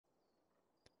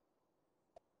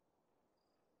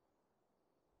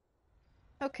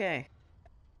Okay.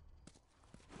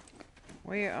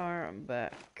 We are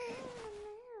back.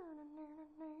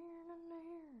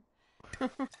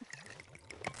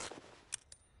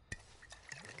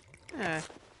 Ah,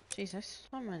 Jesus,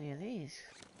 so many of these.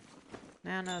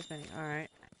 Now not as many.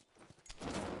 Alright.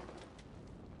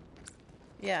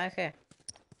 Yeah, okay.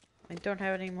 I don't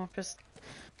have any more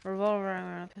revolver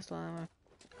ammo, pistol ammo.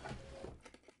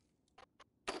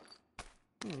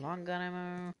 Long gun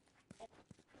ammo.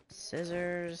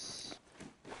 Scissors.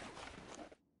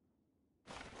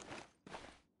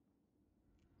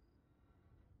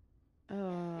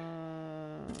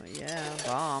 Yeah,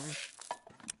 bomb.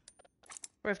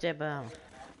 Where's that bomb?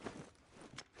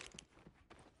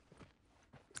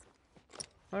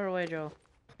 Where away, Joel?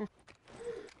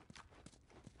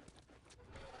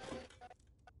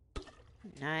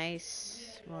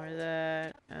 Nice. More of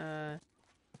that.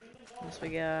 What else we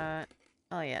got?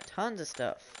 Oh yeah, tons of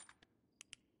stuff.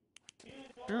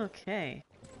 Okay.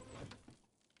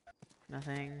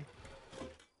 Nothing.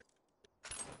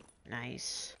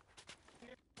 Nice.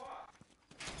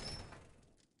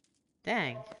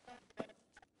 Dang.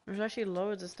 There's actually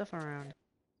loads of stuff around.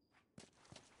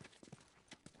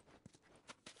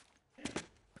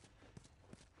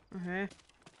 Okay.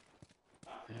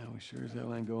 Yeah, we sure as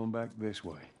hell ain't going back this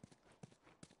way.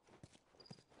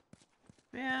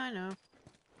 Yeah, I know.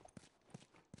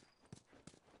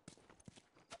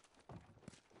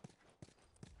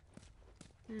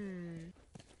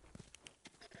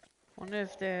 Wonder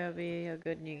if there'll be a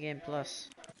good new game plus.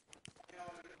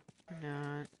 Or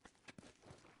not.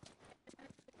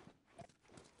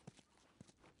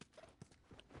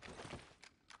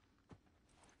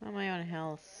 On my own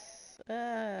health.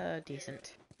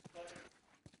 Decent.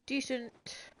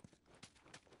 Decent.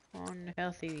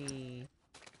 Unhealthy.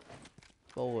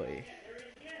 Boy.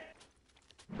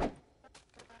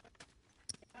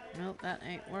 Nope, that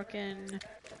ain't working.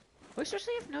 We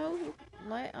seriously have no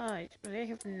light. They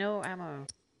have no ammo.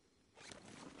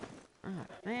 Oh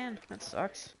man, that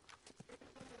sucks.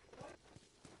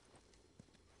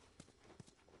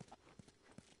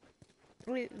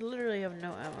 We literally have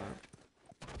no ammo.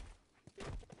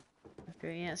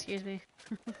 Okay, yeah, excuse me.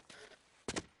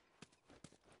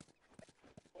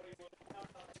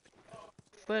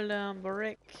 Full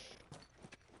brick.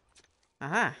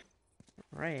 Aha!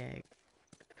 Rag.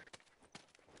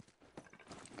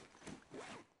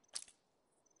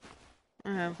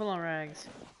 Full on rags.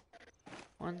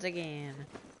 Once again.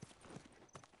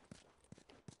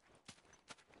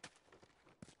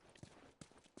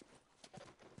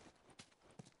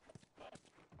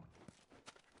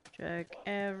 Check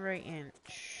every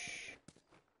inch.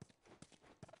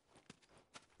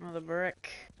 Another brick.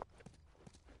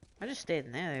 I just stayed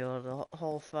in there the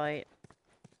whole fight.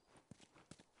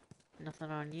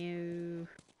 Nothing on you.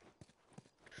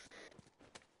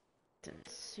 Didn't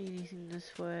see anything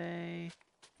this way.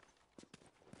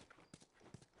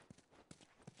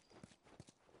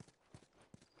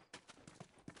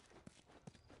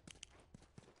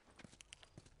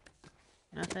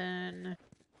 Nothing.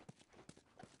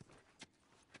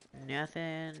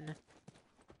 Nothing.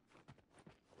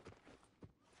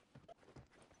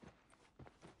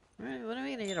 When are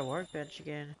we gonna get a workbench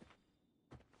again?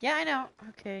 Yeah, I know.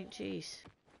 Okay, jeez.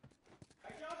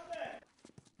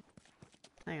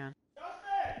 Hang on.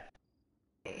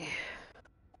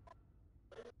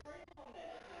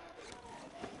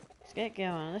 Let's get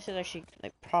going. This is actually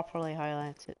like properly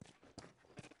highlights it.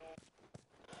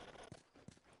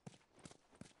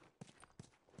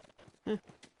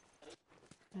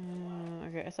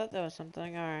 Okay, I thought that was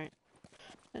something. Alright.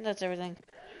 And that's everything.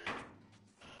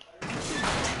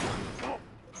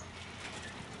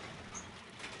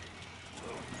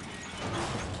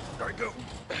 Alright, go.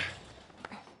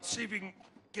 See if you can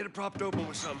get it propped open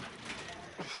with some.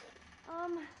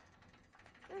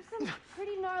 There's some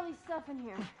pretty gnarly stuff in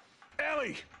here.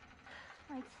 Ellie!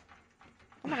 Like...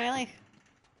 Come on, Ellie.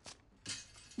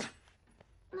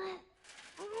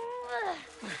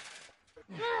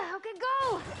 Okay,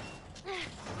 go!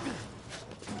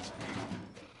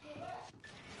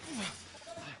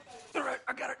 Alright,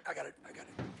 I got it.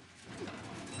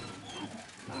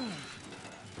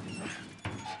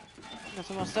 Got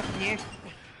some more stuff in here.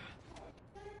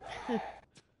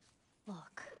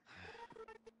 Look.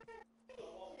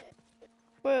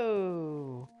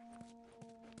 Whoa.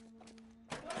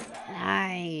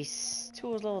 Nice.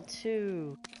 Tools level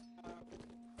 2.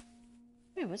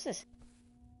 Wait, what's this?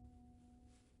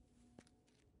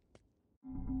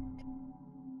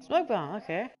 Smoke bomb,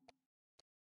 okay.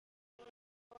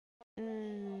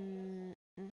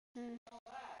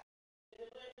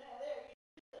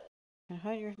 Can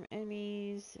hide you from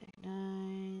enemies.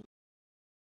 Ignite.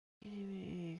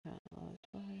 Enemy. Got a lot of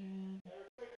explosion.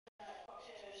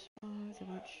 Spawn. The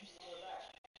watch.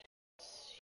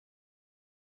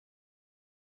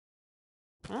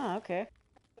 Ah, okay.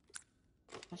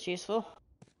 That's useful.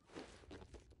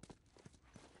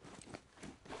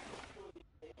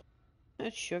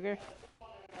 That's sugar.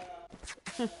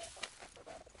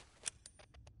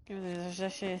 There's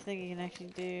actually a thing you can actually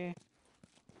do.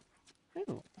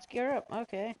 Ooh, let's gear up.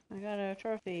 Okay, I got a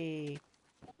trophy.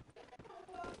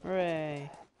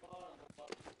 Hooray.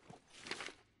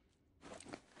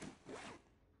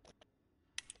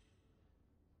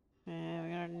 And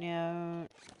we got a note.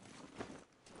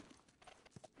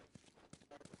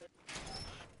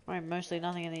 Right, mostly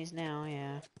nothing in these now,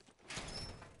 yeah.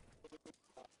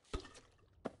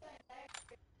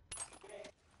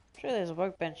 Sure there's a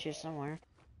workbench here somewhere.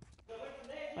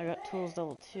 I got tools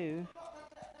level 2.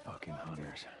 Fucking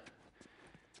hunters.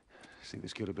 See,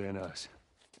 this could have been us.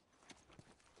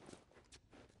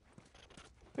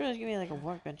 Sure there's gonna be like a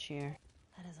workbench here.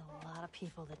 That is a lot of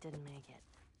people that didn't make it.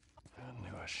 I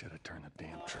knew I should have turned the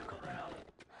damn truck around.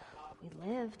 We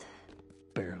lived.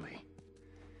 Barely.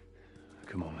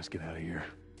 Come on, let's get out of here.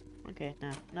 Okay,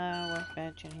 no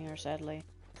workbench in here, sadly.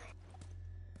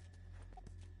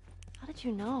 How did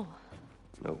you know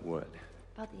Know what?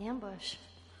 about the ambush?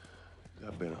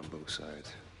 I've been on both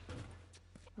sides.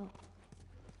 Oh.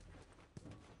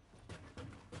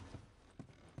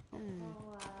 I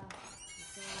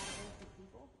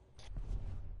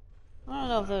don't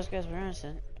know if those guys were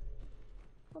innocent.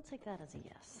 We'll take that as a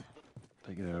yes.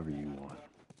 Take it however you want.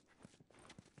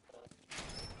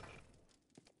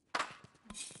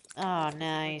 Oh, The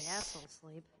nice. asshole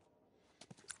sleep.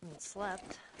 I mean,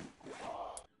 slept.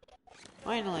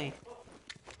 Finally.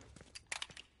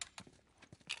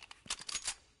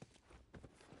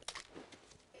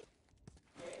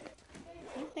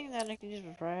 Anything that I can use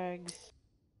with rags?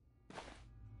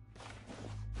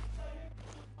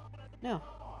 No.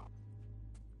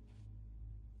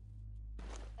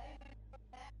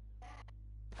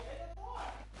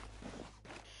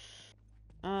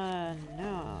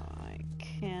 No, I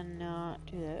cannot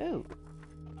do that. Ooh.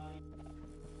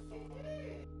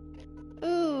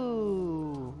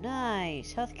 Ooh,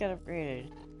 nice. Health got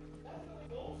upgraded.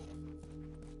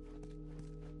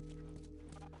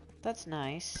 That's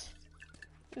nice.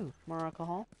 Ooh, more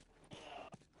alcohol.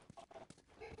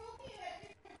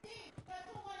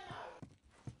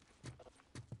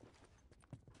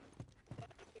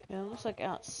 Yeah, it looks like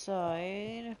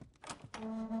outside.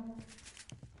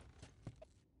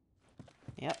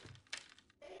 Yep.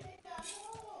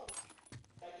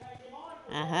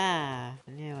 Aha!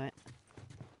 I knew it.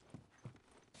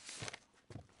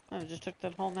 I just took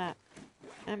that whole map.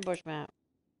 Ambush map.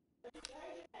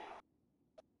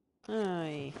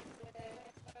 Hi.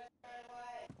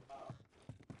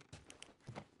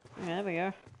 Yeah, there we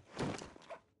go.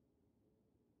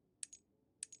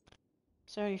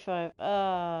 75.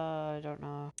 I don't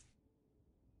know.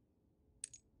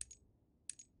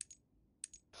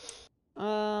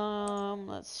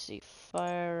 Let's see.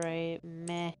 Fire rate,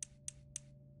 meh.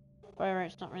 Fire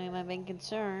rate's not really my main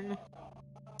concern.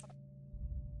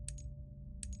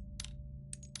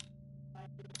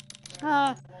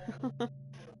 Ah!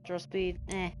 Draw speed,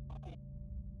 eh.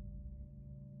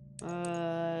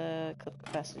 Clip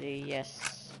capacity,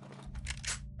 yes.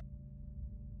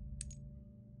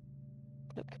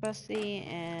 Clip capacity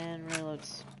and reload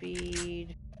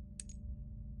speed.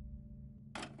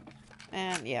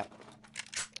 And, yeah.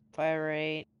 Fire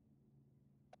rate.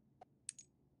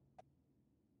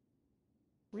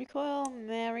 Recoil?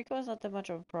 Meh, recoil's not that much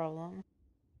of a problem.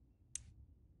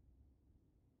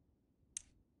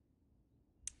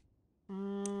 I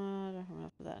don't have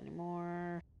enough of that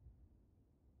anymore.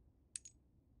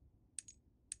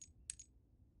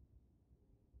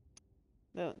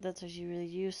 Though that's actually really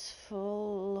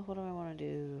useful. What do I want to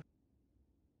do?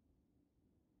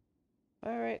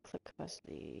 Fire rate, clip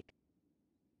capacity.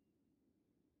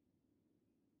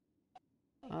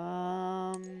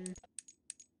 I'll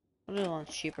do one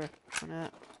cheaper. Why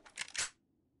not?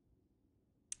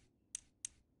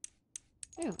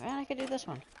 Ooh, and I could do this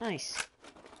one. Nice.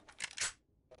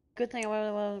 Good thing I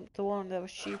went the one that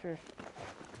was cheaper.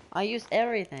 I used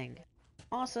everything.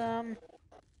 Awesome.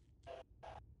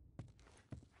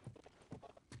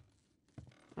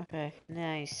 Okay,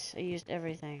 nice. I used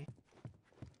everything.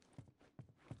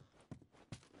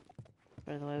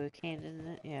 By the way, we came, didn't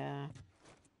it? Yeah.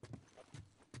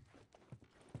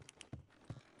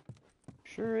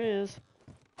 Sure is.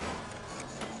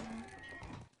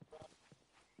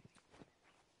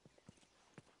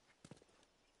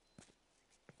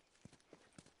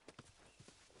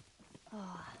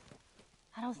 Oh,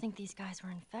 I don't think these guys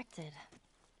were infected.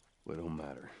 Well, it don't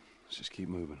matter. Let's just keep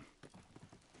moving.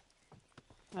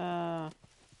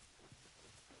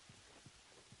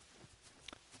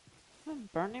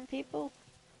 Burning people?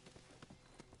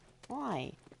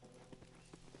 Why?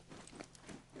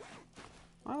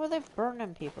 Why were they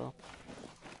burning people?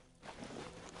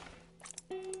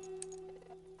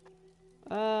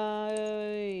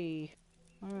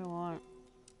 What do we want?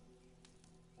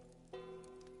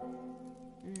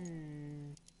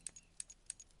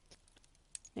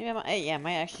 Maybe I might, yeah, I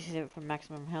might actually save it for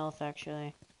maximum health,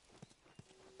 actually.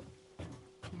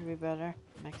 Would be better.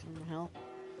 Maximum health.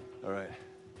 Alright.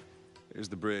 There's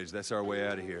the bridge. That's our way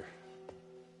out of here.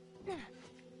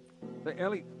 Hey,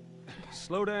 Ellie,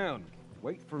 slow down.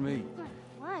 Wait for me.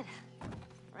 What?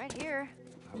 Right here.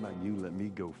 How about you let me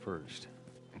go first?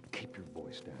 And keep your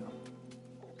voice down.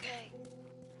 Okay.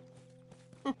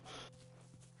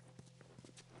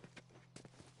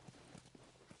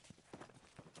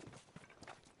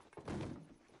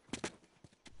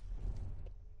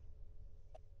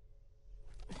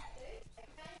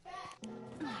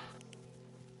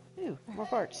 Ooh, more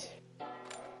parts.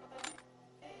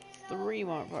 3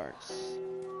 more parts.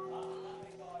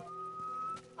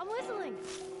 I'm whistling.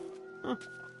 Oh,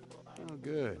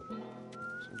 good.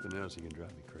 Something else you can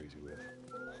drive me crazy with.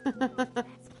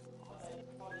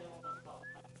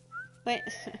 Wait.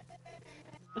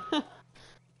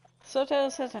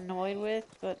 Subtitle says annoyed with,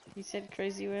 but he said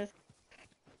crazy with.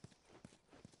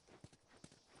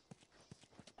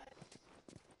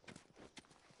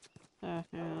 Oh,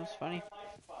 yeah, that's funny.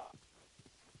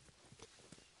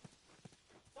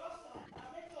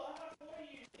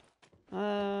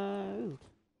 Ooh.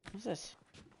 What's this?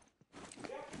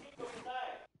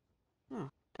 Oh,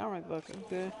 comic book,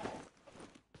 okay.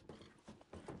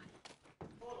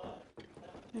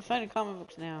 I'm finding comic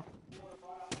books now.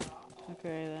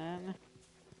 Okay then.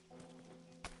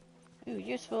 Ooh,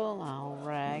 useful. Oh,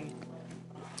 rag.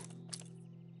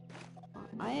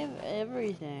 I have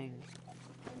everything.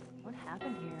 What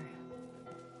happened here?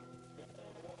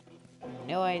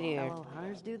 No idea. Fellow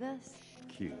hunters do this?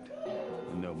 Cute.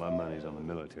 You know my money's on the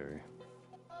military.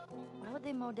 Why would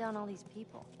they mow down all these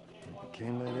people? You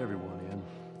can't let everyone in.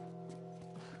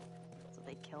 So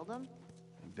they killed them?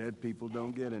 Dead people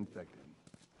don't get infected.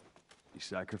 You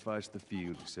sacrifice the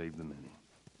few to save the many.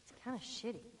 It's kind of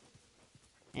shitty.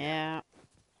 Yeah.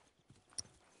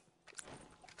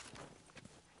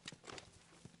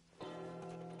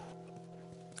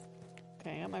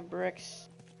 Okay, I got my bricks.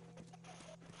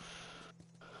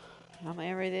 Got my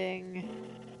everything.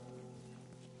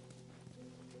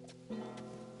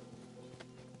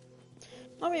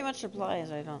 Not be much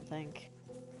supplies, I don't think.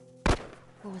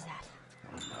 What was that?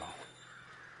 Oh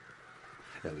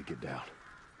no. Ellie, get down.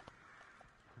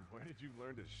 Where did you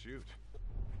learn to shoot?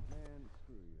 Man,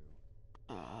 screw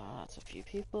you. That's a few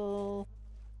people.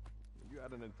 You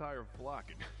had an entire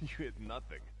flock and you hit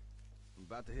nothing. I'm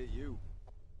about to hit you.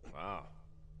 Wow.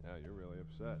 Yeah, you're really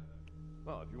upset.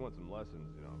 Well, if you want some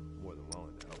lessons, you know, I'm more than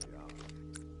willing to help you out.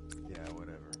 Yeah,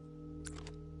 whatever.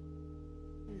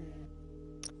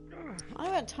 I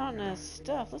have a ton of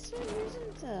stuff. Let's start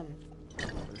using them.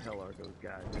 Where the hell are those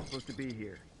guys? They're supposed to be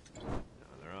here.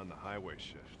 They're on the highway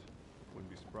shift. Wouldn't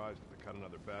be surprised if they cut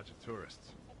another batch of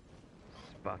tourists.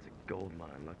 Spot's a gold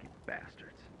mine, lucky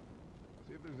bastards.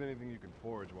 See if there's anything you can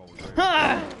forage while we're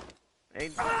there. Hey,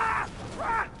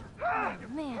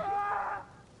 Man.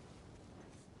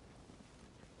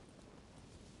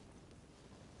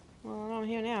 Well, I'm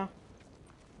here now.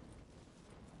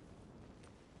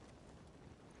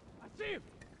 I see him!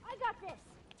 I got this.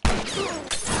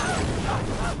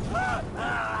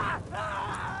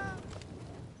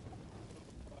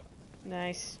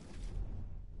 Nice.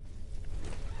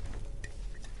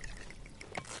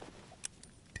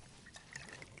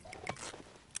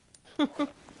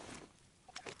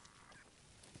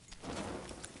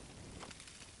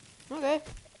 Okay.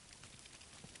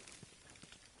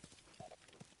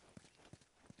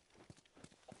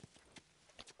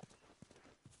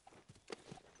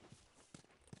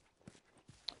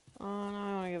 Oh, no,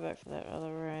 I want to go back for that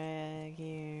other rag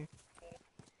here.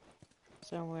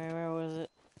 Somewhere, where was it?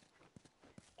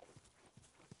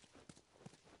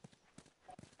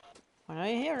 I know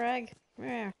you're here, rag. Come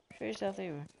here, show yourself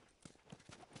over.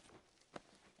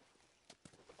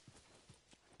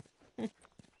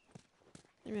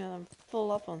 You know, I'm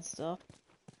full up on stuff.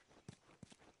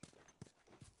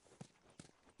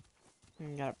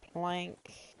 Got a plank.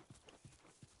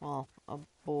 Well, a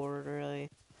board, really.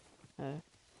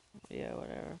 Yeah,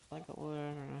 whatever. Plank of wood,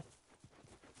 I don't know.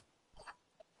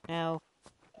 Now,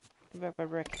 give back my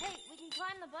brick. Hey, we can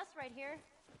climb the bus right here.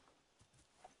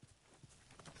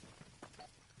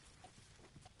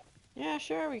 Yeah,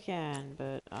 sure we can,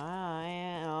 but I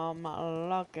am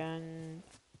looking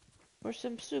for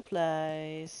some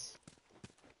supplies.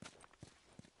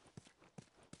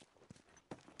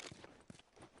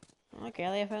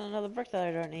 Okay, I found another brick that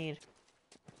I don't need.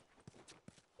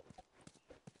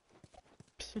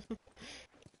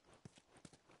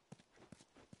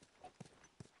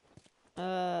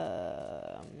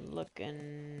 I'm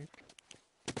looking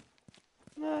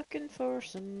for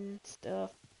some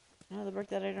stuff. Another brick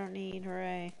that I don't need,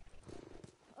 hooray.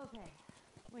 Okay,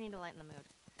 we need to lighten the mood.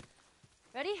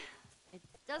 Ready? It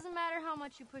doesn't matter how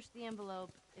much you push the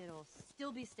envelope, it'll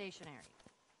still be stationary.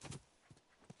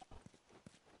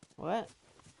 What?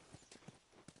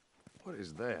 What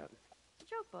is that?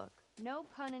 It's a joke book. No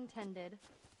pun intended.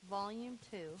 Volume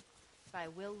 2 by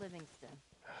Will Livingston.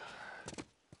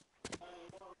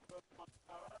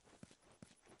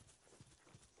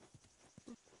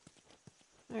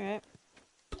 Alright.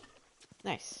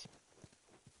 Nice.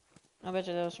 I bet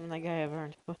you that was from that guy I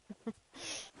burned. I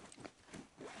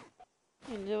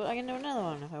can do another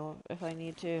one if I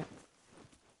need to.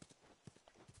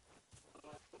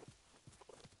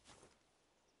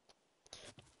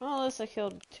 Well, at least I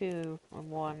killed 2 or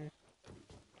 1.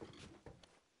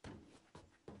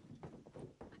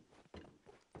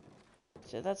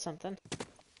 So that's something.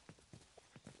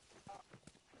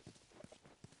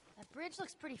 That bridge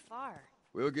looks pretty far.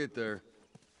 We'll get there.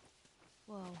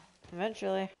 Whoa.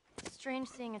 Eventually. Strange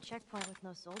seeing a checkpoint with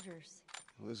no soldiers.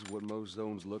 Well, this is what most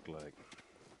zones look like.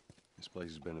 This place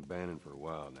has been abandoned for a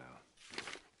while now.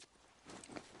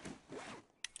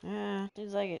 Yeah,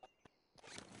 seems like it.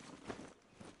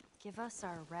 Give us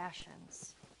our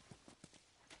rations.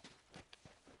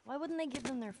 Why wouldn't they give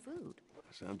them their food?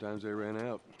 Sometimes they ran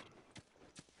out.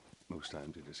 Most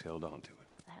times they just held on to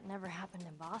it. That never happened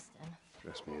in Boston.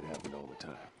 Trust me, it happened all the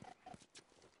time.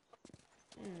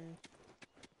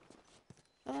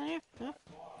 Nothing here? No?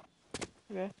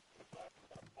 Okay.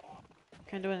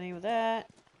 Can't do anything with that.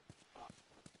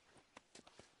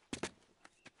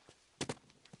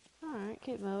 Alright,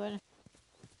 keep moving.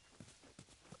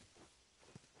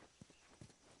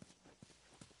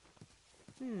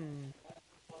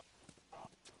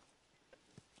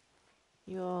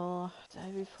 You'll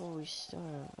die before we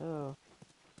start. Oh.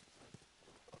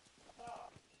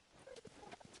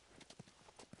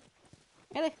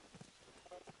 Ellie!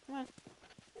 Come on.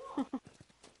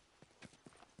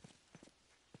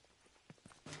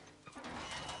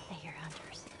 They hear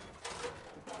hunters.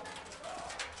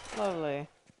 Lovely.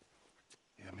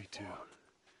 Yeah, me too.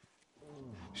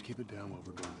 Just keep it down while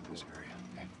we're going through this area,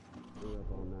 okay? We're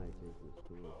up all night taking this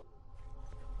tour.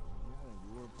 Yeah,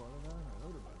 you were a part of that? I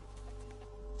heard about it.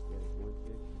 Yeah, it's one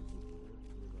section.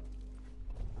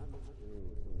 I'm not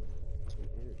doing some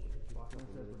energy.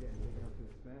 Says we're getting big enough to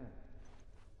expand.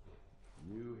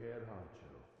 New head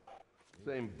honcho.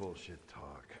 Same bullshit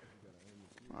talk.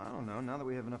 I don't know. Now that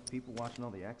we have enough people watching all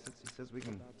the exits, he says we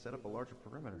can set up a larger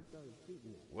perimeter.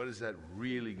 What is that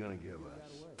really gonna give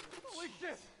us?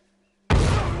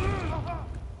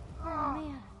 Oh,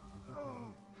 man.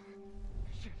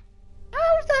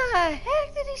 How the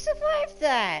heck did he survive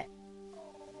that?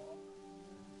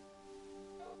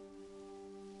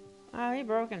 Oh, he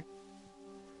broken.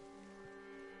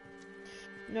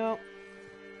 No.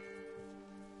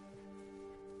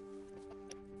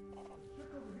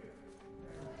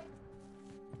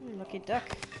 Lucky duck.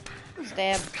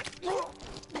 Stab.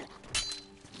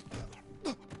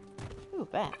 Ooh,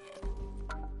 bat.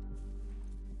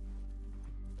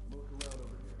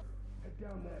 Head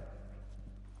down there.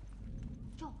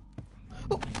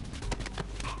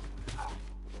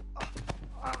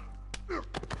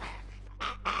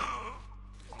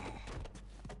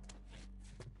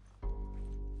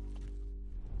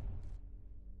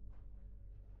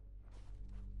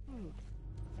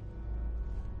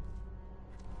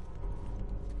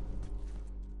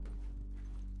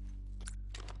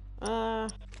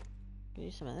 Could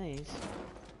use some of these.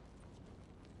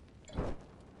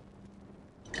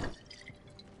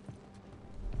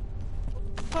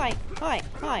 Hi, hi,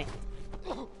 hi.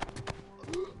 Where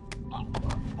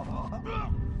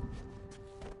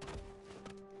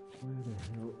the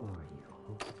hell are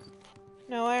you?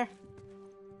 Nowhere.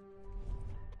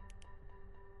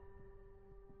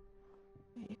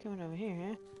 You're coming over here,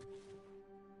 huh?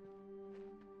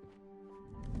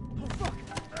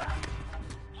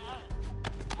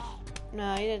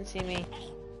 No, you didn't see me.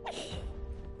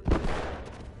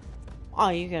 Oh,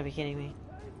 you gotta be kidding me.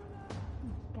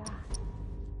 God.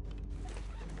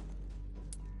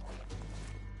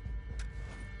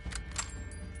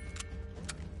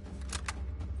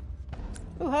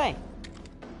 Ooh, hi.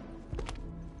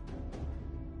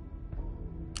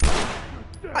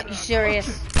 Are you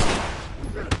serious?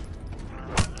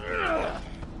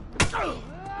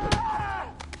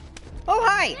 Oh,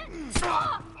 hi!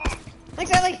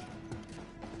 Thanks, Ellie!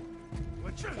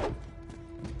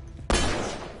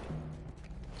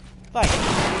 Fight.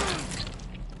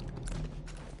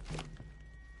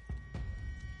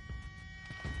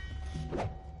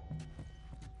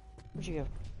 Where'd you go?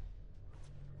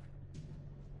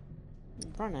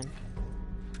 I'm running.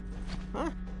 Huh?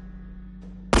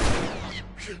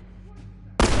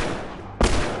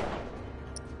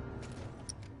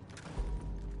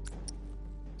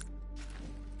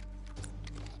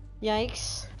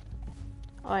 Yikes.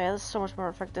 Oh yeah, this is so much more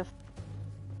effective.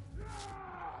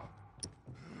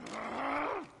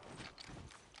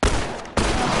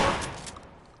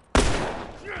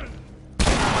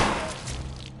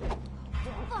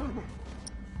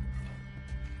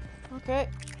 Okay.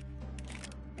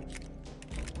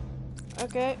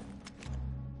 Okay.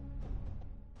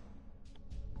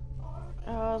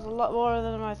 That was a lot more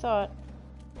than I thought.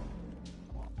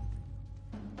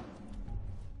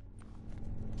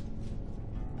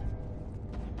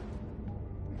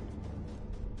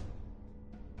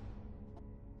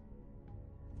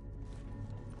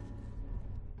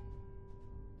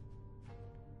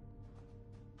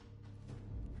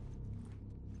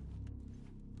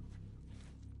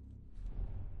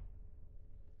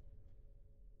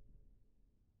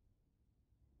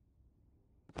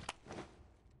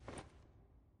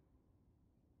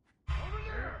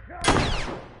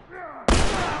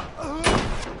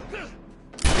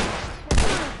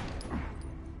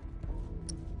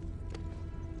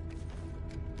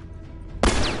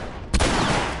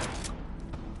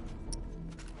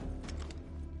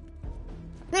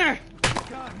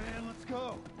 God, man, let's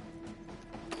go.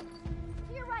 To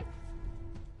your right.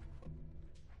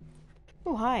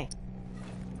 Oh, hi.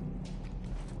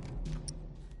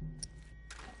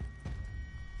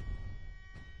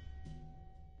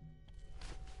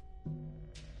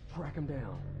 Track him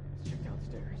down. Let's check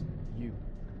downstairs. You,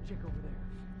 check over there.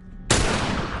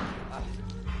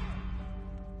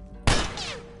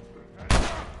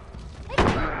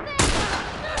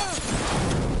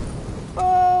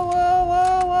 Whoa, whoa,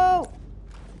 whoa, whoa!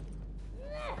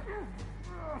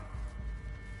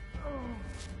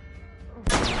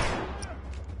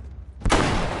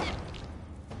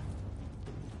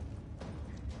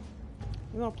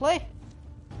 You wanna play?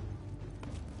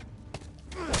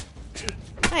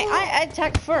 Hey, I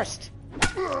attacked first.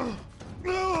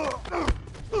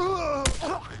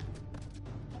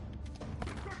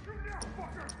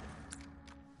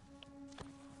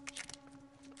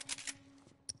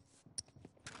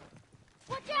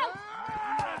 Watch out!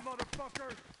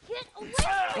 Motherfucker! Get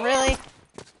away! Really?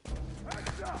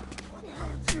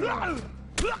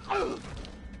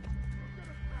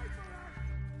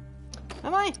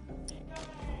 Am I?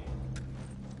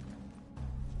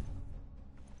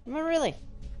 Am I really?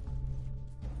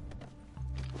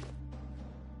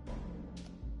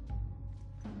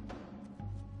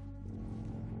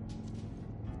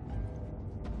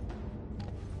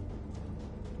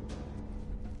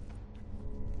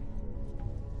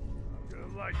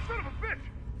 Like, son of a bitch!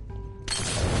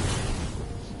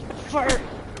 For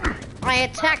I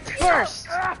attacked first.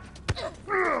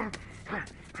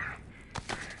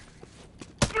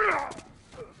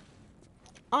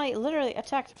 I literally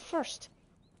attacked first.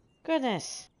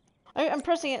 Goodness. I'm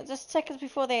pressing it just seconds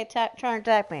before they try and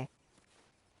attack me.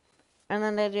 And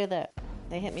then they do that.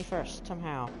 They hit me first,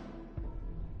 somehow.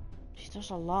 Jeez,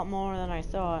 there's a lot more than I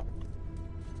thought.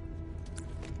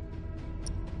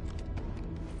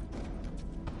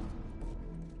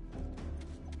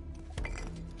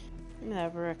 Give me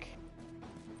that brick.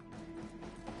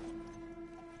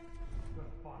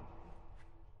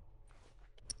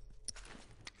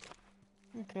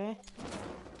 Okay.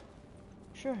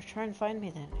 Sure, try and find me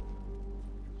then.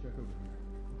 Check over here.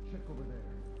 Check over there.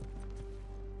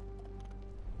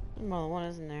 There's more than one,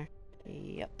 isn't there?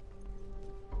 Yep.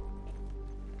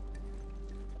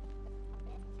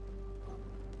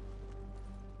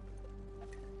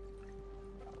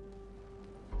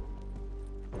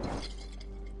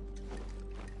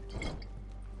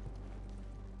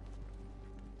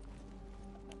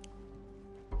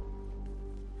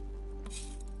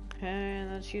 Okay,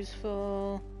 that's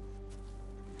useful.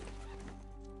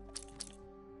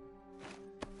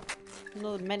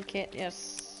 Another med kit,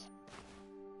 yes.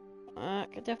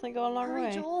 Could definitely go a long Hurry,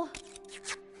 way. Joel.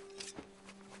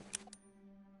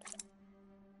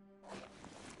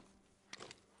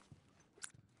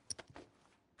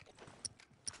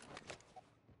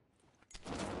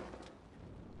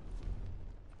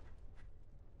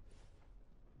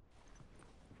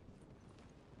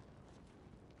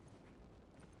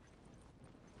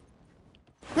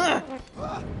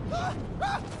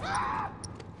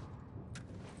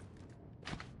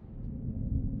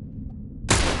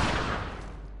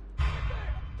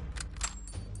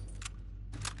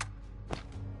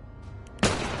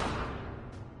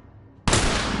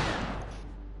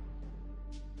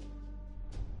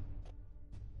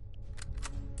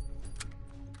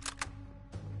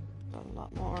 A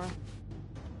lot more.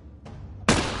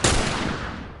 That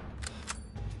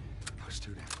was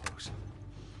too damn close.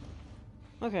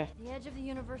 Okay. The edge of the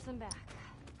universe and back.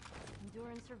 Endure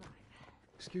and survive.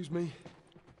 Excuse me?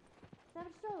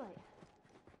 Savage Starlight.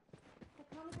 The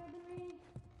comic I've been reading?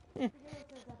 The hero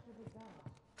says after the battle.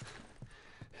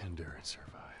 Endure and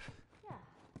survive. Yeah.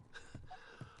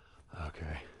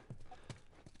 Okay.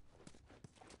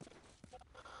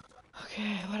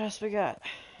 Okay, what else we got?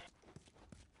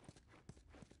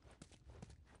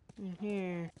 In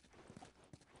here.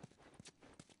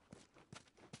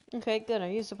 Okay, good. I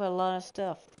used up a lot of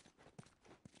stuff.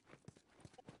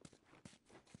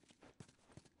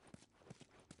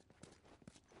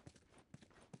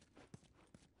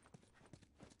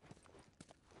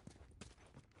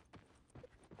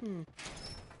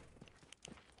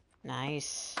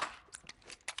 Nice.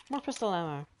 More pistol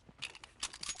ammo.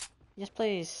 Yes,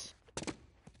 please.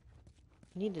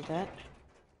 Needed that.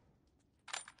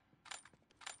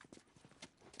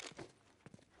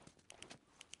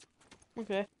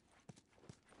 Okay.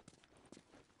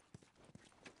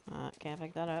 Can't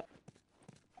pick that up.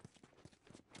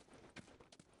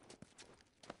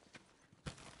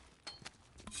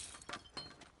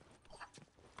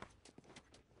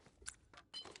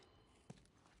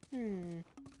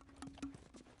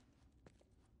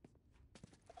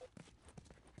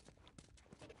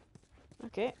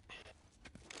 Okay.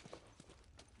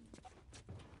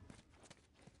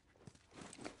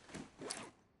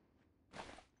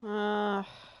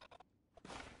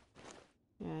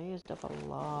 Yeah, I used up a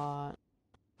lot.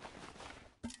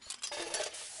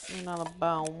 Not a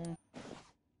bomb.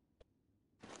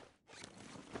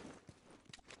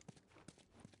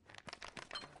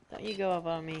 Don't you go up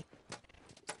on me.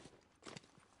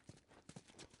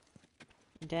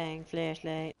 Dang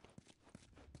flashlight.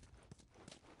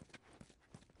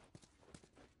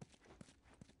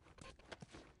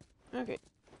 Okay.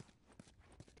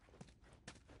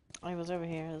 I was over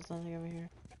here. There's nothing over here.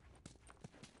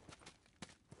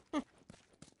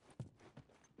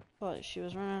 But she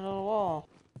was running out of the wall.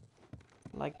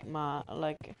 Like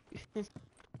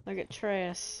like at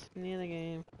Trace in the other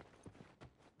game.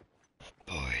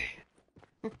 Boy.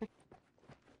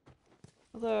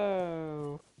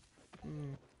 Although.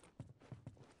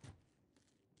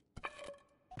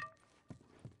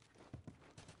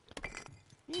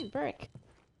 Brick.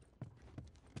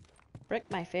 Brick,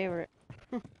 my favorite.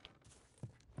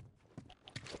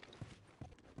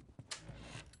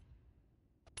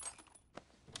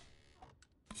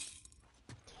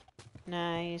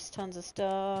 Nice, tons of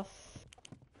stuff.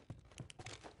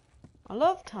 I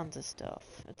love tons of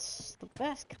stuff. It's the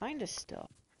best kind of stuff.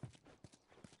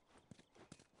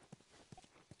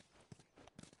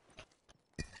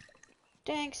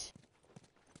 Thanks.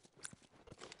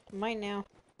 Mine now.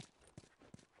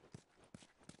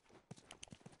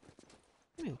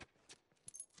 Ooh.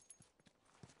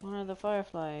 One of the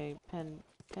firefly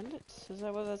pendants? Is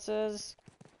that what that says?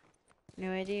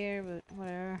 No idea, but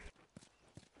whatever.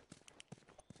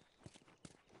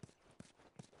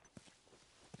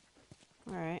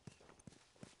 Alright.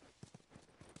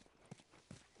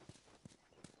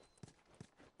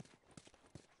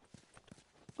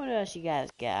 What else you guys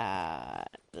got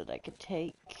that I could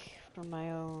take for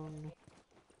my own?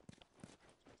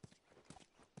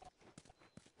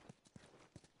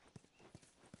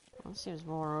 Well, seems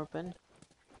more open.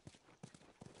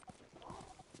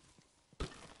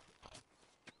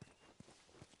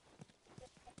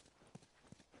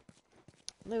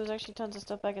 There was actually tons of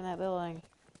stuff back in that building.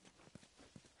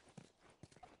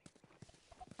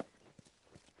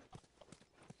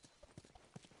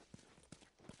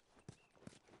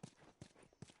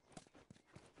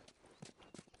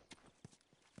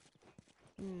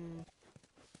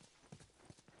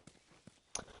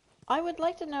 I would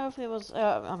like to know if it was,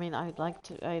 I mean, I'd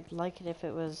like it if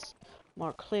it was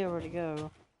more clear where to go.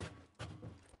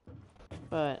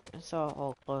 But it's all a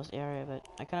whole closed area, but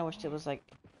I kind of wished it was like,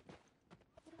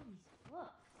 What are these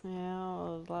books? yeah,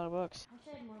 a lot of books. I wish I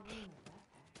had more room in my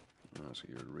backpack. Oh, so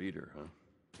you're a reader, huh?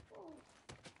 Whoa.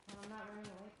 And I'm not running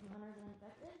away from hunters and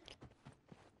infected?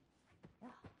 Yeah,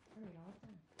 I read all the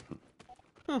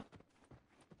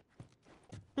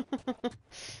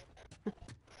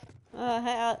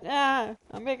time.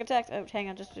 I'm being attacked. Oh, hang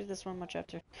on, just do this one more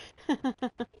chapter.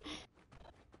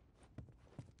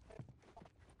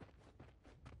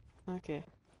 Okay.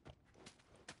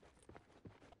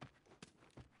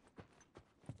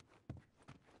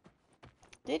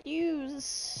 Did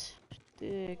use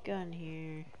the gun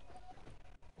here.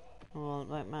 Well,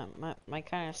 my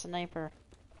kind of sniper.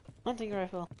 Hunting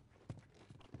rifle.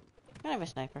 Kind of a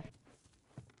sniper.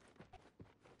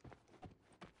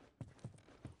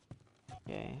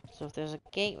 Okay, so if there's a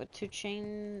gate with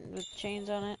chains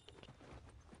on it.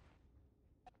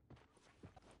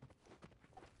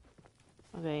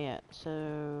 Okay, yeah,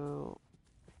 so...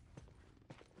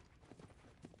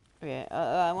 Okay,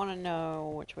 I want to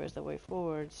know which way is the way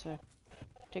forward, so...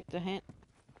 Take the hint.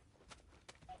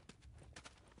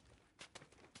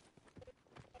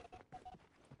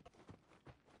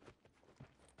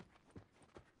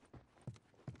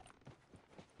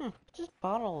 Just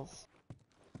bottles.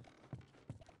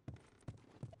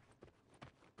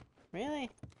 Really?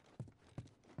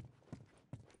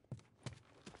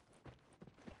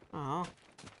 Oh.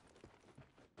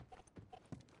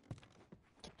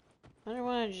 I don't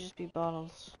want it to just be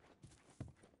bottles.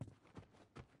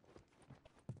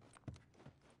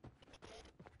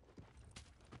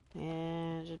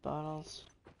 Yeah, just bottles.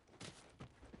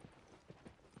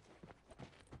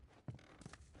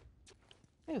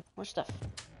 Ooh, more stuff.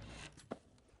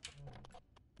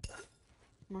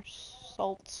 More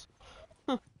salt.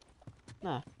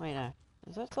 No, wait, no.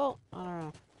 Is that salt? I don't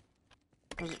know.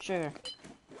 Or is it sugar?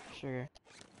 Sugar.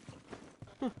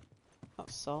 Not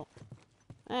salt.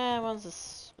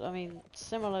 One's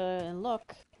similar in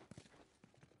look.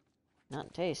 Not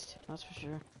in taste, that's for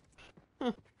sure.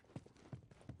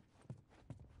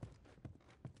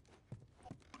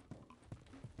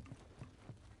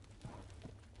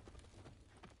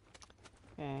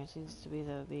 Okay, seems to be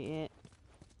that'll be it.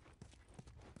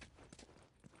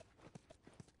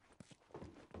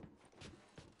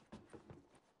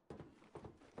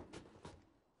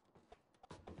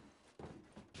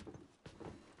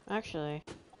 Actually,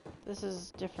 this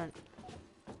is different.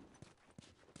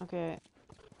 Okay.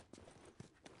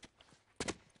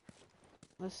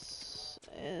 This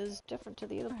is different to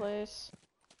the other place.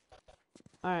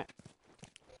 Alright.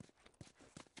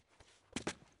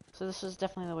 So this is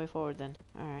definitely the way forward then.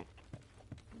 Alright.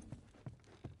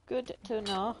 Good to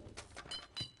know.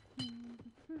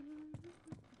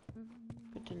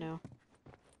 Good to know.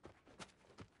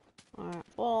 Alright,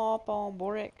 flop on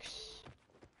bricks.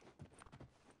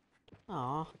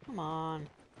 Aw, come on.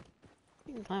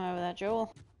 You can climb over that,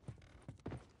 Joel.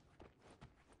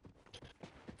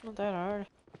 Not that hard.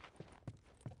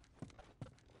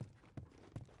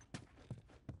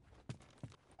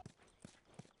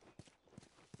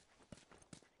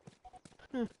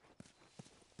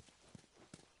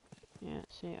 Yeah,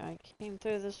 see, I came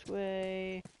through this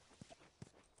way.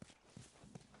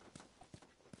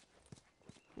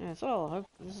 Yeah, it's all,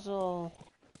 this is all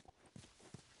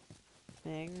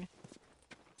thing.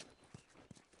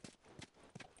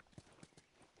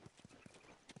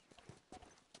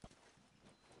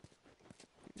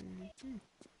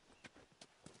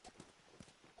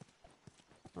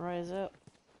 Rise up.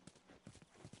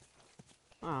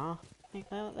 Aw, can you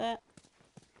climb up that?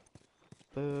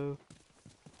 Boo.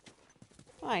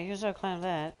 Why, you just climb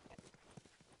that.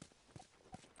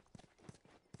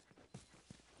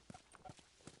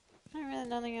 Really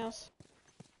nothing else?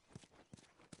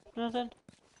 Nothing?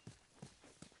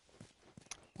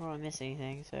 Or I miss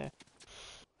anything, so...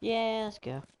 Yeah, let's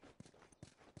go.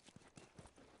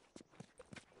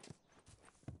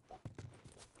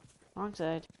 Wrong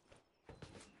side.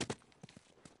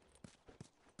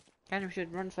 Kind of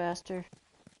should run faster.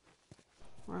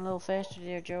 Run a little faster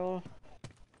there, Joel.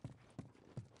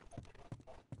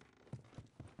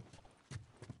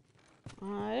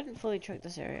 I didn't fully check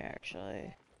this area,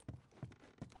 actually.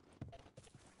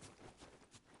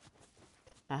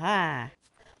 Aha!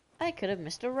 I could have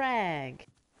missed a rag.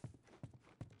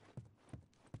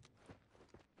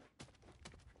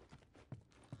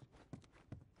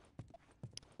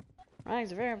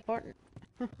 Rags are very important.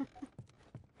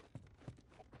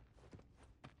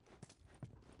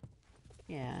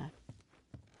 Yeah.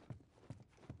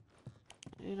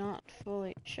 I do not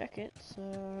fully check it,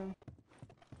 so...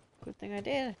 Good thing I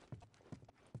did.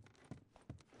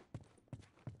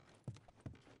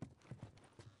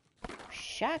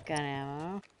 Shotgun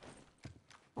ammo?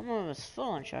 I'm almost full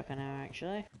on shotgun ammo,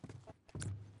 actually.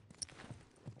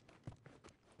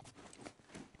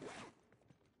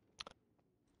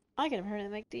 I can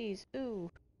apparently make these. Ooh.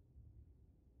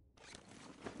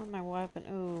 Where's my weapon?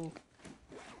 Ooh.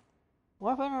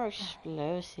 Weapon or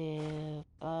explosive?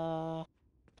 I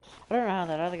don't know how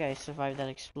that other guy survived that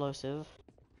explosive.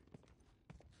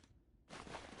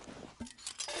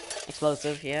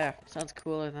 Explosive, yeah. Sounds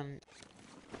cooler than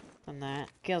that.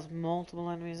 Kills multiple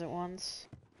enemies at once.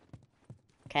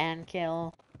 Can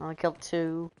kill. Only killed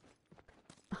 2.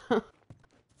 I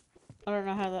don't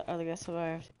know how the other guy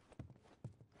survived.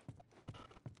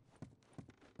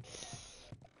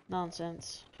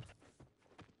 Nonsense.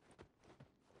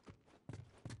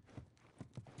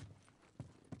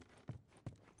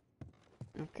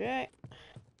 Okay.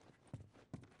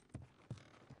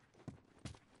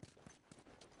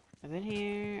 I've been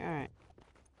here. Alright.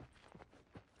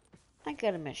 I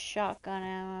got him a shotgun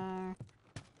ammo.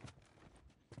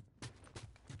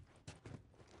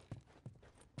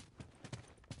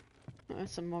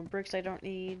 Some more bricks I don't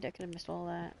need. I could have missed all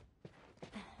that.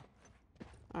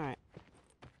 Alright.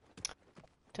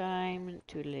 Time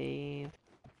to leave.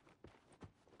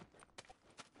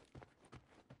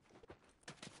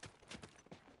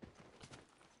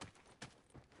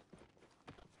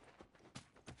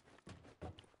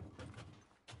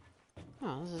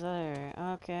 Oh, this is there.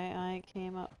 Okay, I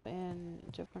came up in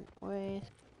different ways.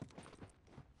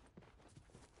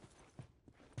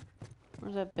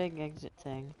 Where's that big exit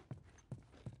thing?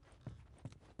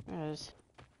 There it is.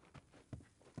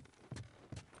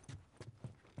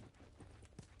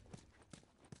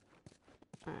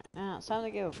 Alright, now it's time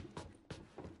to go.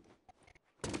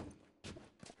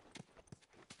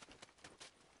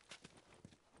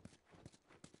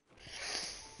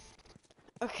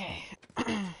 Okay.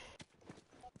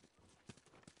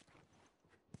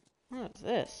 What is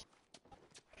this?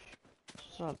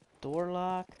 It's a door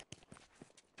lock.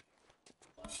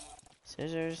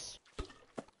 Scissors.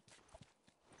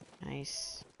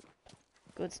 Nice.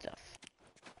 Good stuff.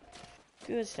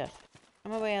 Good stuff.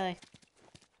 I'm away, Ellie.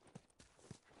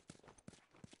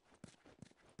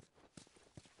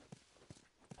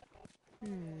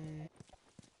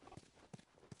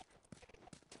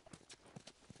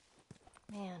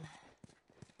 Man,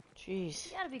 Jeez.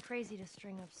 you gotta be crazy to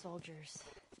string up soldiers.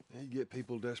 You get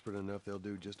people desperate enough, they'll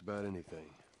do just about anything.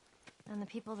 And the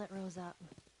people that rose up,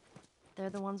 they're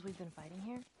the ones we've been fighting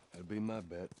here? That'd be my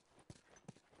bet.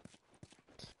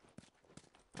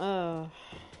 Oh.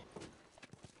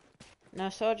 Now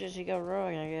soldiers, you go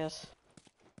rogue, I guess.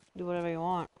 Do whatever you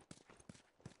want.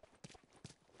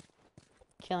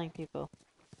 Killing people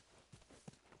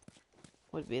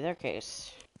would be their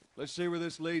case. Let's see where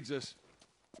this leads us.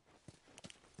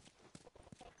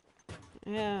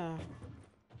 Yeah.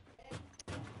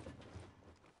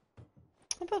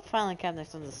 How about filing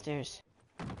cabinets on the stairs?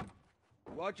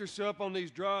 Watch yourself on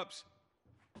these drops.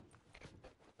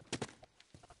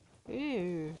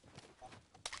 Ooh.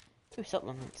 Ooh,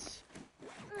 supplements.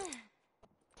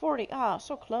 40. Ah,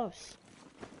 so close.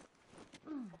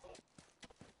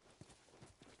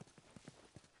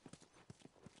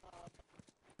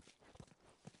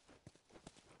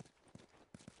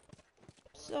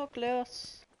 So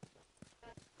close.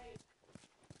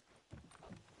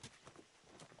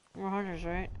 More hunters,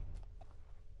 right?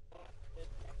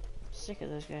 Sick of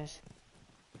those guys.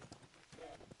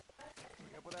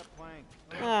 Up with that plank.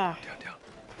 Ah. Down.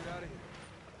 Get out of here.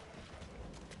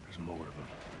 There's more of them.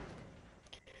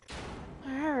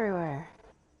 They're everywhere.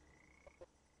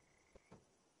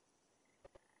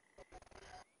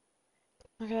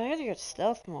 Okay, I gotta get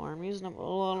stealth more. I'm using up a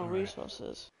lot of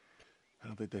resources. I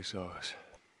don't think they saw us.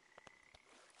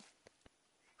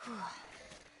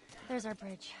 There's our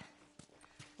bridge.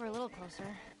 We're a little closer.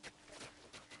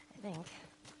 I think.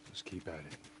 Let's keep at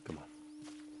it. Come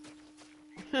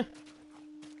on.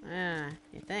 Ah,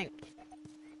 you think?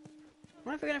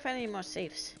 What if we're gonna find any more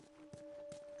safes?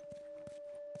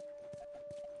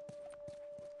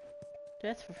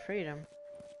 Death for freedom.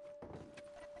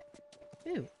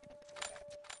 Ooh.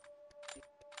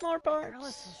 More parts. Girl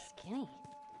is so skinny.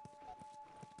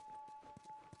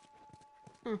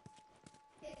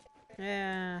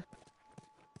 Yeah.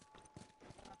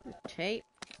 Tape.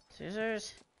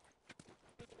 Scissors.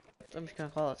 I'm just gonna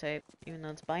call it tape, even though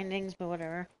it's bindings, but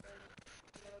whatever.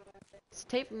 It's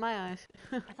tape in my eyes.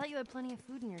 I thought you had plenty of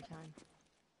food in your time.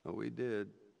 Oh, we did.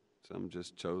 Some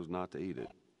just chose not to eat it.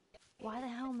 Why the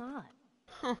hell not?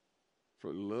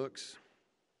 For looks.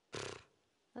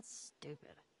 That's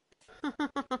stupid.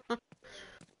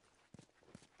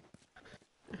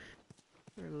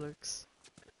 It looks.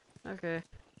 Okay.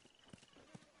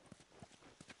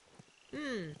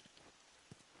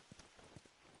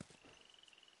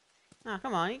 Oh,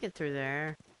 come on, you get through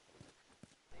there.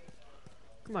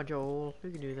 Come on, Joel,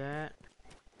 you can do that.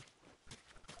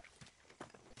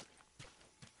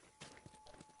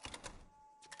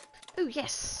 Ooh,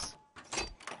 yes!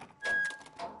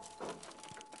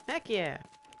 Heck yeah!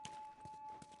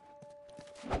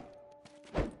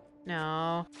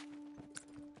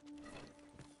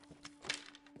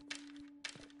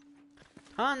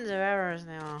 Tons of errors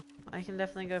now. I can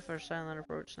definitely go for a silent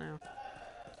approach now.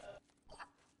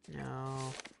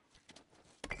 No.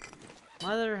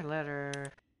 Mother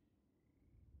letter.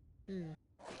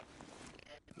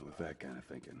 With that kind of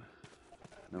thinking,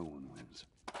 no one wins.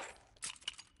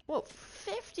 Whoa,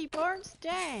 50 parts?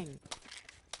 Dang.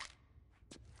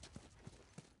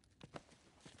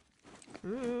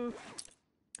 Ooh.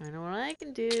 I know what I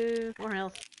can do. More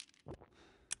health.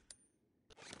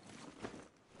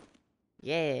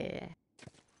 Yeah.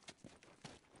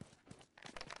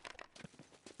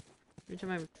 Every time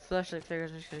my flashlight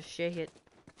flickers, I'm just gonna shake it.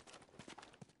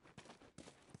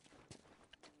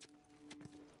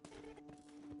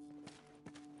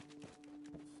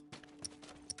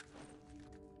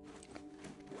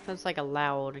 That's like a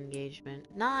loud engagement.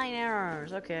 9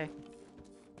 errors, okay.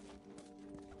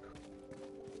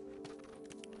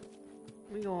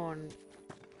 We going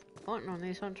hunting on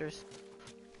these hunters.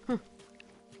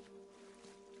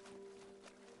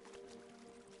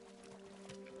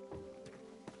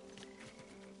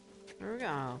 There we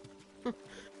go.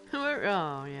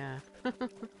 Oh, yeah. I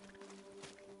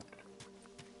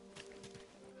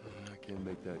can't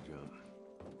make that jump.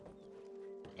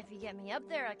 If you get me up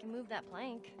there, I can move that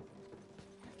plank.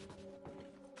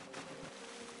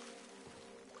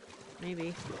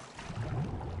 Maybe.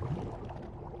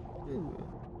 Ooh.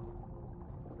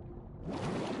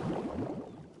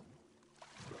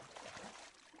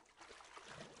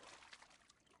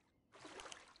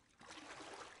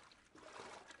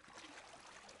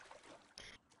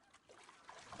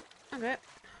 Okay.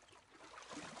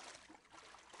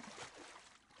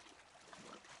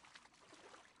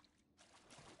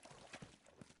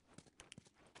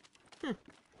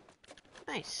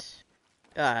 Nice.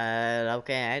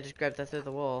 Okay, I just grabbed that through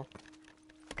the wall.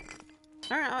 I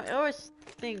don't know, I always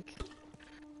think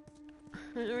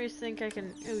I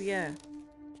can. Oh, yeah.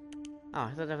 Oh,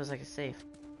 I thought that was like a safe.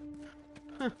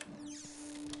 Huh.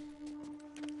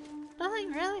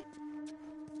 Nothing, really?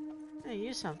 I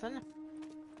use something.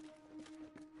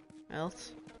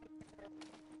 Else.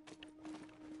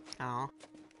 Oh.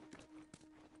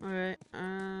 Alright,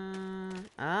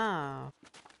 oh.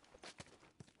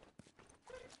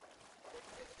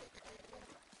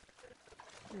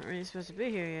 Not really supposed to be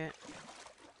here yet.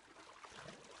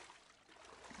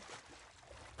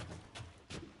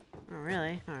 Oh,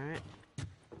 really? Alright.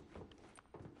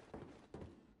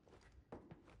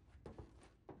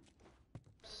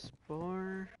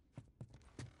 Spore.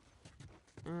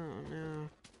 Oh, no.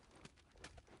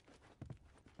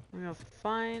 I'm gonna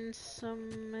find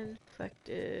some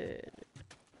infected.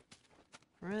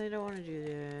 Really don't want to do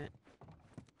that.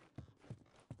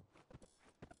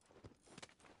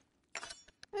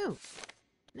 Ooh,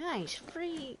 nice,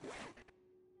 free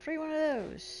one of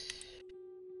those.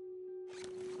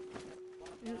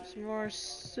 Ooh, some more.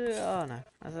 Oh no,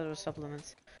 I thought it was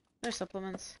supplements. There's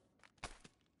supplements.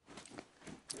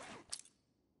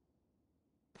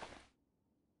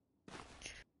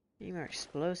 Need more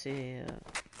explosive.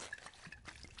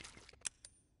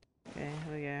 Okay,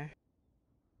 here we go.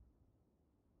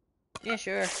 Yeah,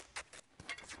 sure.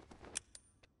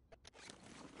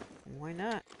 Why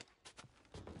not?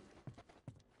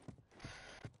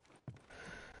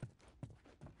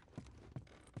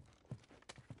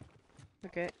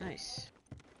 Okay, nice.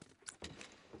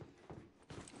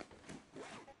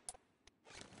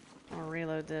 I'll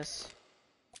reload this.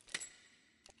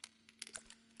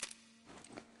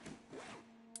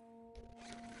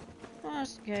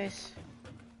 Just in case.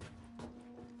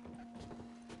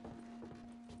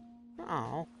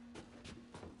 Oh.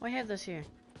 Why have this here?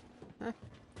 Huh?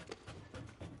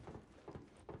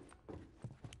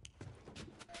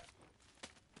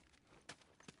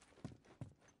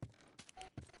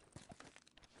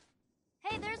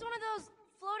 Hey, there's one of those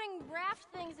floating raft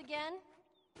things again.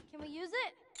 Can we use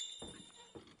it?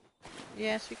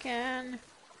 Yes, we can.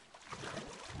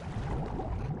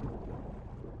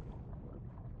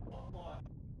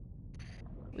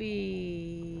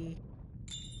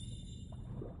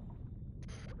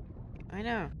 I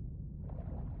know.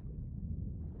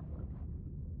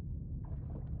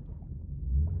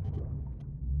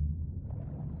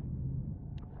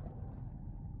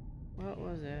 What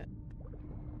was it?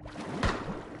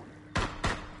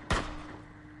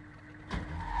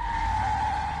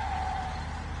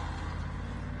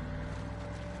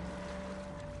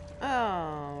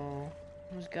 Oh,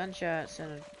 it was gunshots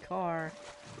in a car.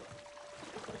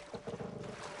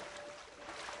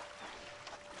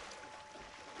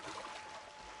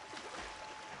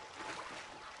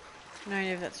 No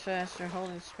idea if that's faster.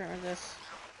 Holding sprint with this.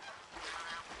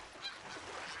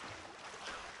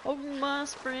 Holding my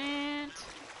sprint.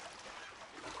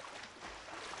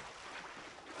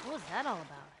 was that all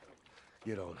about?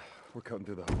 Get on. We're cutting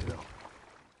through the hotel.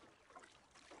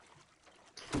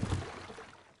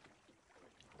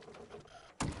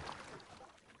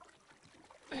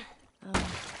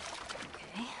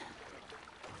 Okay.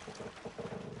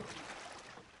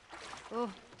 Oh,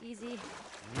 easy.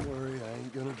 Don't worry, I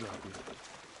ain't gonna drop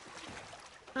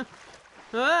you.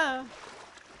 Ah!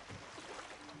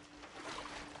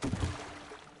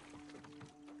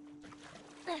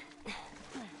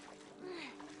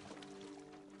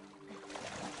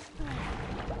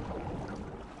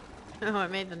 Oh,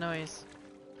 it made the noise.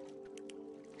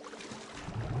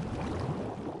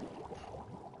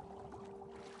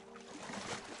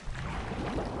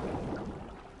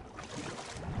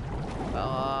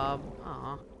 Bob.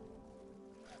 Aw.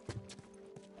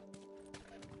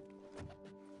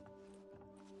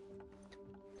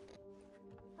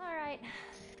 All right.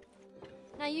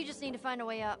 Now you just need to find a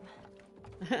way up.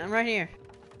 I'm right here.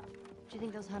 Do you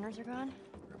think those hunters are gone?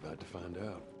 We're about to find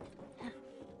out.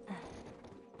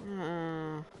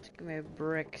 Let's give me a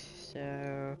brick, so...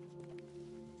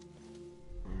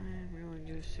 I'm going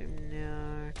to do some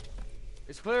now.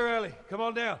 It's clear, Ellie. Come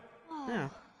on down. Oh.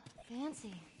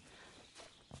 Fancy.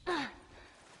 You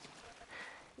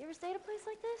ever stayed at a place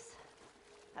like this?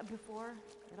 Before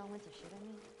it all went to shit,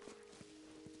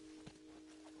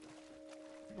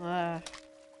 I mean?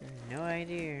 No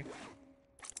idea.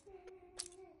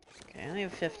 Okay, I only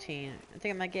have 15. I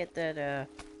think I might get that,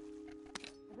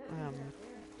 No,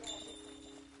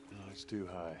 it's too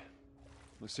high.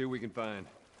 Let's see what we can find.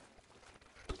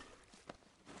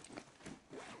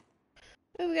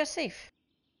 oh, we got a safe.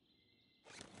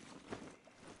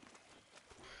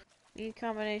 Need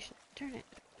combination. Turn it.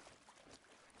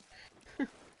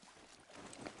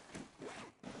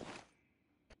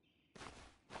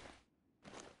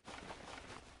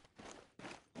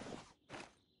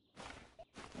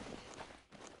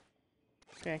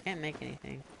 Okay, I can't make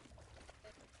anything.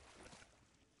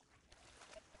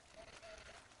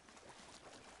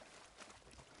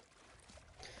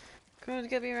 Code's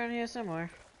gotta be around here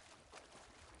somewhere.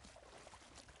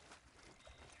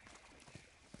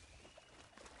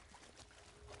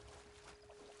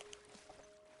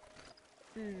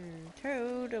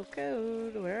 Toad, oh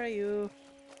Code, where are you?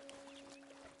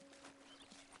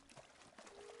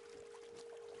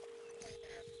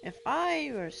 If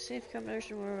I were a safe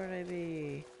combination, where would I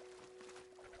be?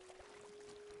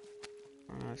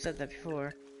 Oh, I've said that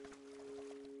before.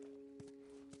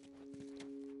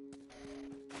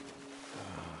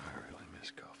 Oh, I really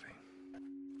miss coffee.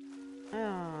 Oh,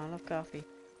 I love coffee.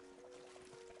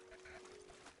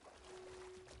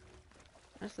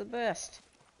 That's the best.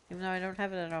 Even though I don't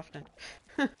have it that often.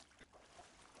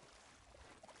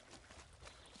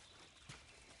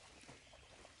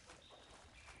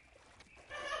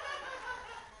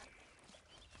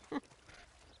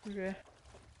 Okay.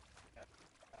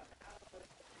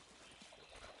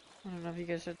 I don't know if you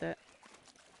guys heard that.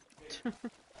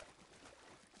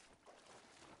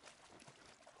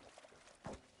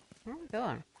 Where am I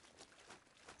going?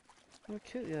 Where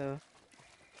to go?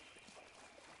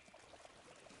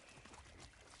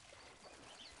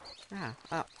 Ah,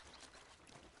 up.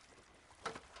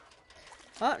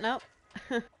 Oh, no.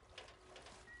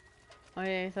 Oh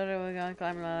yeah, you thought I was gonna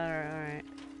climb the ladder, alright.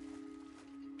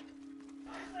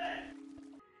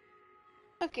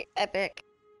 Okay, epic.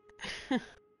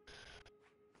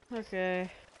 Okay.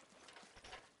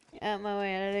 Out my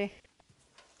way, Eddie.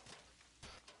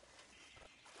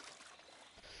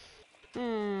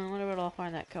 Wonder if I'll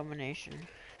find that combination.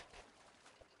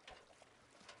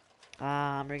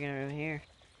 Ah, I'm bringing it over here.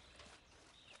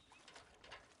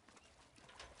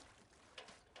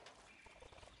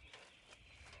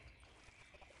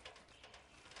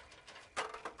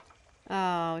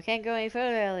 Oh, we can't go any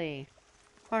further, Ellie.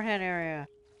 Hardhead area.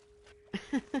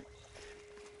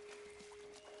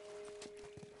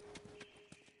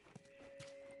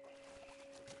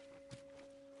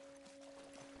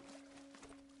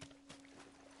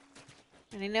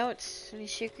 Any notes? Any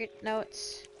secret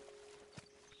notes?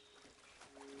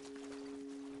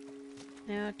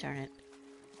 No, darn it.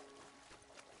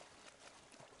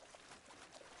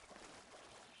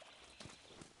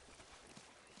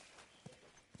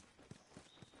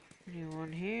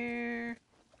 Anyone here?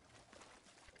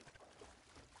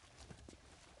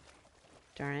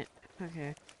 Darn it.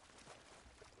 Okay.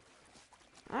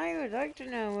 I would like to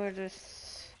know where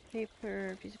this piece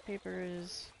of paper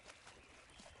is.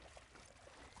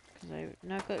 Cause I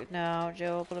no clue. No,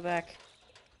 Joe, put it back.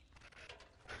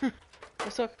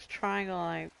 This looks triangle.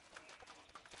 I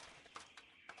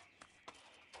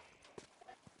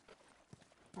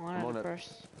wanted on it up.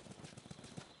 first.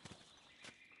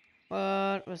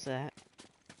 What was that?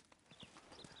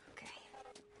 Okay.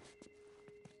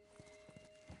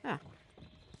 Ah.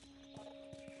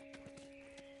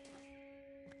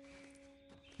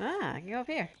 Ah, I can go up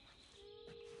here. I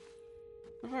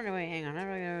was wondering, wait, hang on, how do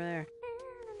I get over there?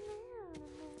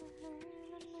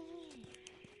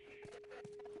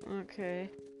 Okay.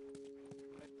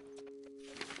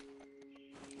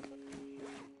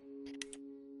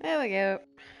 There we go.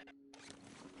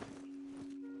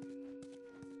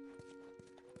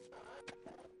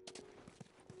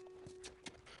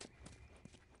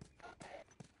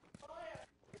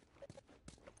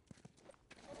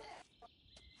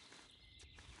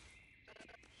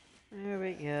 There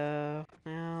we go.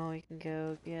 Now we can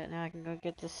go get, now I can go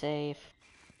get the safe.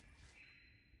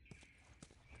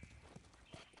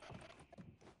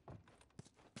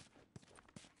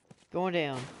 Going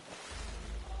down.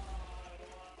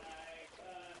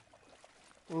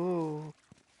 Ooh.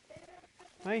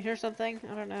 Might hear something?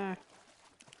 I don't know.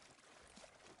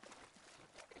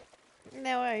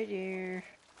 No idea.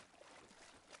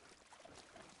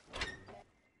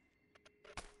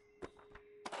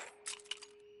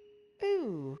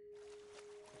 Ooh.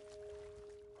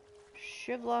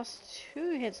 Should've lost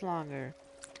 2 hits longer.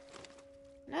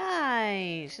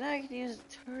 Nice! Now I can use it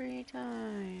 3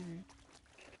 times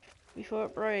before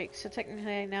it breaks. So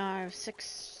technically now I have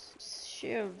 6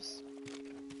 shivs.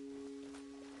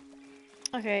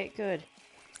 Okay, good.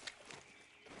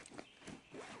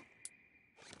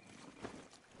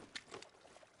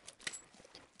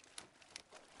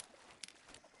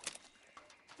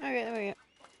 Okay, there we go.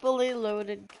 Fully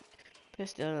loaded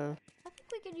pistol. I think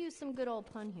we could use some good old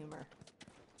pun humor.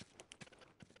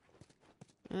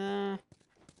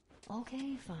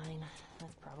 Okay, fine.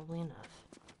 That's probably enough.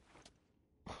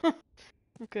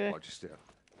 Okay. Watch your step.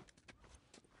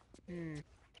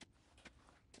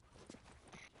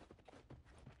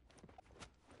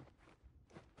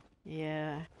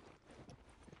 Yeah.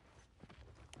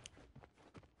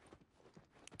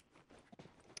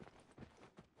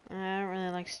 I don't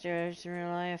really like stairs in real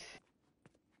life.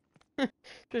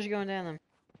 Especially going down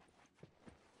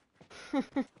them.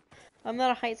 I'm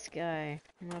not a heights guy.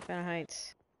 I'm not a fan of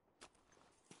heights.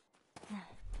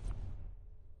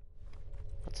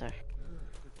 What's that?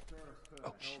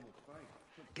 Oh, shit.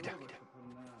 Get down, get down.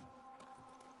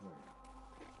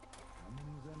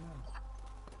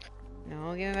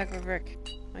 No, give me back my brick.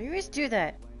 Oh, you always do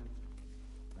that.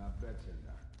 I bet you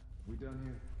not. We done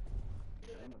here?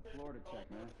 On the floor to check,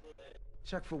 man.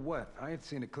 Check for what? I ain't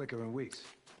seen a clicker in weeks.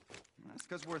 That's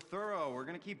because we're thorough. We're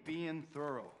gonna keep being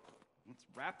thorough. Let's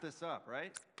wrap this up,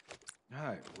 right?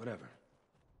 Alright, whatever.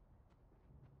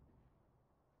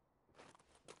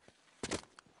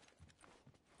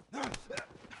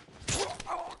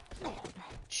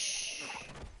 Shh.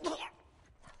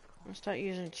 I'll start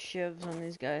using shivs on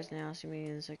these guys now, so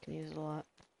means I can use it a lot.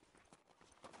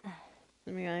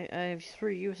 I mean, I have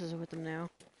 3 uses with them now.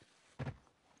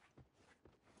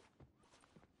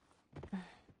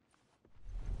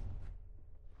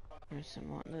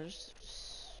 There's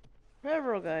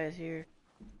several guys here.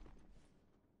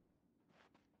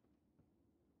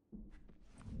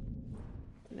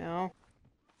 No.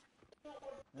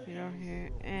 You don't hear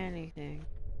anything.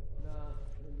 Nah,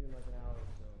 maybe in like an hour or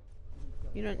so.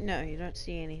 You don't, no, you don't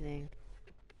see anything.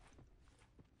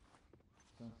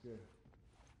 Sounds good.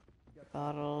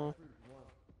 Bottle.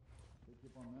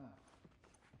 Keep on that.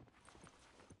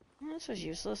 Well, this was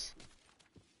useless.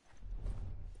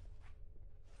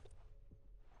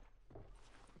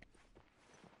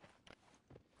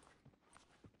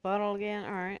 Bottle again,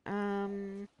 alright,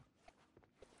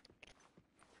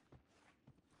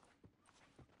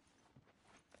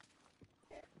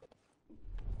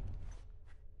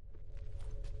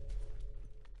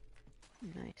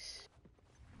 nice.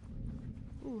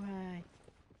 Ooh, hi.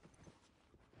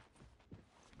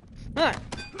 Ah!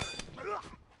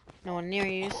 No one near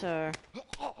you, so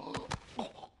I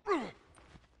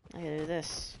gotta do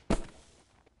this.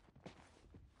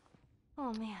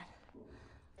 Oh man.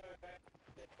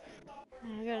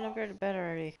 I got an upgraded bed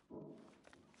already.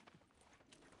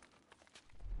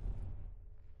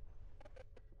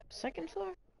 Second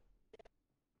floor?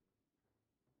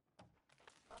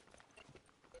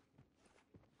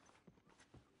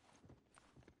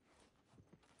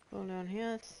 Go down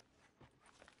here.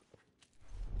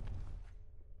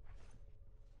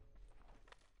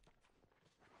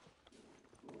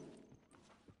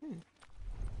 The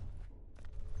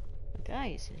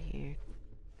guy's in here.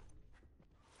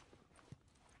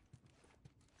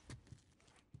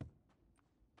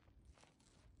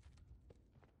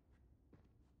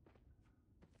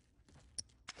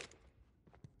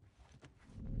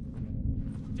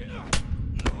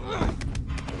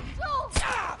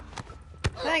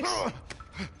 Thanks!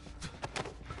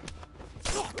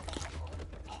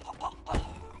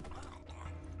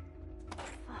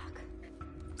 Fuck.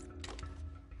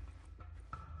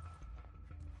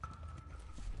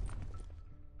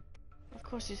 Of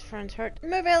course his friend's hurt.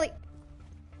 Move, Ellie!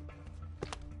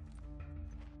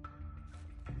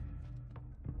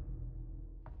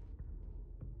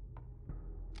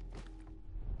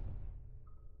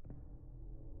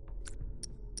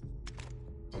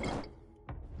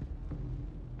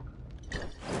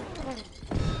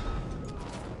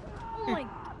 Oh my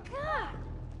god!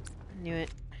 Knew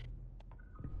it.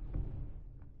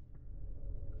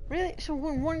 Really? So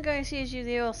when one guy sees you,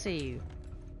 they all see you?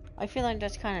 I feel like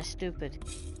that's kind of stupid.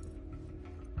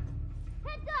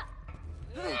 Heads up!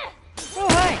 Oh,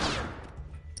 hi!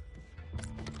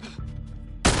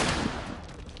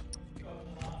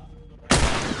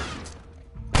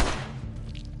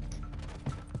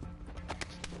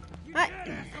 Hi!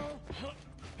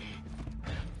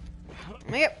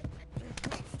 Yep.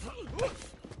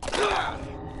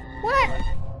 What?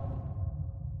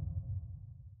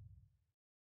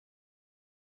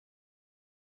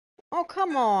 Oh,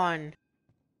 come on.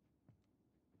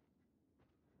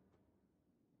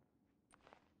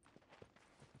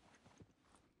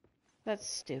 That's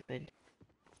stupid.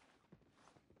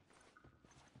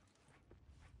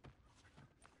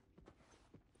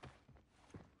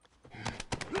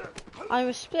 I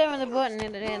was spamming the button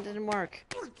and it didn't work.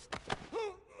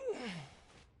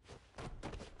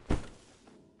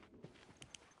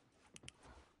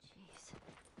 Jeez.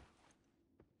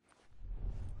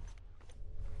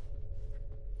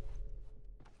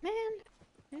 Man,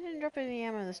 I didn't drop any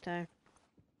ammo this time.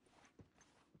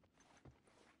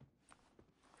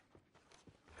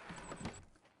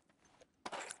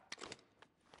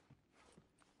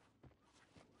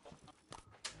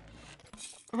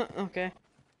 Okay.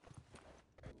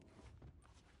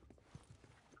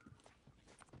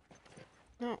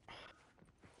 No.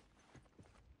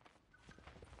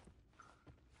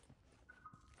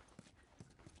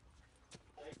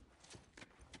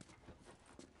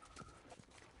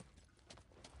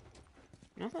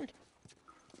 Nothing.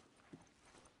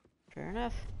 Fair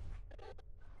enough.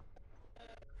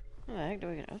 How the heck do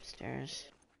we get upstairs?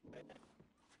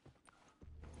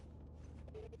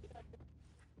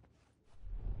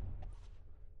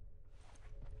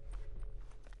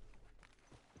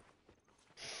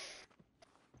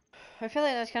 I feel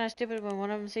like that's kind of stupid when one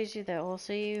of them sees you, they all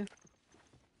see you.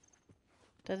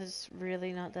 That is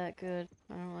really not that good.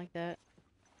 I don't like that.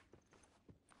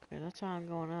 Okay, that's how I'm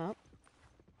going up.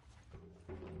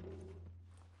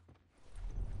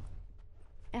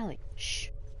 Ellie, shh.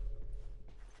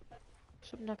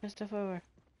 Stop knocking stuff over.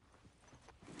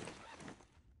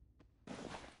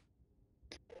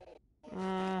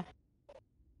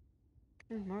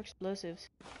 More explosives.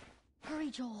 Hurry,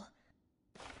 Joel.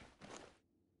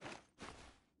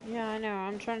 Yeah, I know.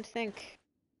 I'm trying to think.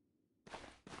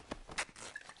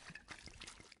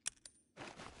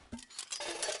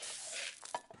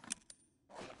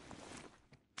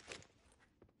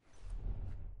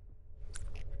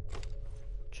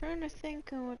 Trying to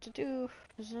think on what to do.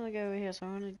 There's another guy over here, so I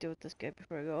want to deal with this guy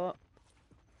before I go up.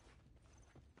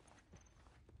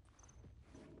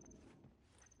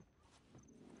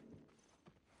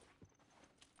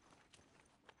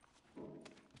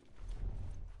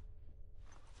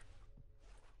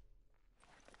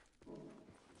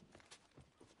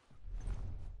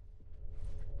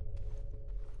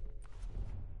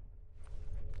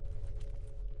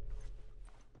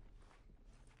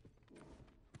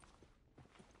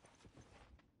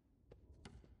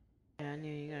 Yeah, I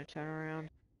knew you were gonna turn around.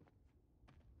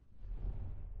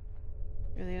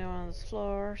 You're the only one on this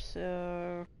floor,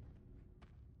 so...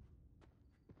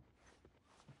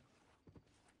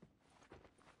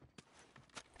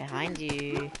 Behind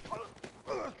you.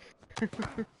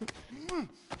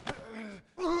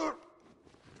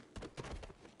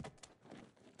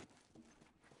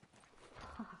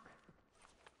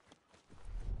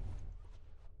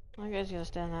 I guess you gotta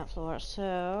stay on that floor,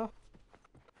 so...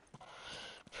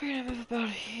 We're gonna move about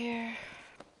here.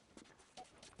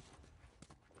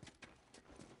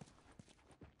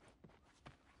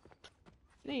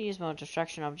 I need to use more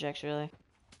distraction objects, really.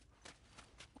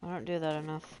 I don't do that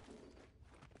enough.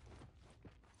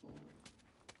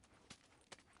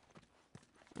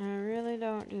 I really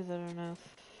don't do that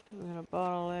enough. We got a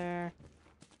bottle there.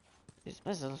 This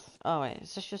is, oh wait,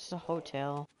 is this just a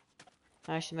hotel?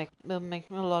 Actually, it'll make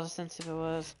a lot of sense if it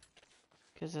was.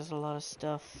 Because there's a lot of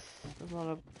stuff. There's a lot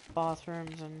of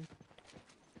bathrooms and...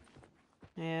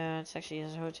 Yeah, it's actually a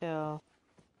hotel.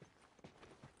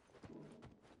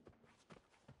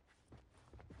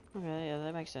 Okay, yeah,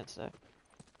 that makes sense though.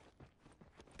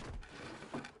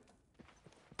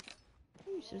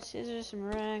 Ooh, some scissors, some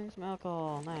rings, some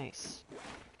alcohol. Nice.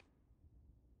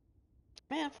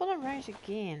 Man, I'm full of rings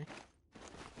again.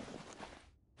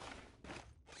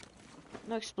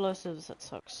 No explosives, that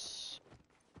sucks.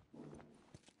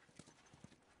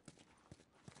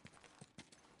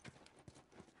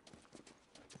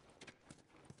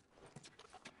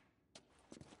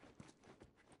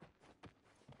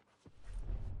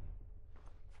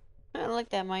 I like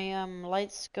that. My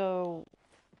lights go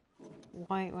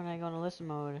white when I go into listen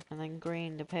mode, and then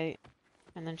green to pay,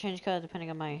 and then change color depending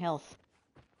on my health.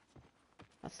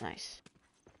 That's nice.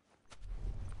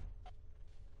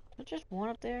 There's just one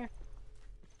up there.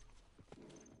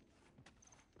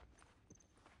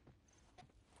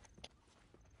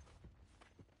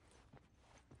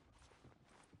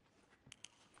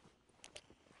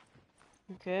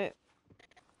 Okay.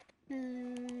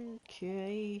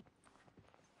 Okay.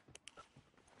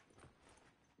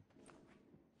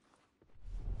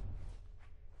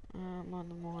 More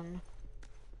than one.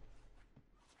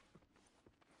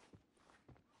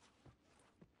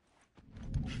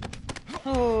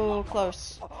 Oh,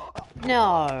 close.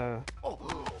 No.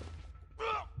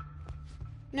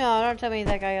 No, don't tell me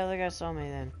that other guy saw me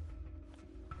then.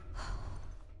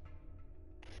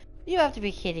 You have to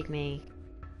be kidding me.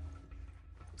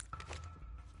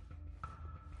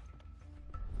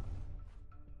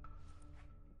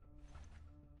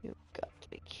 You've got to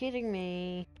be kidding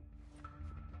me.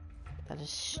 That is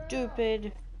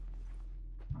stupid.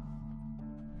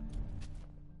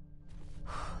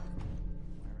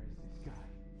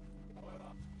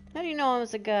 How do you know I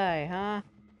was a guy, huh?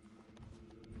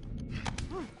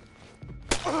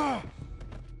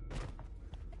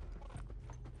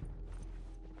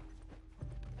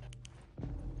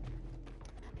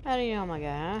 How do you know I'm a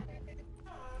guy, huh?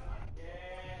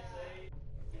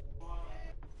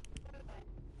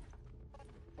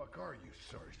 Fuck are you,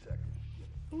 sorry sack?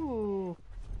 Ooh.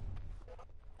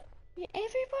 Yeah,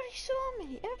 everybody saw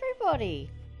me. Everybody.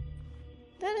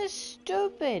 That is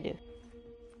stupid.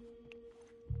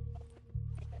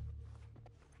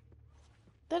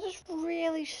 That is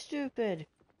really stupid.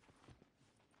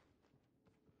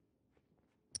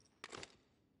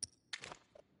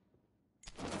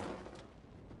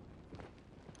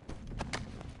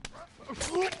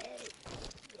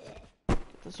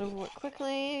 Get this over with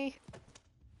quickly.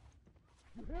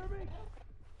 You hear me?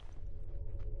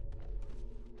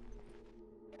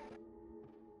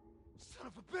 Son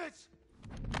of a bitch!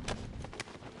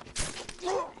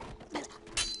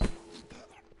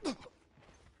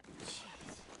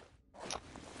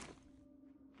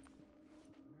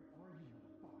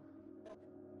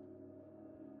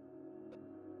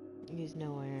 He's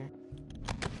nowhere.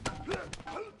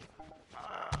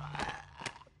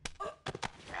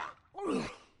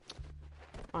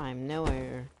 I'm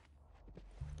nowhere.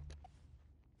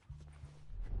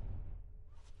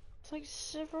 It's like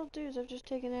several dudes I've just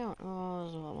taken out. Oh,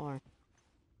 there's a lot more.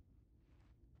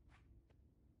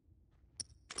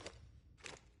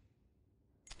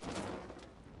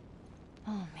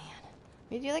 Oh man.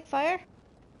 Hey, do you like fire?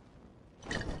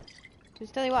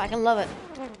 Just tell you what, I can love it.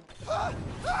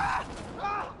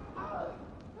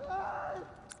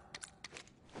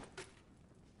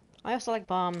 I also like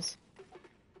bombs.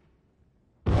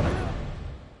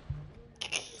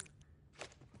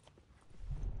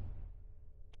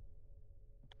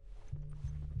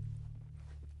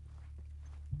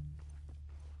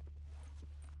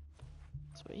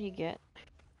 That's what you get.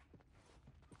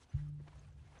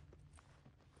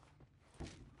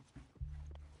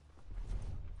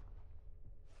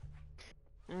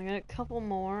 And I got a couple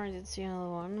more. I did see another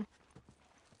one.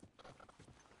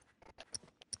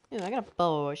 Ew, I got a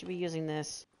bow. I should be using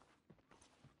this.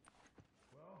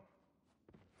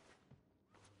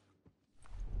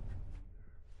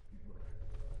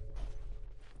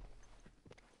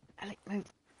 I like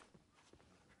move.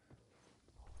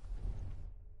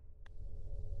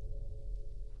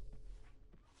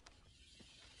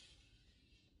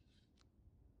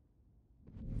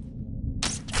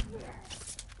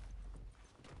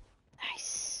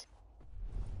 Nice.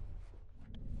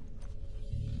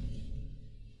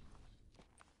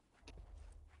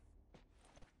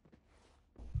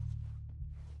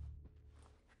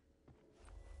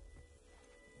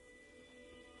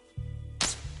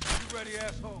 You ready,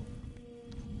 asshole?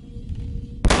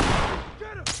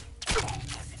 Get him!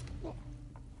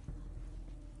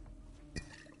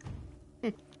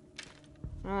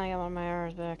 I got one of my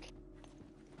arrows back.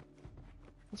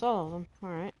 That's all of them.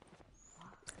 Alright.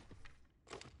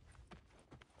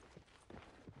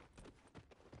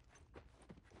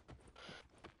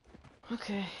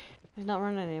 Okay. He's not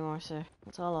running anymore, so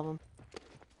that's all of them.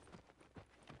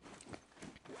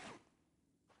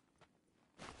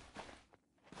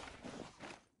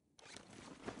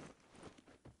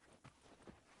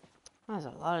 That's a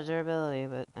lot of durability,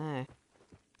 but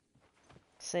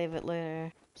save it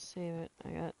later. Save it. I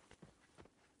got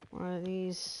one of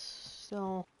these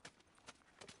still.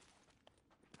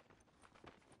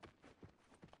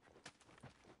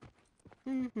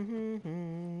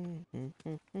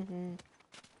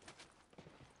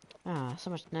 Ah, so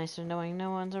much nicer knowing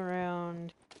no one's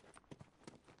around.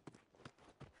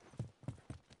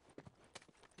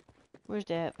 Where's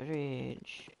that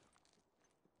bridge?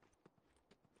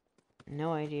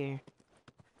 No idea.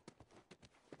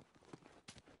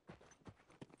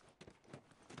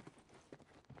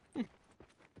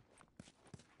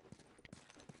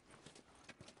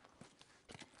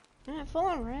 Full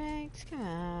on rags, come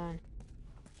on.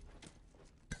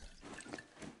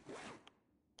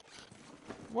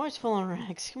 I'm always full on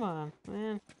rags, come on,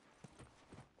 man.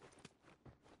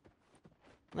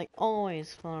 Like,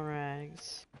 always full on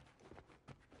rags.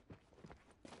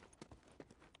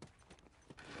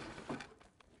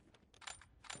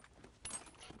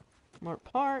 More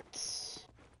parts.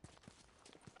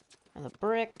 And the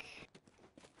brick.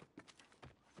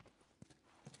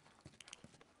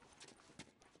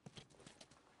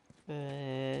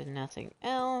 But nothing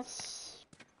else.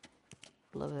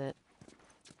 Love it.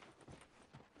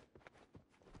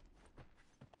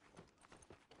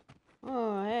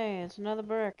 Oh, hey, it's another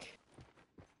brick.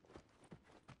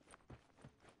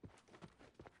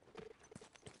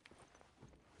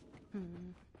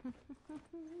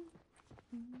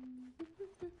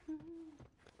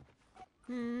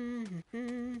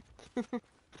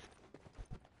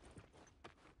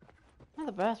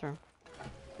 Another bathroom.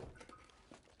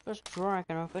 First drawer I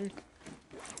can open.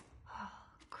 Oh,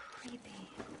 creepy.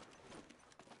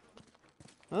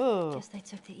 Oh. Guess they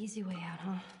took the easy way out,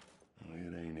 huh? Well,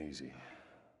 it ain't easy.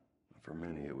 For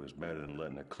many, it was better than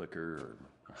letting a clicker or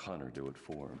a hunter do it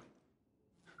for them.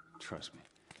 Trust me,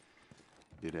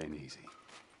 it ain't easy.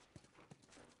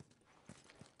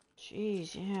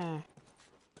 Jeez, yeah.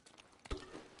 What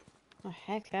the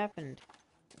heck happened?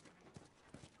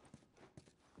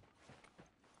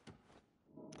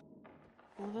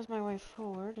 Well, that's my way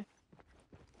forward.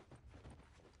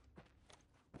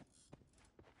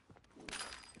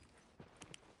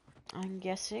 I'm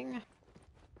guessing.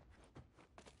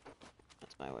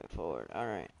 That's my way forward.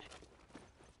 Alright.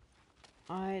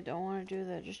 I don't want to do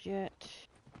that just yet.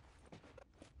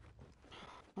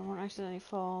 I won't accidentally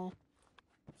fall.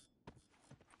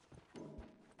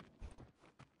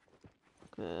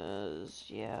 Cause,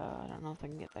 yeah, I don't know if I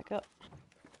can get back up.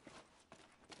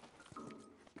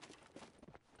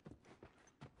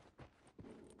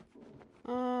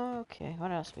 Okay,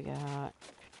 what else we got?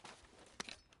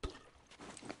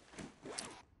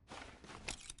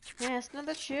 Yes,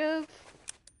 another tube.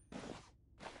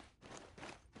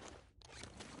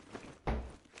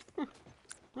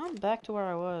 I'm back to where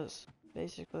I was,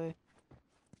 basically.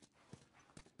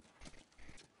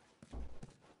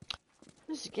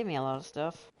 This just give me a lot of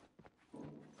stuff.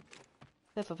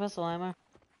 Except for pistol ammo.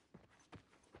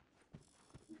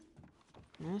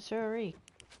 No siree.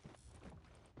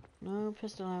 No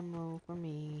pistol ammo for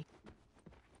me.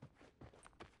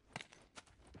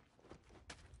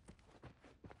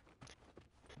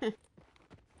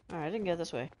 Alright, I didn't go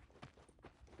this way.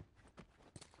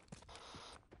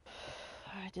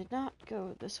 I did not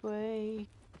go this way.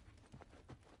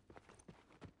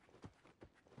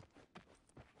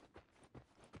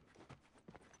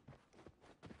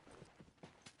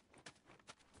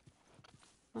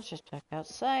 Let's just back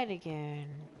outside again.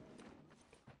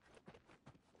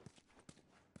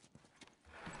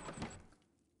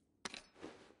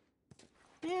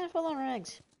 Yeah, full on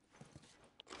rags.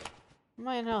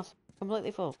 Mine health.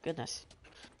 Completely full. Goodness.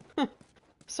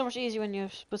 So much easier when you're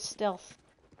with stealth.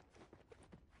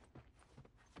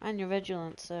 And you're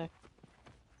vigilant, so.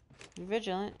 You're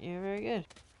vigilant, you're very good.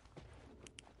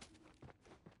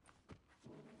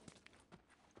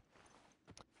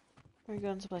 We're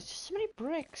going someplace. Just so many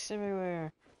bricks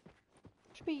everywhere.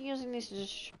 Should be using these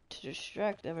to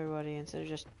distract everybody instead of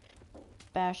just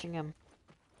bashing them.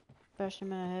 Bashing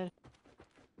them in the head.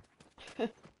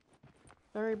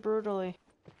 Very brutally.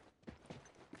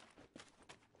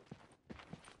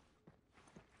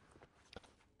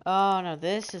 Oh no,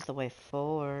 this is the way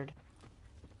forward.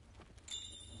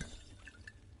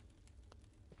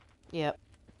 Yep.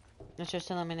 It's just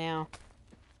telling me now.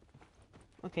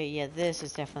 Okay, yeah, this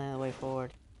is definitely the way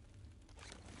forward.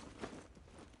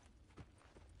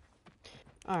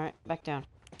 Alright, back down.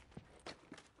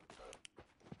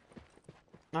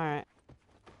 Alright.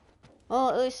 Well,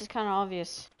 at least it's kind of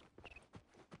obvious.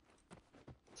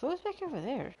 So what's back over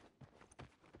there?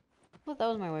 I thought that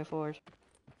was my way forward.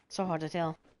 So hard to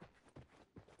tell.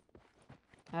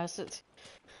 How's it?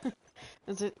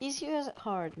 Is it easy or is it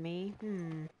hard, me?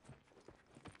 You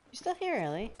still here,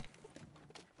 Ellie?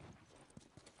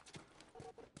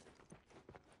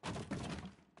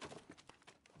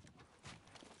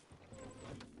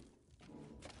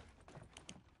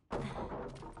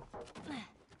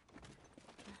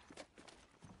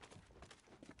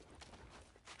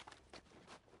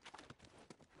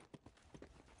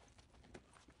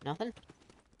 Nothing?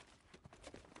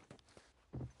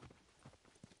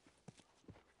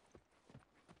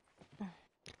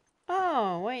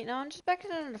 Oh, wait, no, I'm just back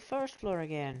on the first floor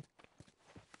again.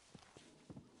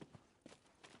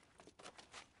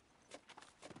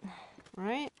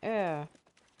 Right? Yeah.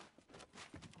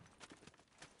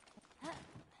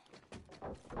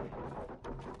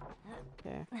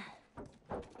 Okay.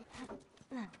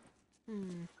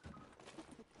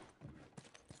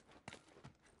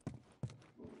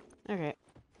 Okay.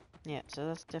 Yeah, so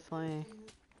that's definitely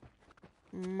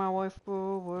my way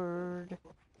forward.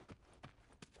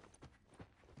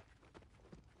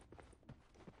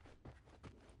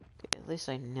 Okay, at least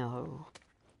I know.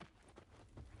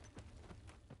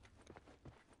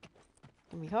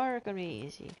 Gonna be hard, gonna be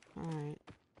easy. Alright.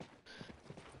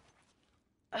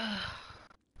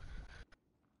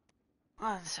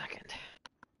 One second.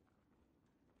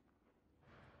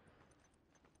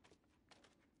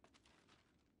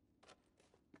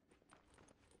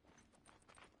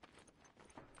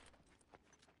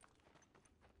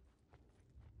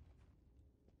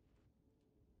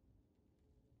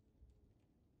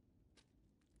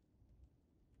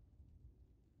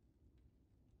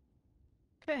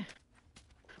 Okay.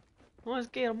 Let's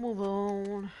get a move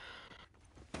on.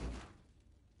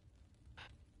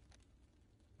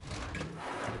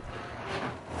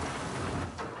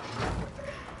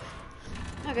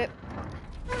 Okay.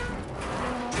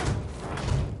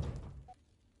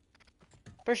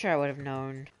 For sure I would have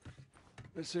known.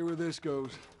 Let's see where this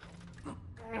goes.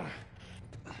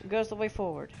 It goes the way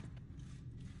forward.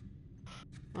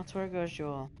 That's where it goes,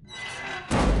 Joel.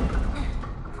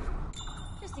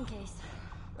 Just in case.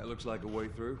 That looks like a way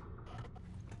through.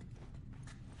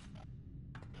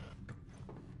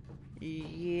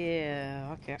 Yeah,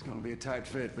 okay. It's gonna be a tight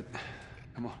fit, but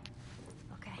come on.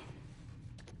 Okay.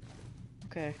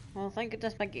 Okay. Well, thank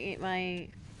goodness my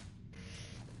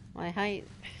height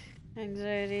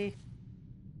anxiety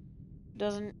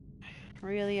doesn't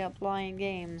really apply in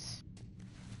games.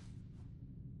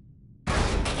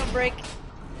 No break.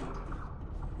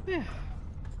 Whew.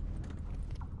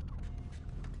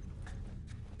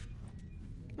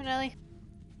 Come on, Ellie.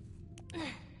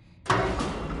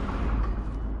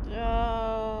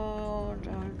 Oh,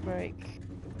 don't break.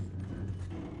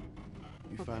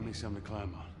 You find me something to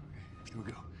climb on. Okay, here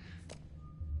we go.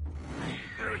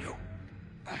 There we go.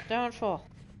 Don't fall.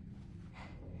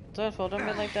 Don't fall. Don't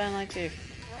be like Dying Light 2.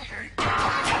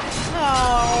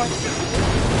 Oh,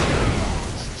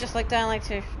 it's just like Dying Light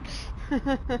 2.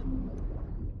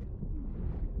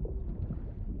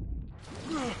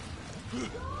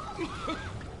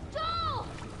 Joel!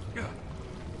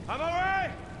 I'm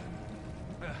alright!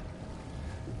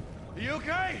 Are you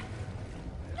okay?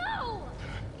 No!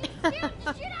 You scared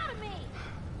the shit out of me!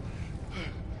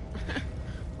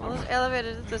 Well, this elevator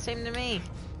is the same to me.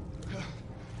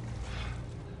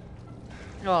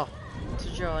 Oh, it's a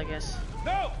Joel, I guess.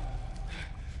 No!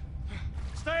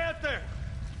 Stay out there!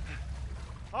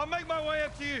 I'll make my way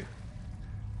up to you.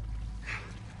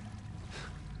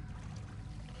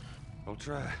 I'll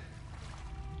try.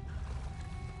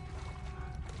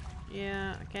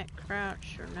 Yeah, I can't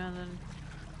crouch or nothing.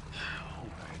 All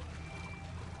right.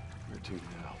 Where to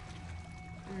now?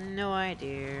 No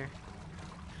idea.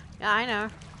 Yeah, I know.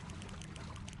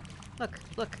 Look,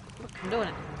 look, look, I'm doing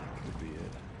it. Could be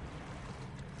it.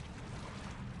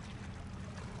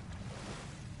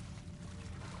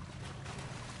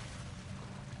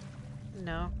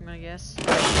 No, I'm gonna guess.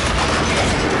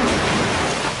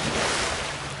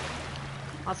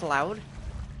 That's loud.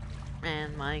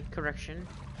 And my correction.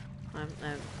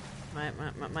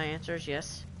 My answer is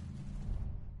yes.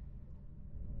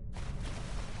 I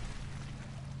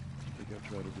think I've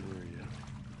tried over there yet.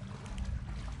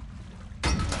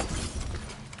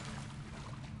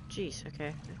 Jeez,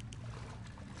 okay.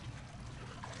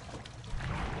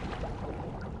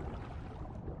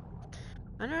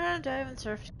 I know how to dive and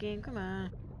surf this game, come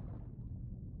on.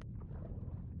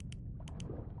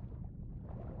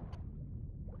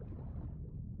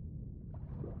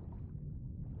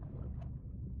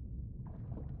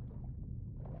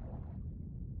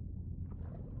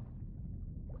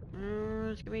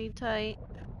 me tight.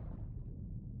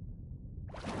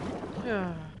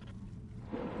 Ugh.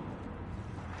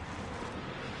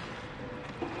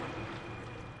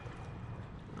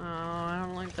 Oh, I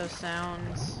don't like those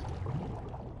sounds.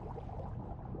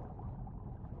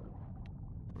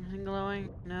 Anything glowing?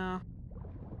 No.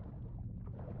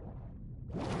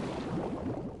 Maybe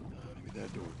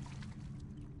that door.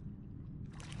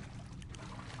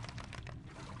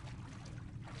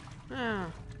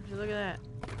 Oh, would you look at that?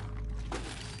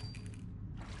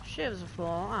 Shivs are full.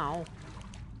 Ow.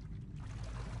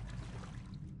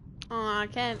 Oh, I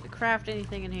can't craft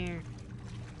anything in here.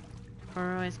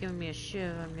 Or oh, it's giving me a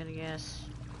shiv, I'm gonna guess.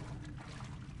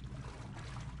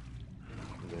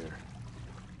 Over there.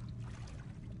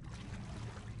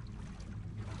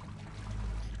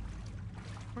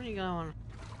 Where are you going?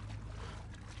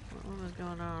 What was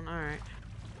going on? Alright.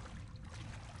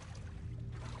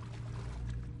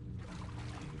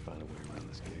 Need to find a way around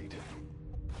this gate.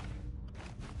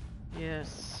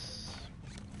 Yes.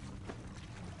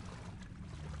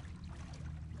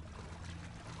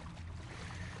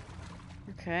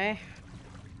 Okay.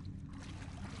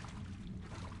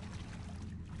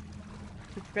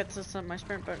 I forgot to set my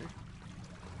sprint button.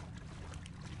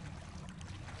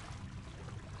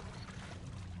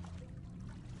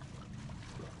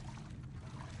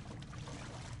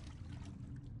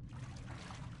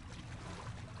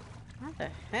 What the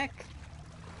heck?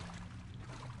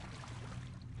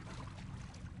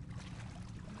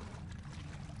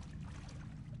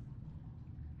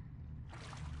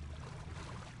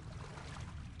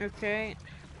 Okay.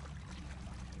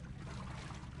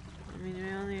 I mean,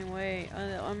 my only way,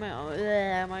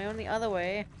 my only other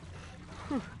way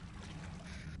is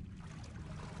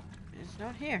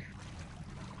not here.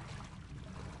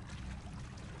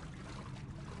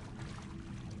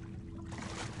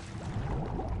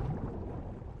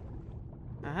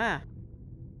 Aha.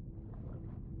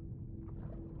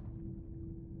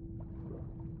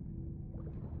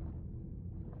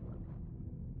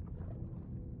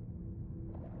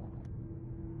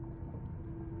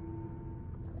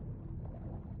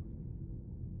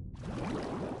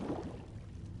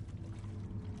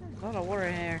 There's a lot of water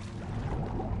in here.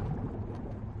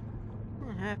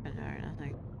 What happened? Alright,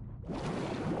 nothing.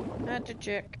 Had to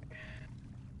check.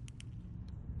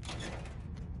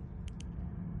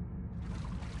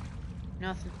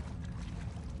 Nothing.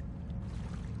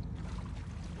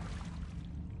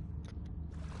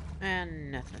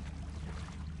 And nothing.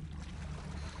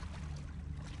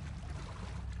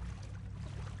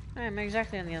 I'm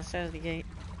exactly on the other side of the gate.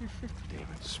 Damn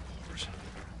it, spores.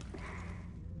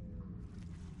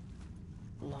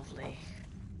 Lovely.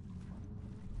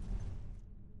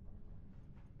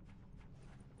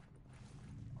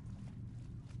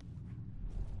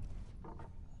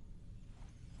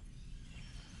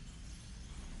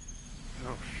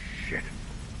 Oh, shit.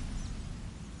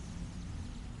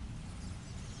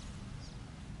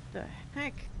 The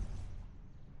heck?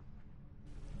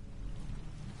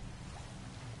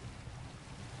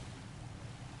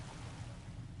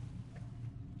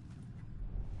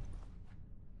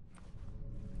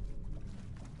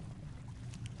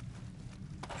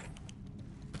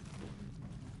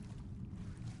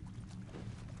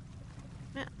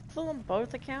 Yeah, full on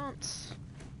both accounts.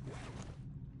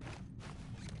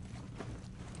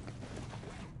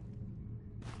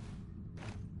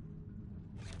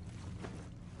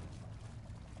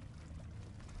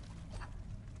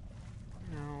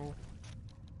 No.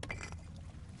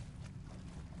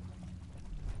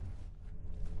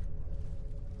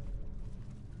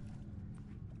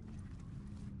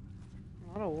 A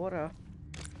lot of water.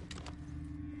 I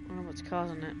don't know what's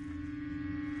causing it.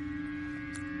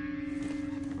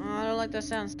 Oh, I don't like that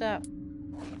sound. Stop.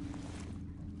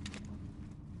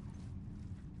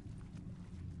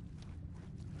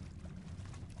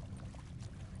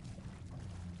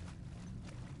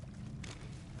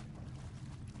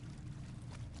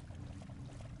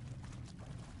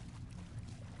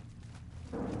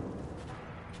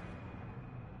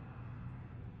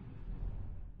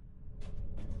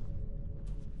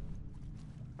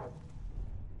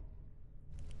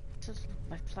 This is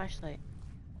my flashlight.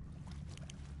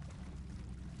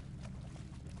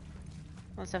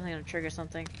 That's definitely gonna trigger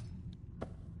something.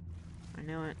 I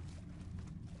know it.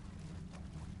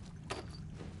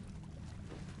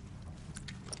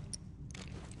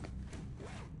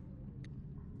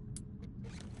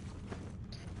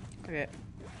 Okay.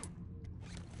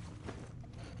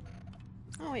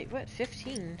 Oh wait, what?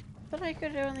 15? But I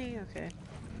could only... okay.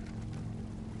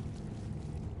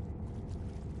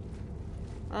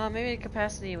 Maybe the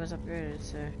capacity was upgraded,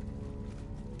 so...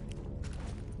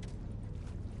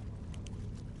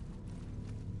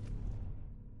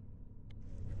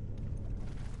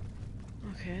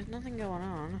 nothing going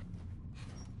on.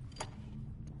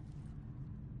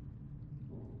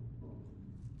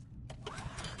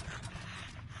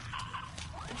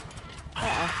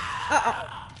 Uh-oh. Uh-oh.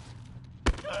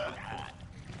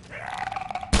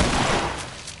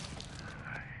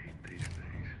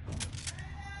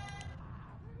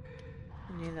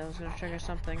 I knew that was gonna trigger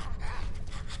something.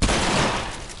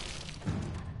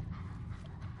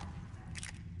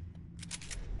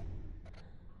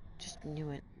 Just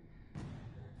knew it.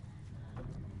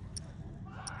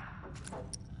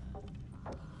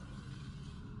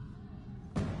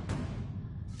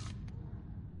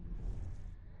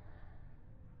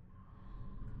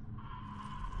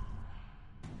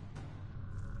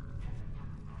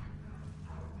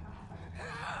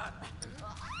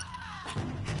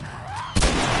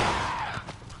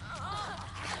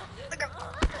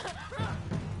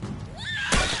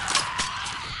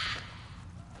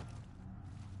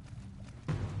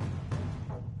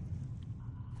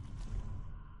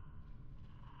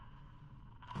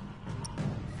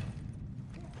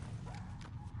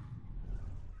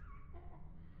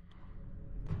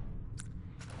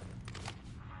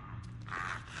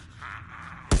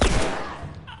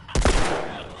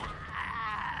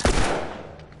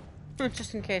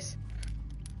 Just in case.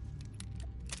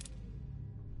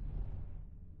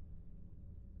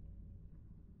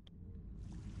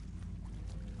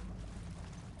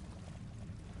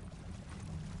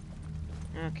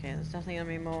 Okay, there's nothing on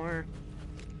me more.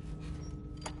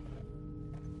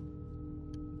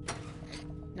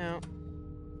 No.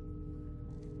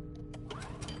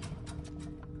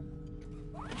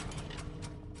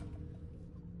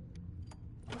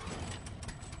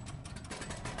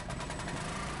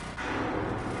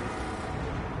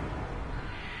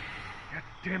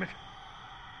 Damn it.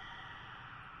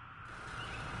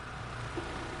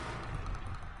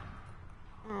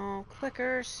 Oh,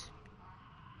 clickers.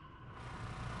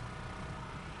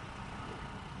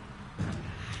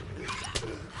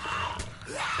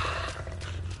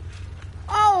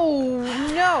 Oh,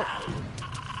 no!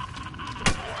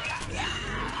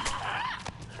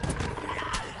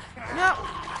 No!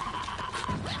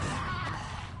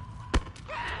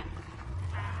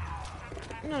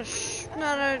 No,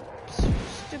 not a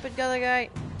stupid other guy.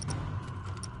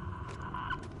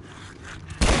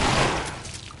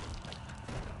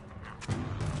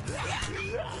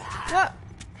 What?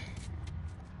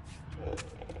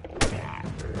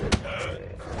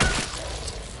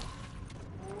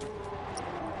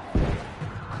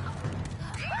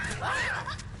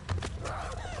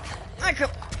 I could.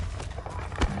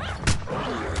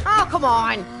 Oh, come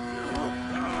on!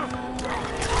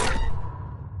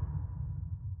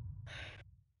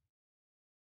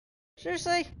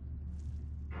 Seriously?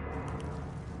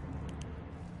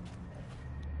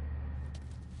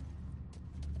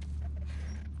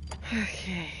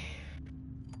 Okay.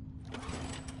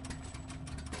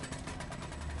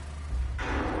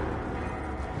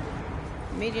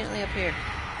 Immediately up here.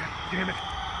 God damn it.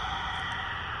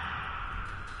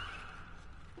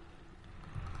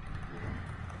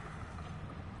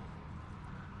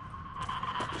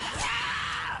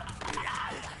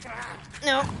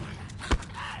 No.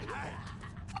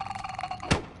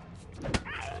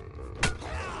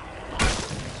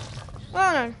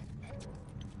 Oh no.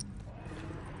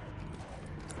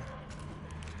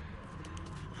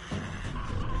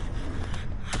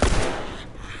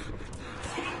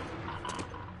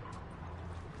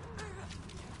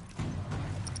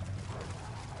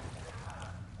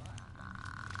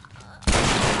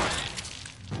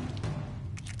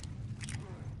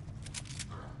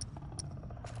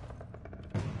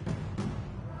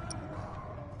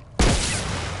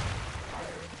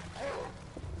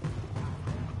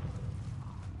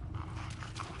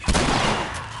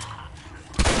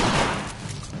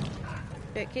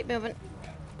 Okay, keep moving.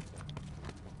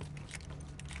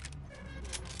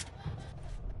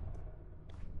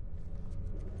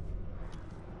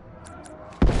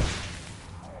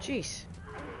 Jeez.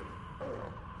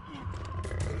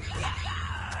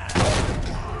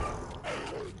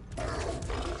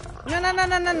 No, no, no,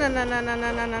 no, no, no, no, no, no,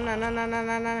 no, no, no, no, no, no,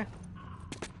 no, no.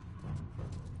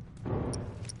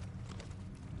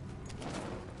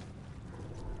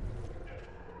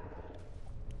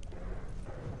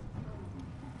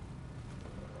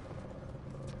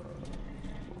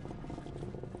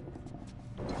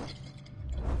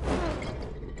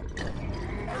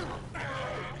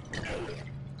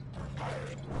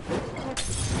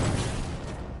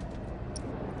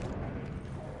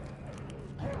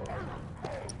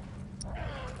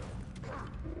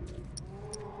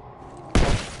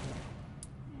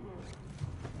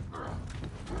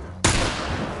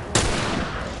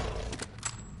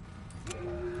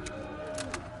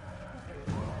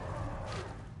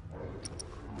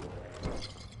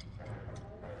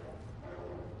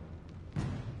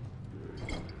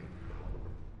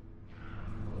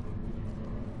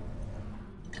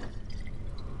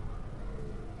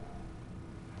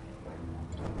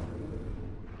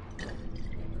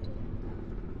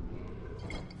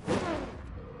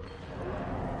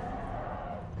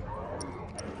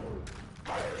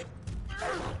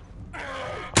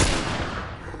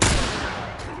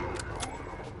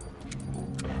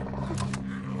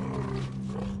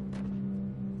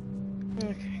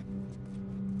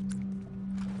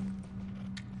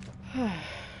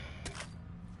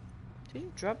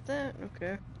 drop that?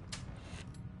 Okay.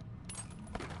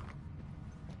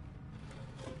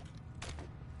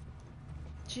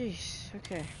 Jeez,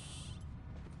 okay.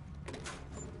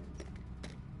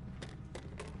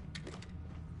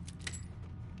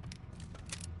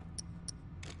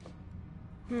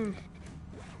 Hmm.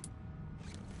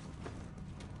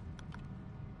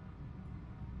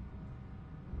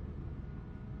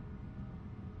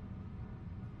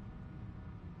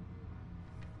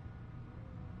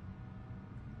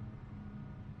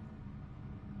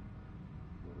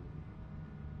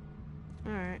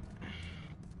 Alright.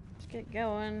 Let's get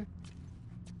going.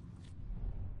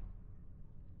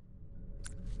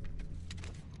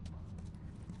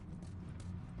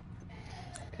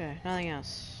 Okay, nothing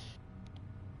else.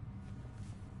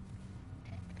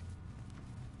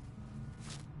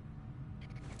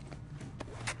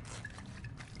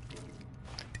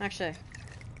 Actually.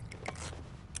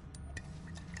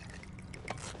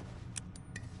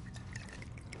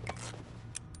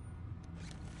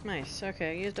 Nice,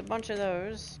 okay, used a bunch of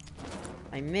those.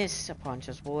 I missed a bunch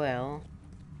as well.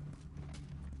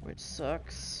 Which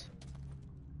sucks.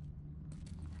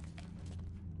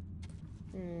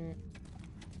 Hmm.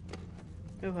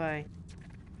 Oh hi.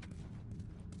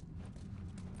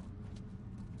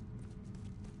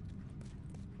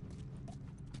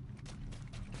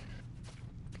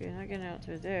 Okay, not getting out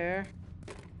through there.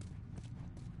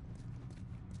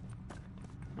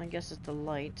 I guess it's the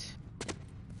light.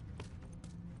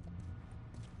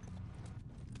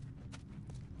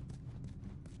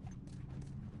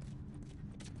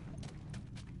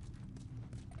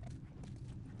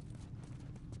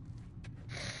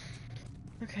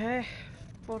 Okay.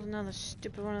 Fought another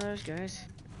stupid one of those guys.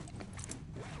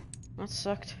 That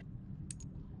sucked.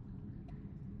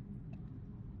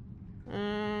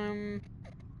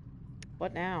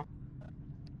 What now?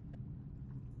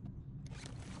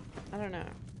 I don't know.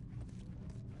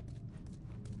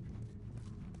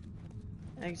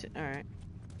 Exit, alright.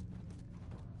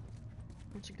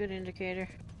 That's a good indicator.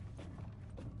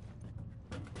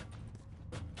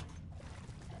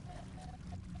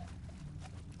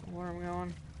 Where I'm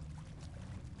going.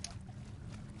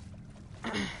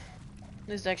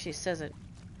 This actually says it.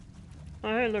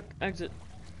 Oh hey, look, exit.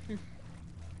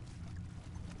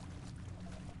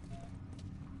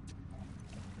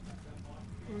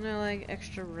 Isn't there like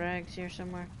extra rags here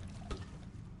somewhere?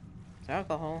 It's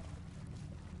alcohol.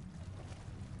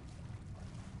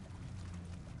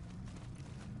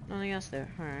 Nothing else there,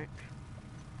 alright.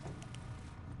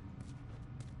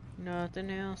 Nothing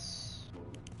else.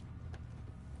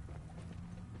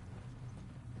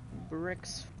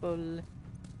 Bricks full.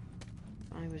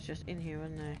 I was just in here,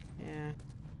 wasn't I? Yeah.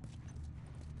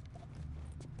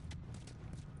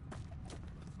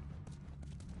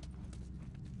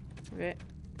 Okay.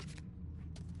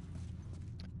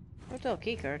 Hotel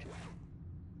keycard.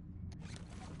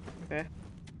 Okay.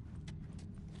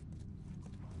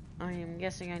 I am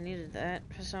guessing I needed that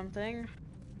for something.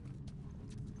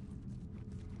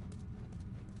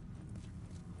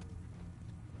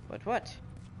 But what?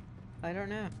 I don't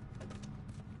know.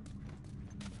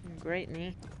 Great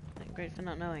me. Great for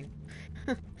not knowing.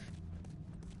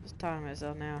 Just talking to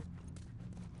myself now.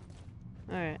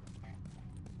 Alright.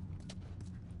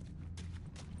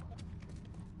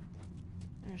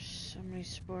 There's so many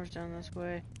spores down this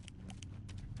way.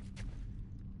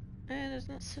 And it's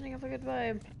not setting up a good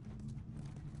vibe.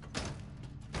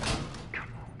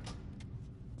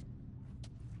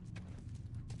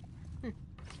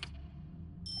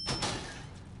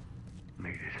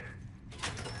 Made it.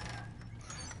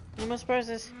 No more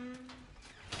surprises.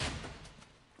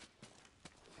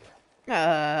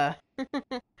 Ah.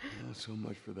 Not so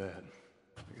much for that.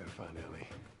 I gotta find Ellie.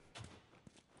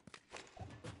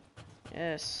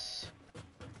 Yes.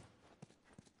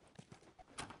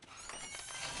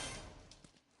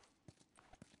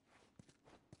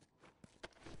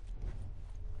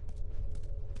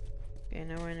 Okay,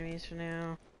 no more enemies for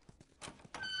now.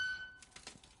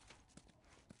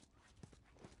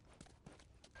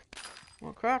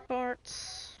 More crock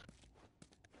parts.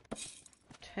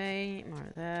 Okay, more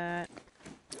of that.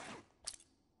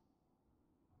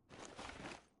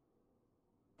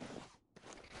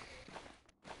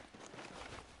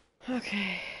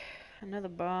 Okay, another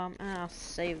bomb. I'll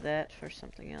save that for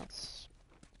something else.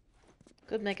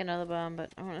 Could make another bomb,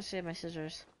 but I want to save my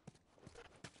scissors.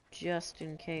 Just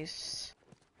in case.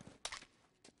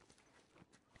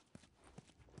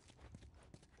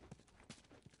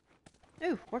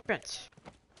 Ooh, workbench.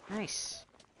 Nice.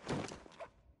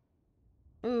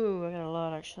 Ooh, I got a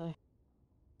lot actually.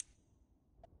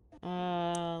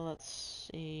 Let's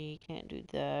see. Can't do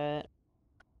that.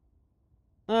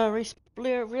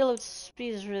 Reload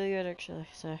speed is really good actually,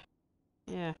 so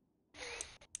yeah.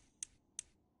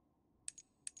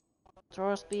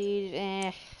 Draw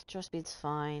speed, draw speed's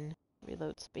fine.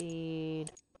 Reload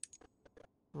speed,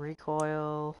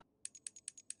 recoil.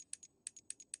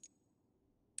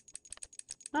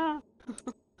 Ah.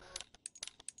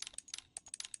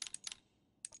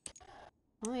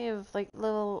 I only have like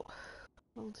level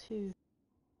 2.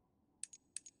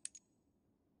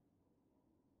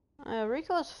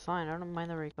 Recoil's fine. I don't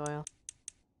mind the recoil.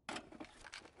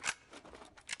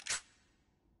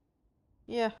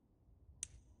 Yeah.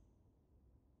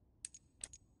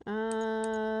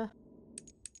 I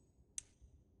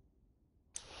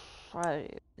have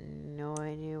no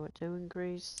idea what to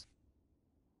increase.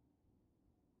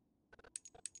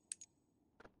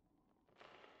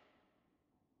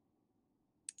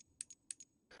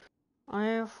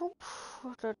 I hope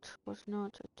that was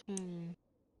not a thing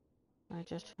I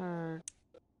just heard.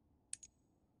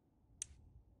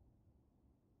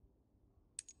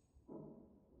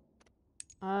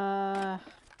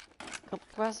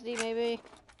 Capacity maybe?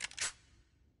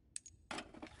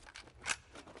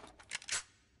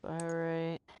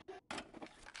 Alright.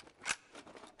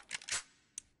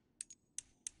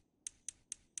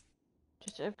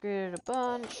 Just upgraded a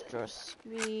bunch. Draw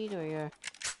speed. Oh yeah.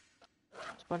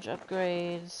 Just a bunch of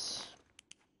upgrades.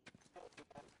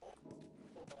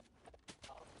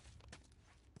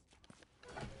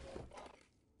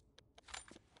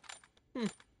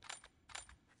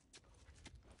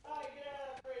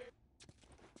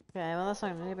 Okay, well that's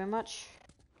not gonna be much.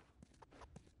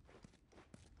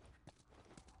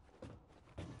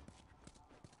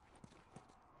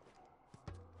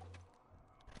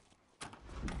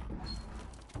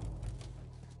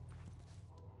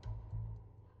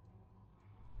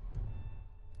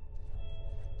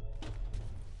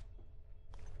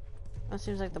 That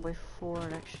seems like the way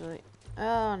forward, actually.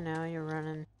 Oh no, you're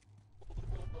running.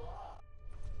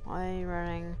 Why are you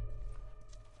running?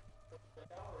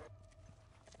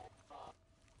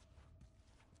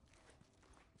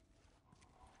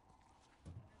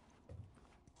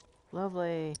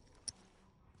 Lovely.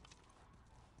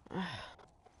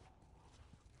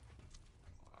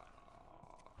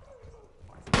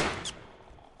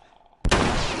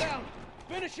 Down!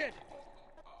 Finish it!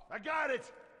 I got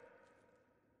it!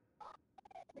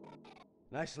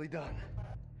 Nicely done.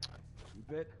 You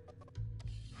bit?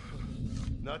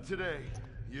 Not today.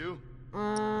 You?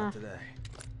 Not today.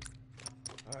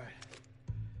 Alright.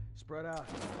 Spread out.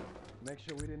 Make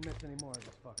sure we didn't miss any more of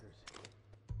these fuckers.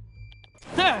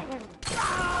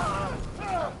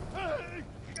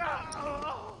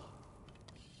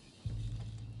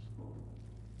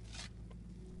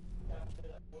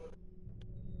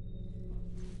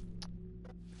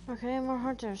 Okay, more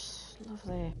hunters.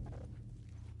 Lovely.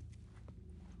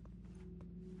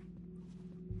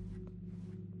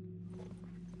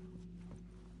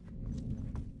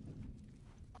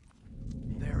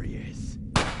 There he is.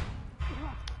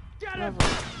 Get him!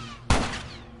 Lovely.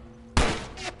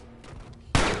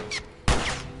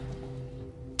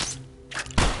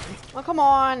 Oh, come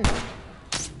on!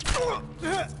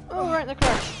 Oh, right in the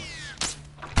crotch.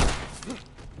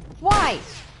 Why?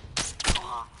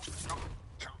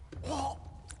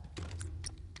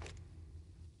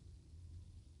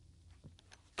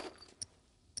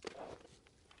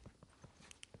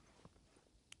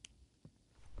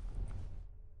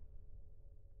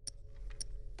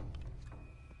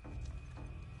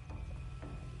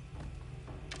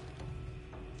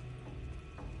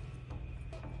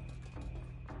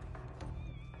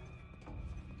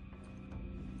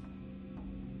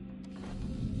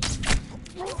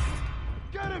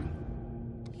 Get him!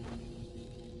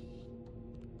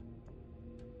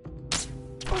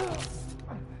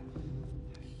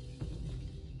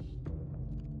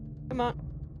 Come on.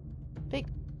 Peek.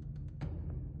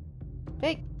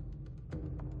 Peek.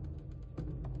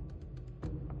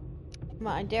 Come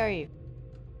on, I dare you.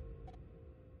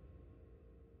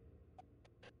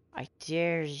 I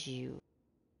dare you.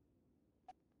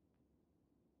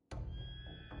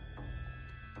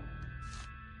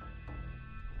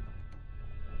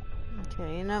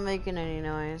 Okay, you're not making any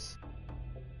noise.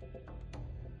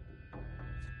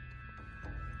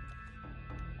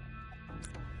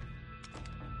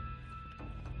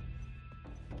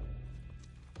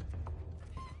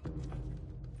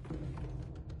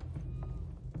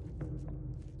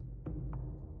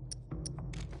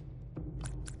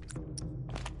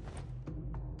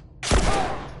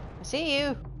 I see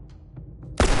you.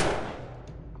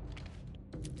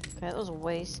 Okay, that was a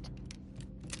waste.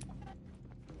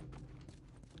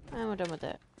 And we're done with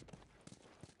that.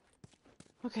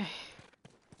 Okay.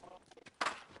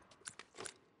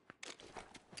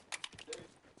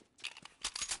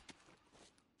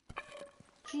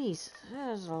 Jeez,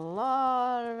 there's a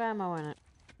lot of ammo in it.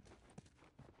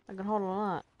 I can hold a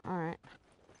lot. Alright.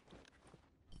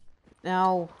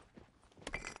 Now.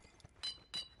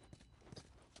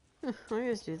 I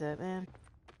always do that, man.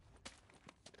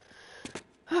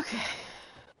 Okay.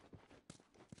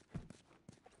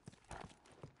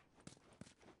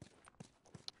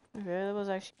 Okay, that was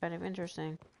actually kind of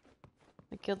interesting.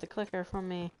 They killed the clicker from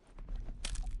me.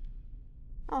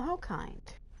 Oh, how kind.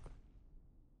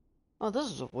 Oh, this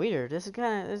is weird. This is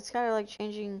it's kind of like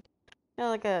changing,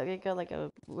 like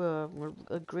a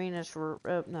greenish,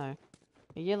 no,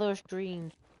 a yellowish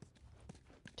green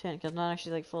tint, cause not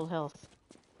actually like full health.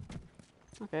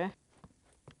 Okay.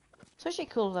 It's actually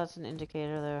cool that's an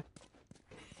indicator there.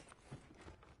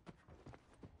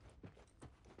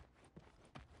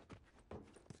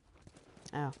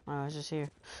 Oh, I was just here.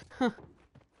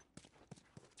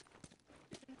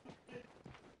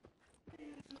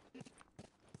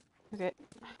 Okay.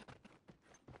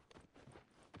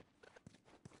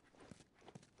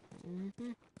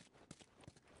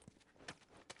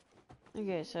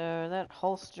 Okay, so that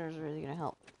holster is really gonna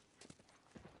help.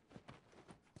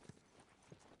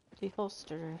 The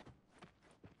holster.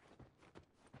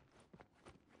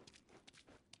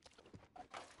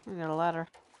 We got a ladder.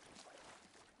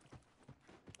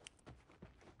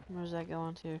 Where's that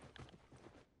going to?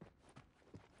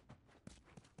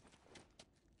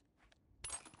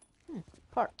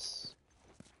 Parts.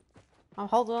 I'm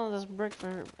holding on to this brick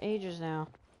for ages now.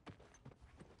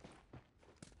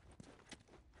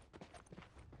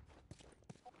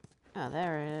 Oh,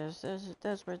 there it is.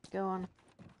 That's where it's going.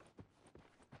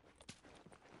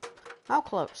 How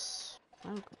close?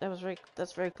 Oh,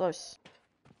 that's very close.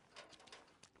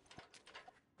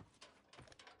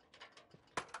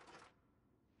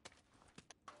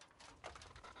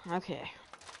 Okay.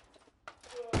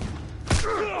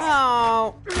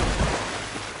 Oh!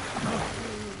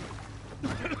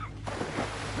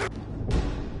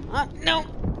 No!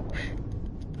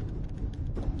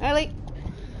 Ellie!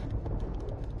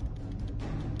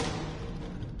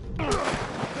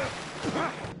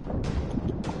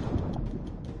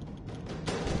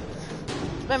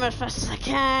 Swim as fast as I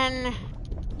can!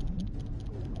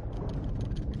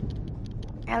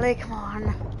 Ellie, come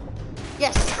on!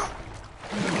 Yes!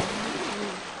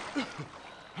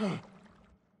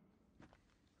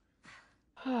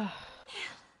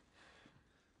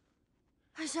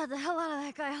 I shot the hell out of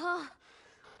that guy, huh?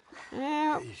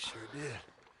 Yeah. You sure did.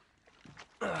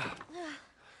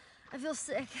 I feel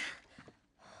sick.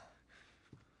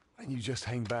 And you just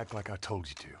hang back like I told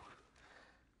you to.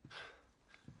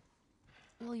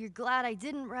 Well, you're glad I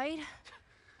didn't, right?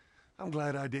 I'm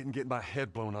glad I didn't get my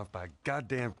head blown off by a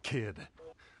goddamn kid.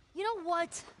 You know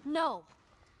what? No.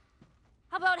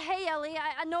 How about, hey, Ellie,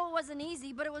 I know it wasn't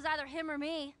easy, but it was either him or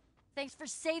me. Thanks for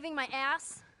saving my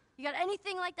ass. You got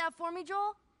anything like that for me,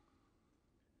 Joel?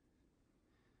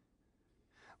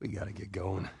 We gotta get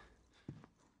going.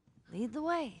 Lead the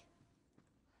way.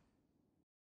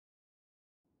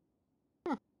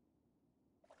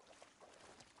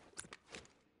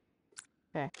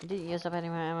 Okay, I didn't use up any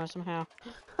of my ammo somehow.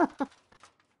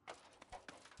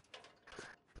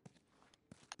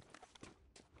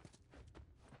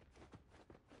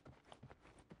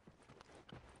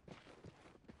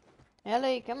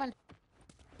 Ellie, come on.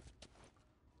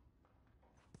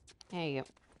 There you go.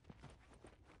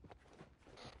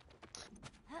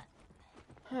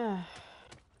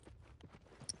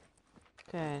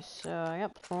 Okay, so I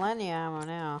got plenty of ammo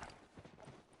now.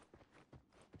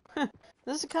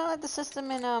 This is kind of like the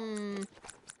system in,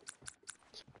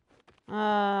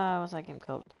 what's that game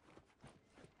called?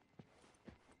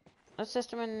 The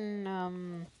system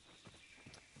in,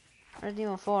 Resident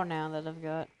Evil 4 now that I've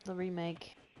got, the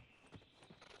remake.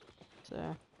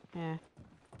 So, yeah.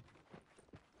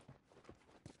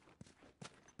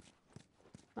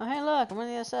 Oh, hey, look, I'm on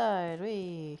the other side.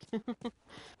 Whee!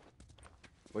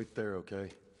 Wait there,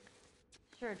 okay?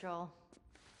 Sure, Joel.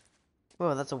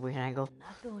 Whoa, that's a weird angle. I'm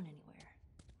not going anywhere.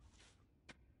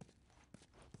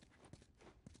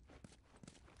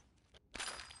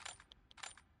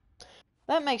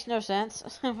 That makes no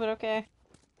sense, but okay.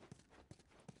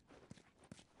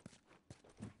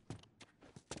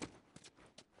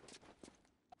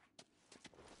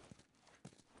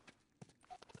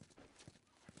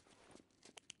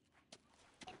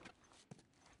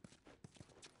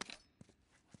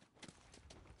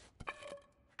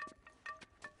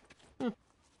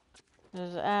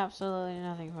 There's absolutely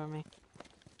nothing for me.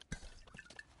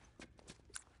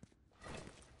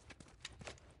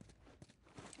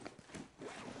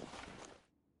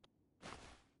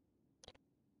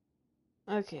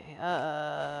 Okay,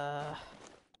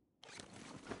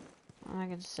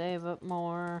 could save up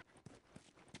more.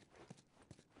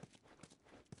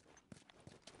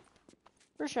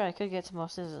 For sure I could get some more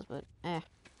scissors, but eh.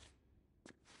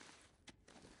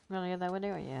 Gonna get that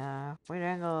window? Yeah. We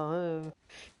didn't go.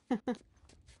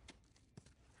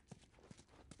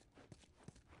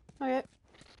 Okay.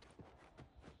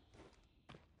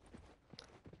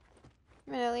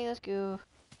 Ellie, let's go.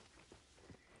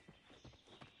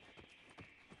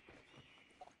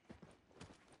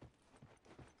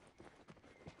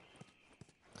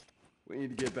 We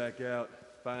need to get back out,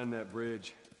 find that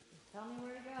bridge. Tell me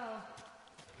where to go.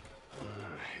 I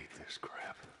hate this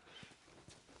crap.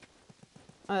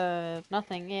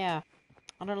 Nothing, yeah.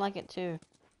 I don't like it too.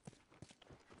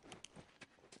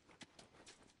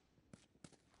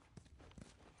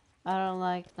 I don't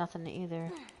like nothing either.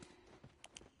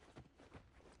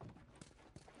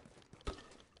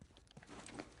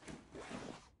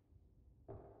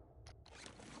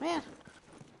 Man.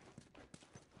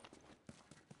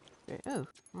 Okay, ooh,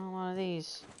 one of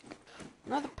these.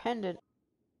 Another pendant.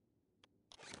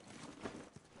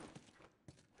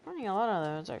 I need a lot of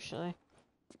those, actually.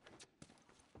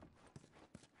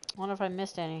 Wonder if I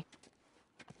missed any.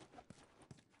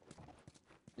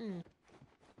 And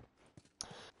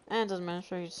it doesn't matter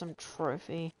if I use some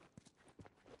trophy.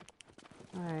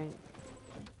 Alright.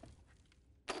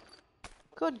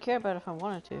 Couldn't care about it if I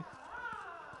wanted to.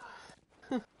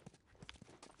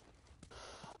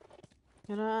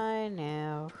 Can I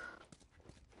now?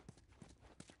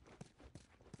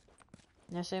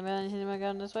 Yes, anybody anything about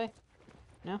going this way?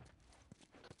 No?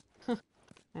 And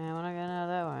we're not going out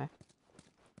that way.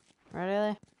 Right,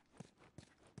 Ellie?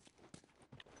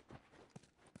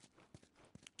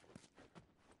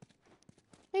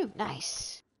 Ooh,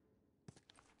 nice.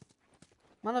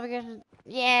 Modification.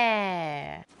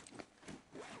 Yeah.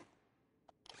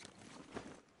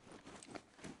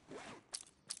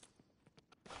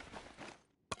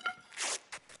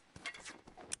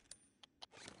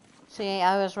 See,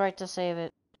 I was right to save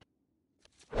it.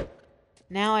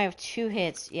 Now I have 2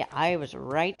 hits. Yeah, I was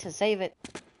right to save it.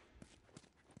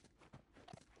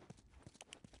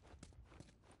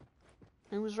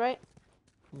 Who was right?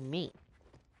 Me.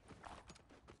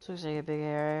 This looks like a big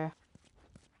area.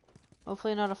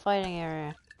 Hopefully not a fighting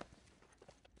area.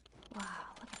 Wow,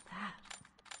 look at that.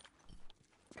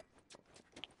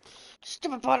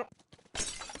 Stupid bottle!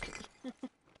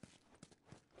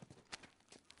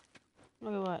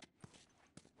 Look at what?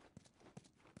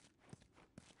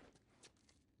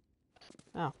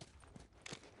 Oh.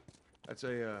 That's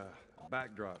a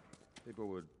backdrop. People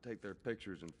would take their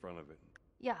pictures in front of it.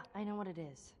 Yeah, I know what it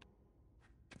is.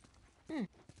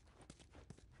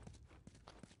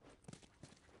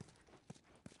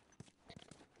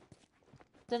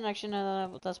 Didn't actually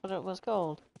know that that's what it was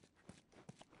called.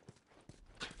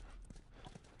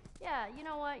 Yeah, you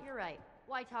know what? You're right.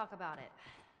 Why talk about it?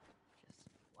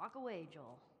 Just walk away,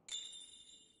 Joel.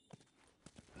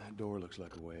 That door looks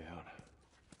like a way out.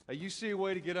 Hey, you see a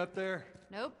way to get up there?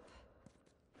 Nope.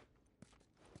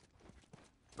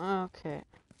 Okay.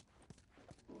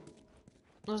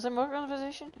 Was there more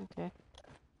conversation? Okay.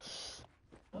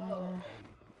 I'll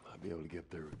be able to get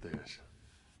there with this.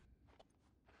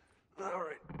 All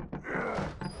right.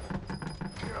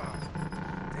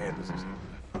 Damn, this is easier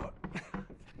than I thought.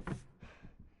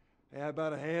 Hey, how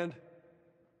about a hand?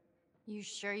 You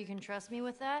sure you can trust me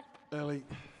with that? Ellie.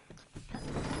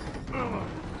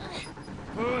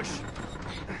 Push!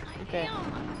 Okay.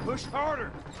 Push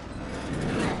harder!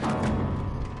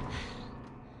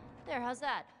 There, how's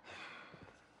that?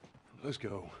 Let's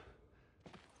go.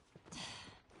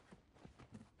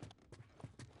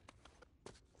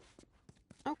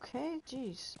 Okay,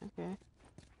 jeez. Okay.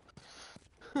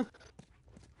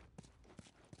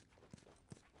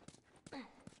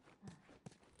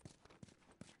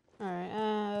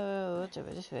 Alright, what's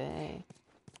over this way?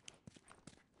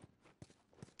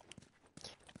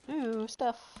 Ooh,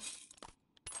 stuff.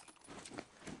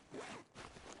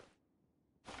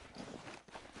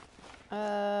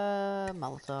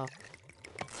 Molotov.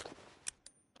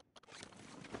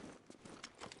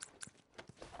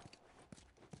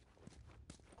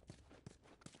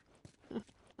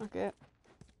 Okay.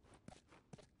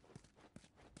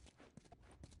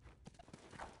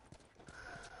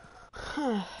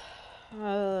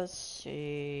 Let's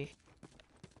see.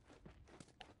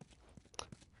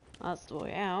 That's the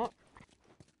way out.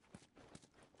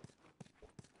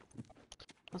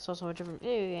 That's also a different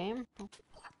video game.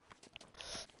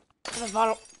 And a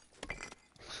bottle.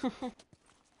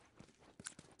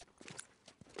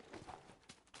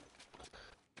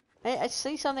 I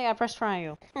see something, I press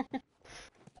triangle.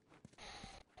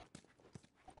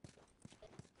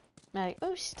 Like,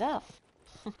 oh, stuff.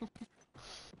 That's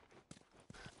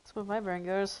where my brain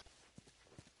goes.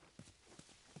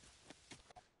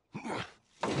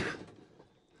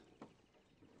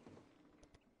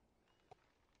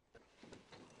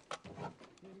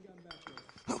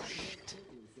 Oh, shit.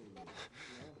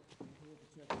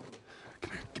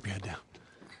 Come here, keep your head down.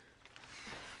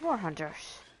 More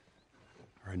hunters.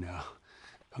 All right now,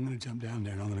 I'm gonna jump down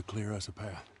there and I'm gonna clear us a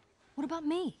path. What about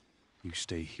me? You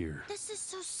stay here. This is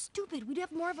so stupid. We'd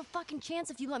have more of a fucking chance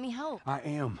if you let me help. I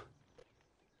am.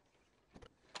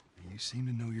 You seem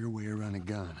to know your way around a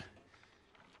gun.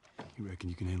 You reckon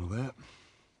you can handle that?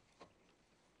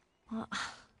 Well,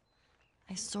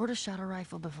 I sort of shot a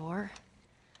rifle before,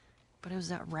 but it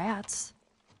was at rats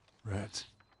Rats.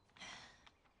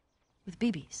 with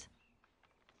BBs.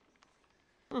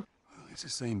 Well, it's the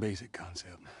same basic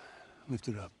concept. Lift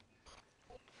it up.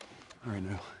 All right,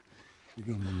 now.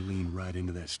 You're gonna lean right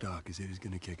into that stock, as it is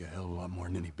gonna kick a hell of a lot more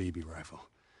than any baby rifle.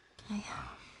 Okay.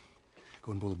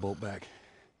 Go and pull the bolt back.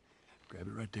 Grab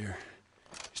it right there.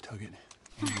 Just tug it.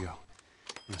 There you go.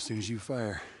 And as soon as you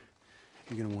fire,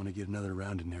 you're gonna want to get another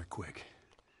round in there quick.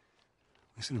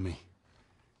 Listen to me.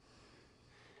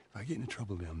 If I get into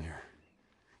trouble down there,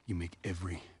 you make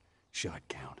every shot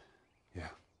count. Yeah.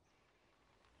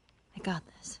 I got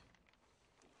this.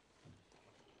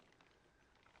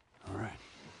 All right.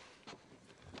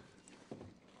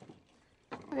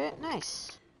 Okay,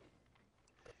 nice.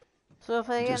 So if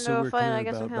I get Just into so a we're fight, clear I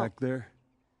get some about help. back there,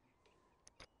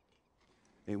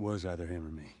 it was either him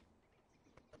or me.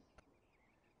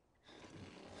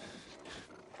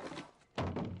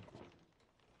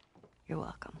 You're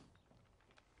welcome.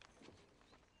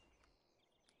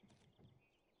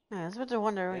 Yeah, I was about to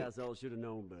wonder. Yeah, I should have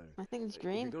known better. My thing's If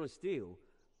green. you're gonna steal,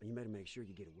 you better make sure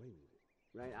you get away with it,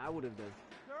 right? I would have done.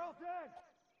 They're all dead!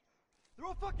 They're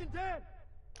all fucking dead!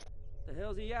 The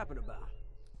hell's he yapping about?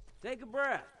 Take a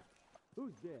breath.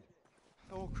 Who's dead?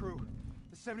 The whole crew.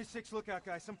 The 76 lookout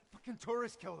guy. Some fucking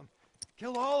tourist killed him.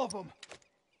 Killed all of them.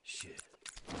 Shit.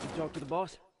 You talk to the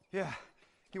boss? Yeah.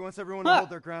 He wants everyone to hold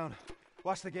their ground.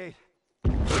 Watch the gate.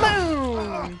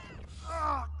 Boom!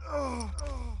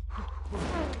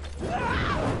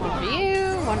 One for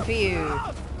you, one for you.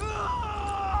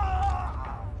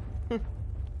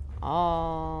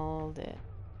 All dead.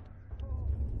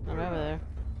 I'm over there.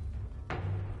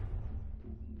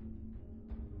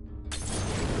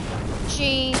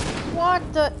 Gee, what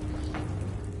the?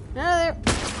 Another.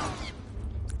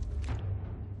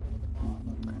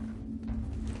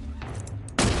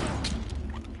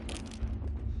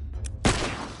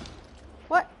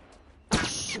 What?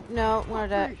 No, one of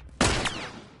that.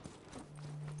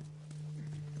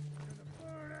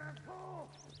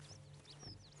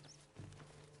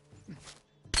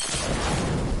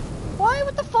 Why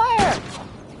with the fire?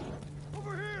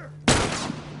 Over here!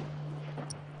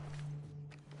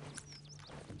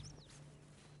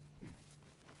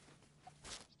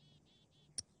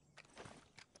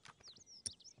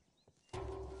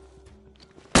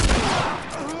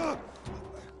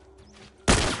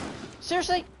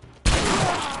 Seriously?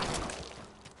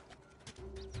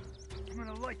 I'm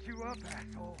gonna light you up,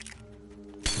 asshole.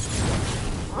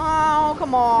 Oh,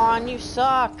 come on, you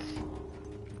suck.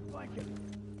 Like it.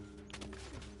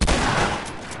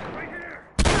 Right here!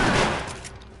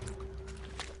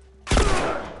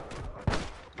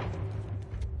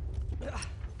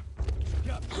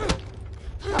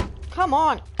 Come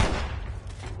on.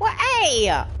 What?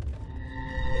 Hey!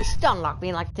 You stun lock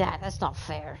me like that. That's not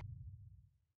fair.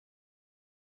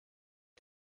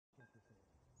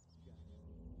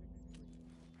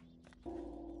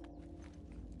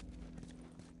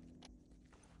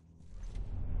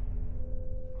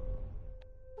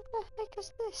 What the heck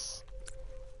is this?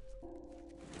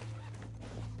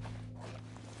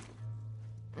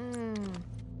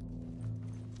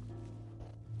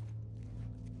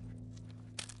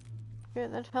 Okay,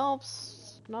 that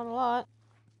helps. Not a lot.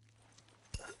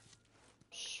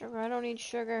 Sugar, I don't need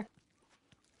sugar.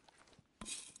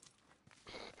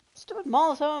 Stupid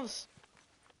Molotovs!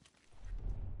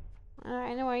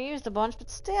 I know I used a bunch, but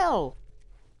still!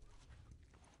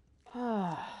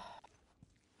 Come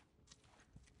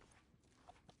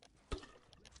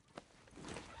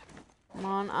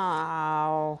on,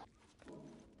 ow.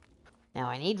 Now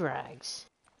I need rags.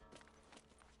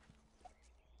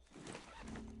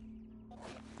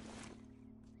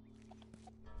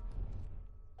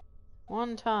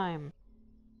 One time.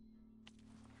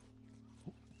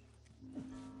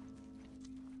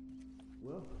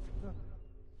 Well,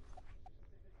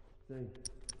 Say,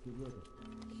 keep looking.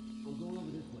 I'm going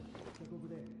over this way. Check over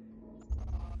there.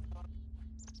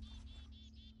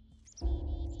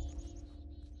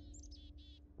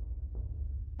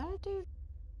 dude.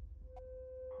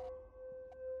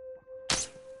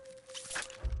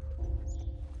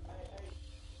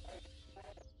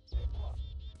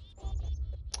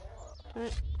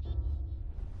 Right.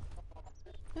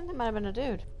 I think that might have been a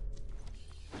dude.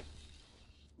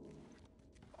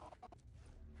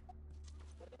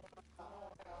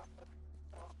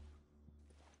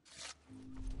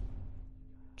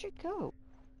 Where'd you go?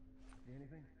 See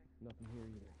anything? Nothing here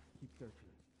either. Keep searching.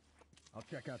 I'll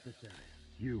check out this area.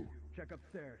 You. Check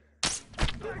upstairs.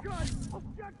 My God! Oh,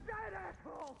 you're dead,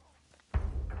 asshole! Fire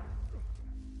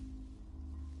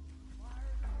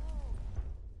in the hole!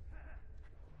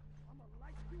 I'm gonna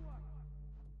light you up!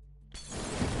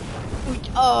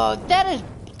 Oh,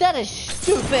 that is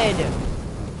stupid.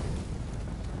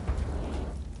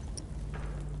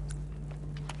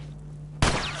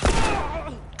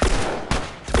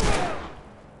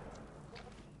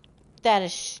 That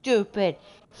is stupid.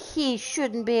 He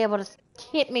shouldn't be able to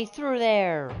hit me through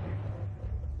there.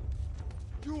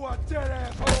 You are dead,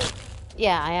 asshole!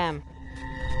 Yeah, I am.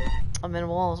 I'm in a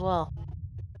wall as well.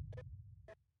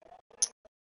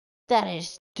 That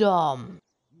is dumb.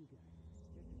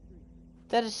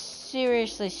 That is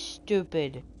seriously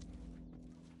stupid.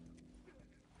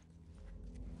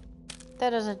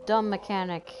 That is a dumb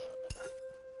mechanic.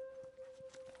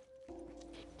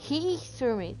 He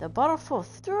threw me. The bottle flew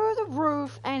through the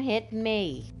roof and hit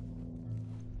me.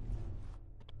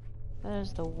 That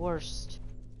is the worst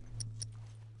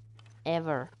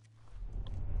ever.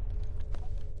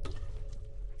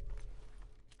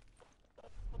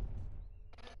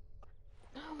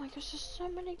 Oh my gosh, there's so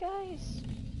many guys.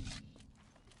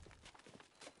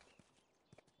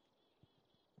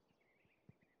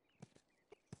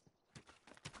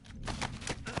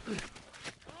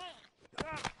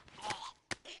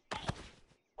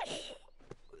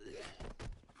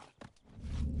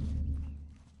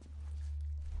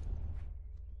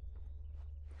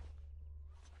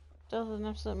 Stealth is an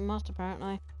absolute must,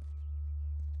 apparently.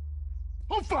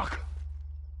 Oh, fuck!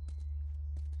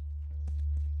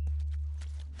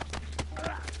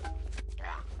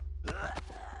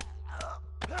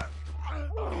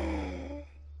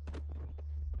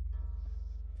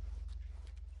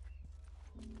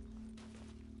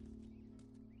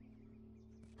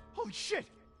 Holy shit!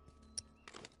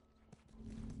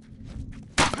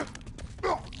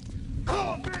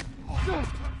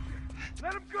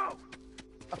 Let him go!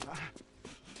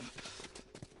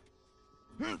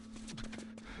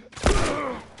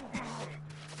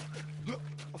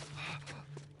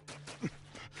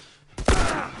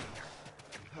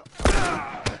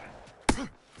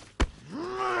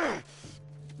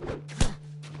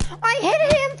 I hit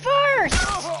him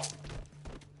first!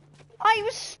 I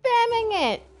was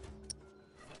spamming it!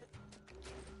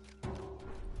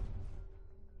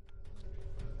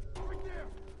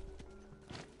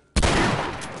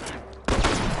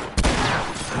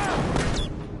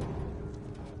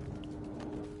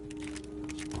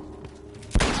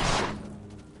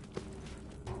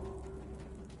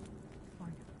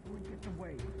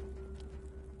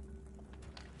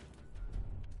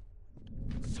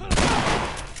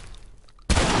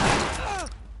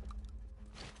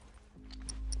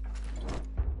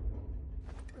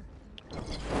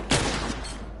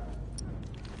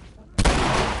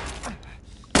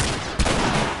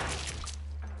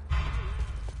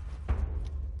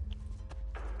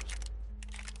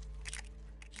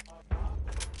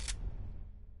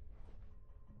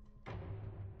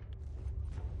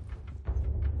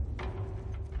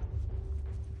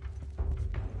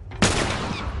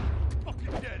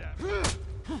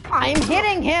 I'm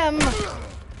hitting him!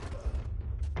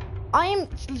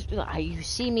 You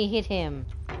see me hit him.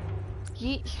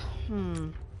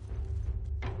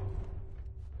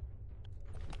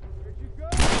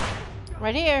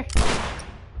 Right here.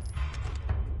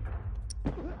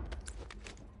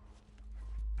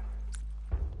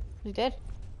 You dead?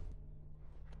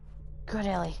 Good,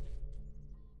 Ellie.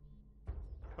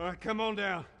 All right, come on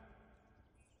down.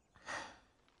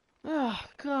 Oh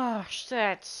gosh,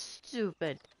 that's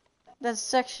stupid. That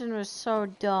section was so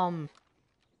dumb.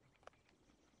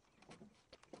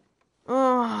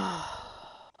 Oh.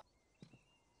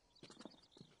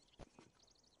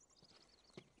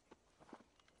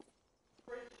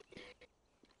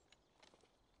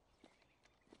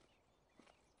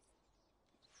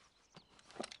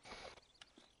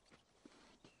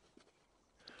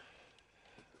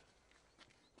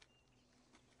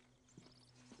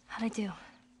 How'd I do?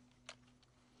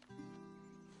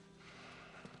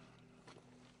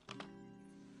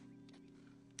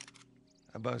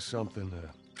 How about something a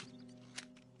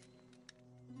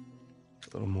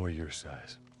little more your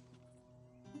size?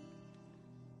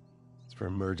 For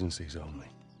emergencies only.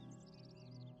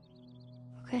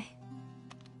 Okay.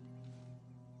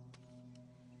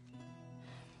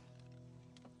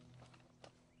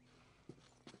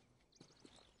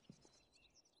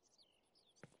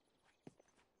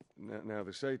 Now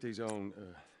the safety's on.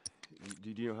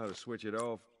 Do you know how to switch it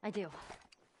off? I do.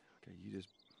 Okay, you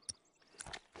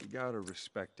gotta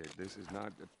respect it. This is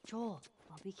not. Joel,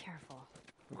 I'll be careful.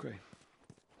 Okay.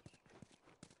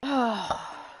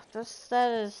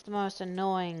 That is the most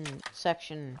annoying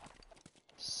section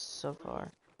so far.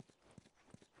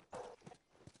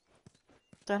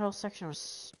 That whole section was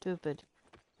stupid.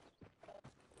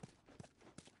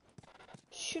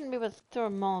 Shouldn't be able to throw a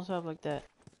Molotov like that.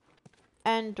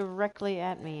 And directly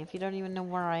at me if you don't even know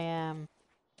where I am.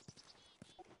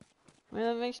 I mean,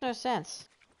 that makes no sense.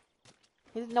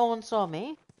 No one saw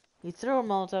me. He threw a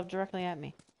Molotov directly at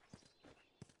me.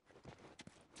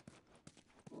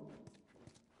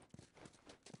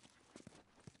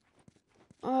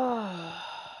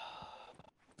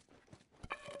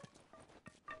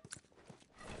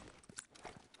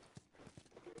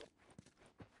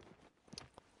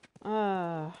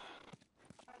 Oh.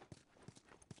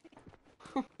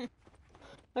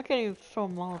 I can't even throw a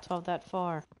Molotov that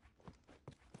far.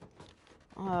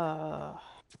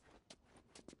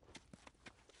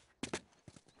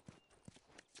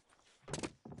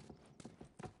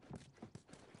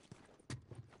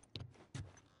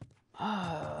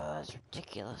 That's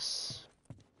ridiculous.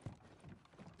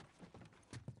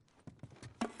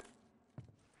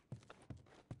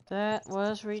 That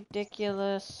was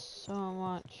ridiculous. So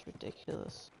much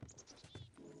ridiculous.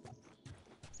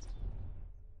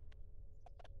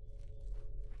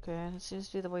 Okay, that seems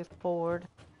to be the way forward.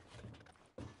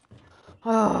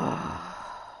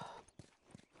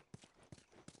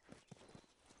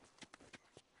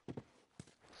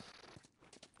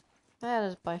 That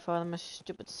is by far the most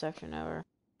stupid section ever.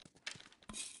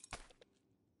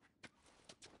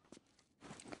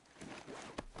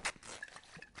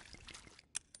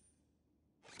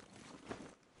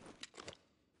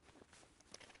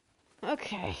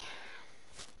 Okay.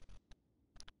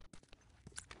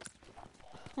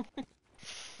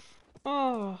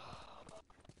 Oh.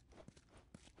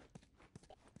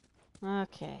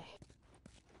 Okay.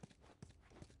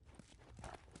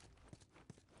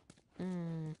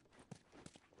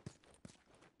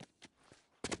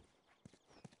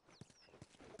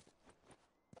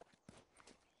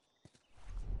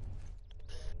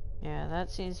 Yeah, that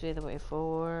seems to be the way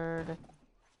forward.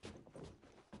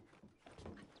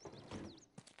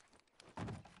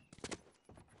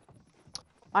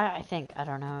 I think, I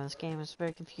don't know, this game is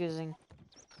very confusing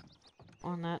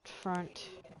on that front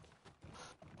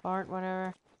part,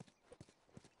 whatever.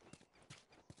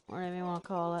 Whatever you want to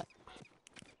call it.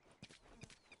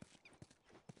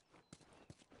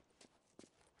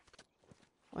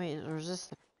 Wait, or is this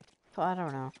the... I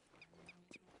don't know.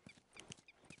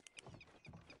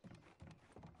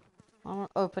 I don't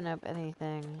want to open up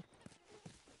anything.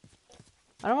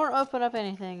 I don't want to open up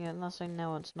anything unless I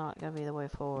know it's not going to be the way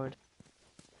forward.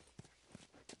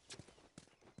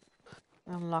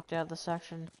 I'm locked out of the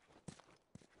section.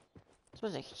 This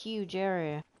was a huge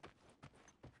area.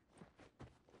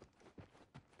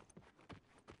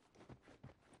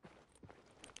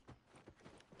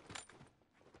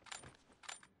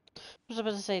 I was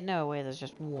about to say, no way, there's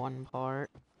just one part.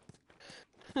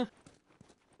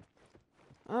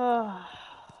 Ugh.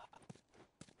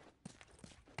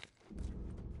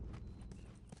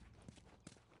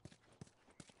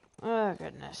 Oh,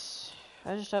 goodness.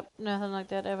 I just hope nothing like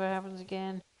that ever happens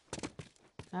again.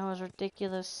 That was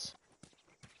ridiculous.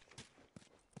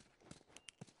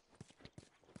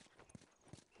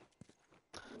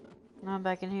 Now I'm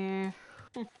back in here.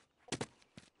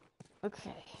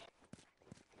 Okay.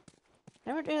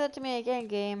 Never do that to me again,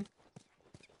 game.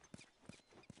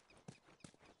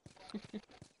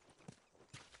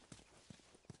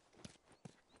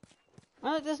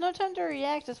 Well, there's no time to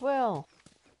react as well.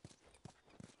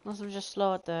 Unless I'm just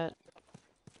slow at that.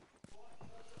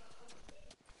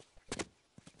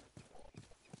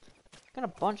 Got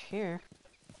a bunch here.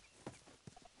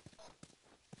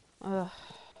 Ugh.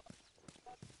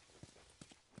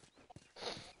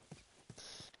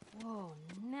 Whoa,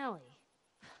 Nelly.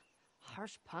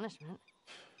 Harsh punishment.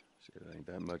 Shit, ain't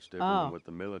that much different than what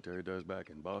the military does back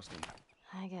in Boston.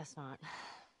 I guess not.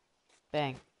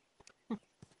 Bang.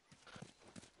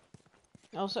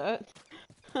 Also,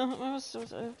 I was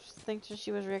thinking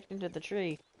she was reacting to the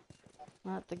tree.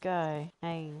 Not the guy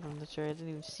hanging from the tree. I didn't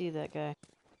even see that guy.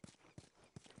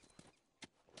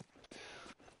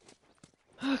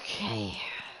 Okay.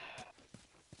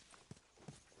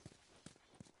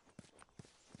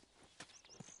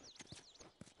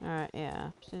 Alright,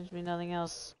 yeah. Seems to be nothing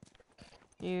else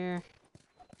here.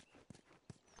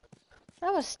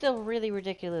 That was still really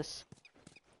ridiculous.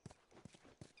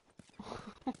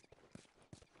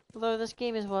 Although this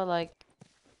game is what, like...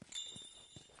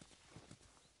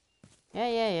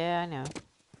 Yeah, I know.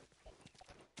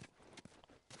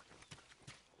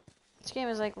 This game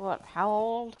is like, what, how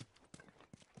old?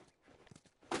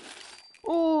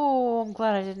 Oh, I'm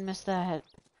glad I didn't miss that.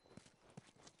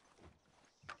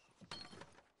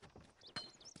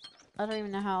 I don't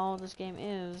even know how old this game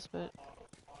is, but...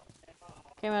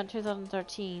 Came out in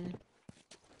 2013.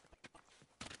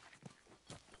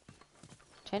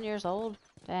 10 years old?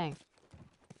 Dang.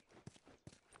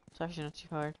 It's actually not too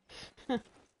hard.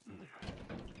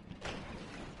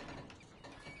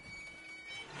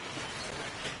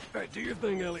 Alright, do your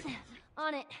thing, Ellie.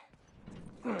 On it.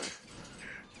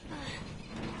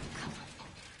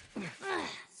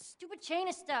 Stupid chain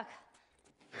is stuck.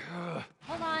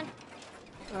 Hold on.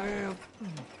 I am.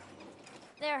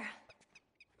 There.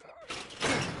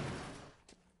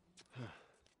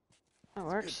 That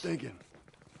Good works. thinking.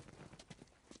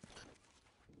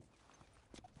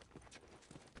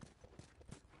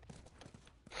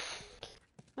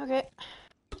 Okay.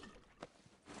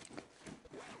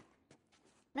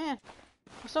 Man,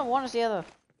 I still one is the other.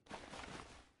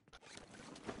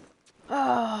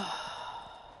 Oh.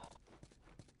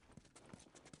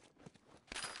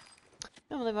 I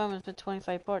don't believe I've been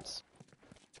 25 parts.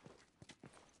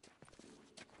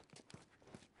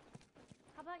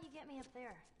 How about you get me up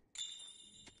there?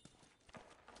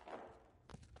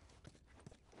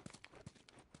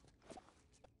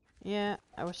 Yeah,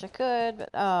 I wish I could, but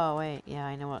oh wait, yeah,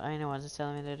 I know what it's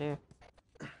telling me to do.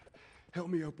 Help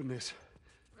me open this.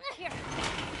 Here.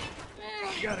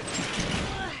 You got it.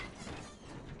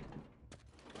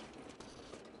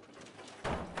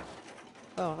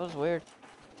 Oh, that was weird.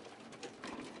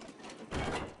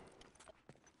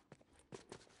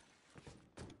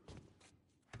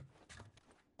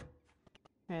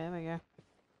 Okay, there we go.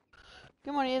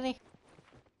 Good morning, Izzy.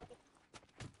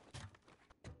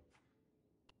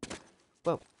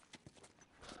 Whoa.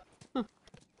 I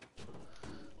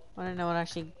didn't know what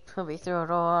actually put me through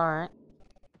it all. Alright.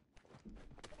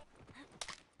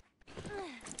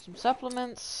 Some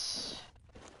supplements.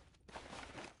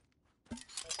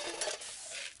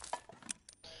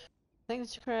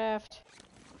 Things to craft.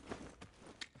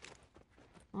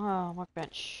 Oh,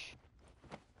 workbench.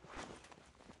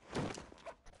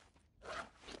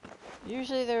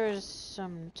 Usually there is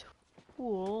some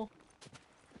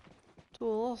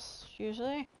tools,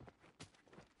 usually.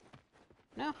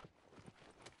 No?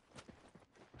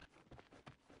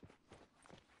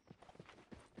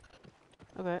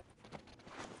 Okay.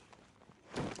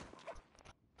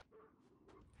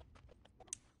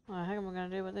 What the heck am I gonna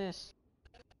do with this?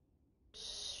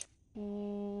 I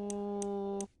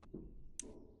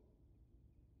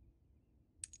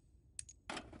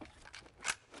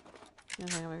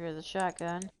think I'm gonna get the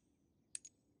shotgun.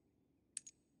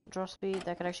 Draw speed,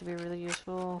 that could actually be really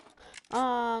useful.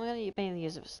 I'm gonna mainly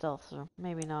use it for stealth, so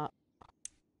maybe not.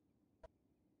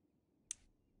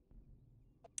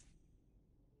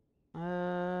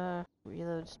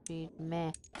 Reload speed,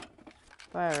 meh.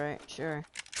 Fire rate, sure.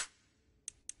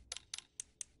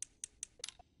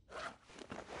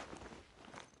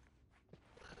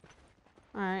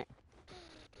 Alright.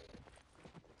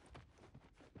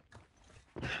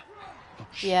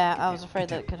 Yeah, I was afraid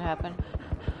that could happen.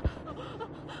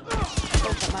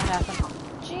 Hope that might happen.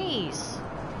 Jeez!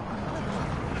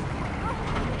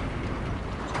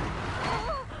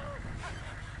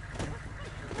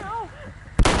 No.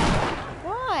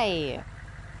 Why?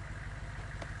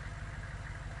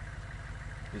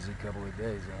 Busy couple of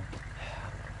days, huh?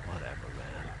 Whatever,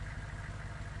 man.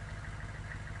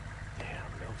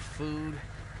 Damn, no food,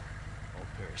 old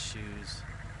pair of shoes.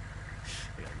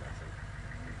 We got nothing.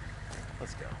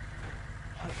 Let's go.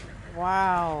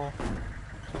 Wow.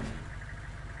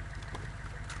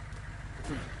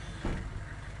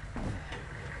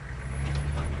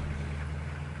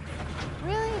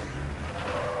 Really?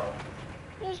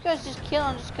 These guys just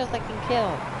killing just because they can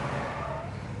kill.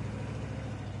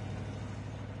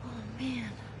 Oh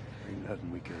man, Ain't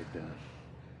nothing we could have done.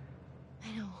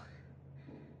 I know.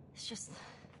 It's just.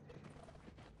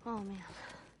 Oh man.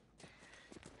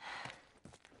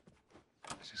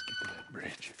 Let's just get to that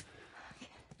bridge.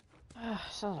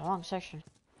 This is a long section.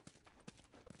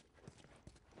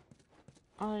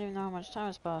 I don't even know how much time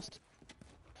has passed.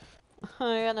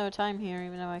 I got no time here,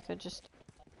 even though I could just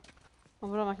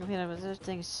open up my computer, but this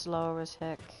thing's slow as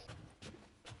heck.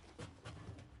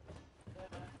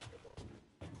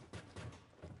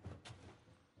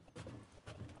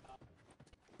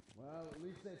 Well, at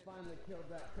least they finally killed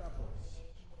that couple.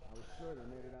 I was sure they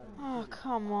made it out of the Oh, city.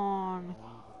 come on. I need to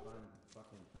find the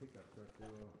fucking pickup truck too.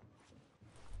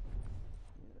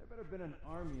 Yeah, there better have been an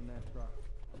army in that truck.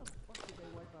 How the fuck did they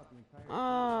wipe out the entire city?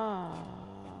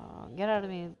 Oh, get out of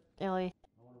me, Ellie.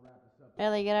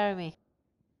 Ellie, get out of me.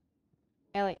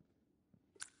 Ellie.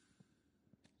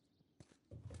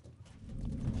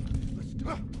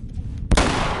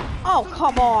 Oh,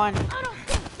 come on. I don't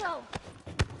think so.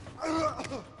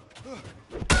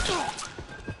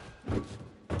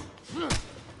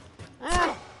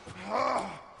 Ah.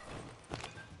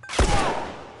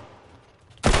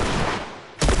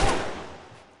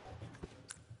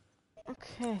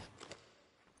 Okay.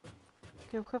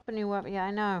 Can equip a new weapon. Yeah,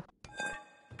 I know.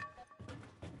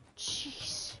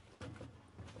 Jeez.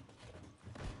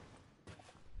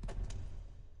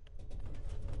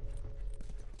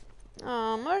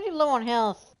 Oh, I'm already low on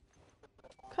health.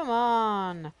 Come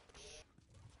on.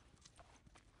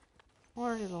 I'm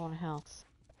already low on health.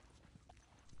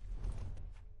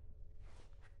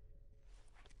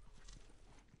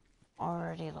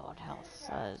 Already low on health.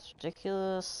 That is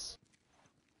ridiculous.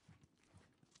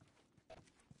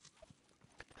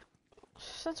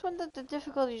 Since when did the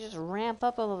difficulty just ramp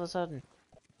up all of a sudden?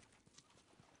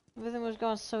 Everything was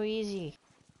going so easy.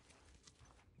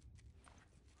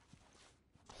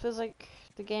 Feels like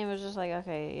the game was just like,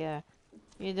 okay, yeah,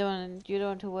 you're doing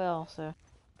too well, so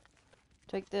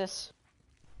take this.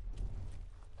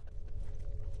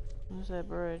 There's that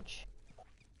bridge.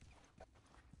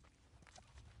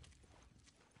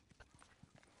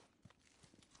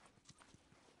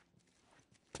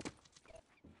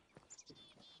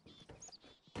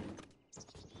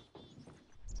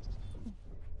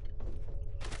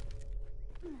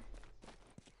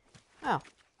 Oh,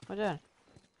 we're done.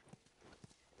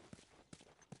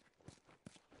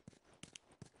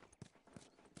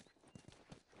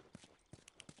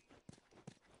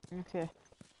 Okay.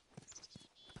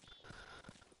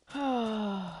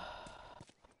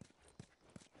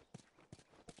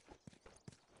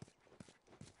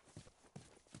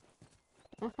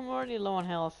 I'm already low on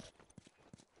health.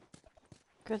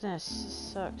 Goodness, this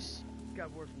sucks.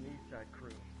 Got word from the East Side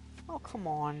crew. Oh, come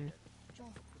on.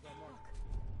 Joel, look.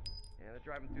 Yeah, they're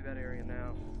driving through that area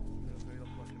now. Maybe they'll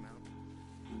flush them out.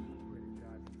 Pray to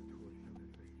God for the tour show their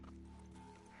face.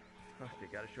 Huh, they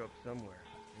gotta show up somewhere.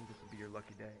 I think this will be your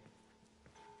lucky day.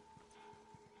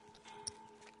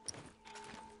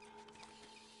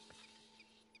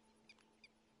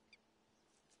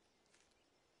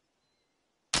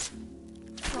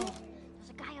 Joel, there's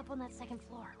a guy up on that second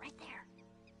floor, right there.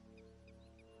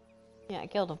 Yeah, I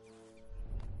killed him.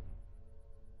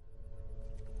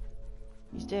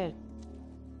 He's dead.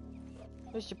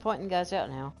 At least you're pointing guys out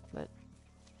now, but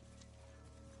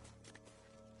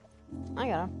I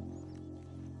got him.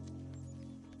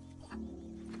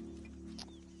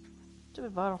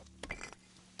 Stupid bottle. I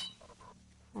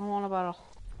don't want a bottle.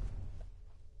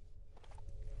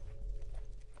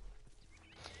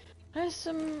 There's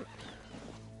some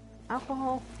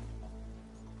alcohol.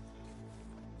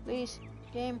 Please,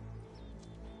 game.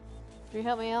 Could you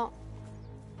help me out?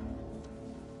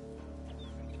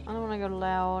 I don't want to go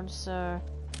loud, so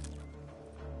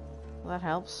well, that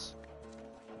helps.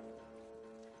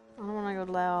 I don't want to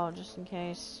go loud just in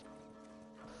case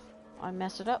I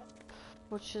mess it up,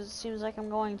 which seems like I'm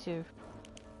going to.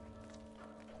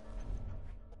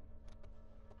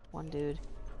 One dude.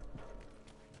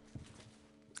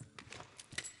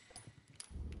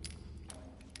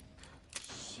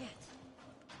 Shit.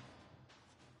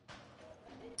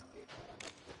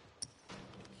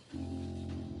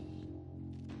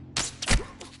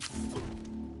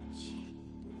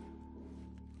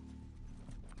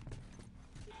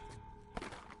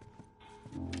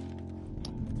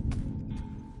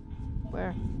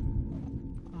 Where?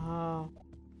 Oh.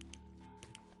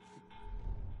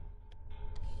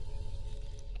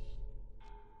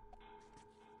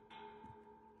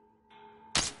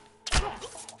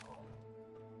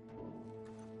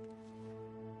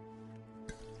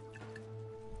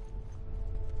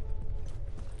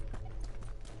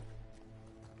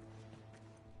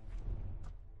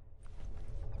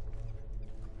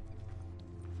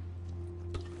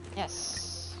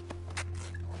 Yes.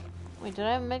 Wait, did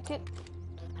I have a medkit?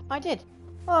 I did.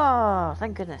 Oh,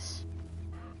 thank goodness.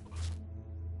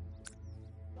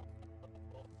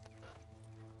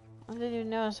 I didn't even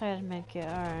notice I had a medkit.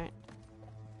 Alright.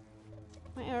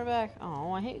 My arrow back.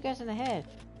 Oh, I hit you guys in the head.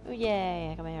 Oh, yay.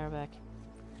 I got my arrow back.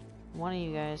 One of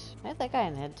you guys. I hit that guy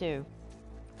in the head, too.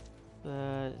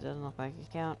 But it doesn't look like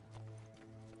it count.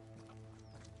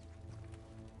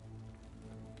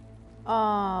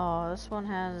 Oh, this one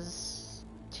has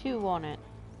 2 on it.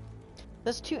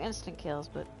 There's 2 instant kills,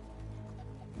 but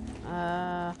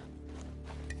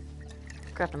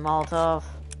grab the Molotov.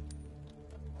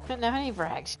 Don't have any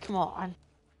frags. Come on.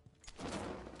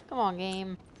 Come on,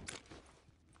 game.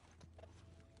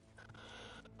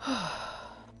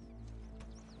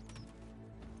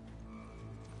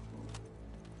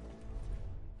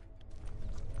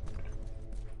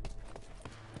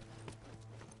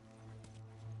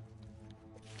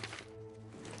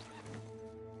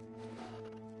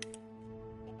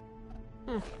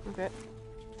 Okay.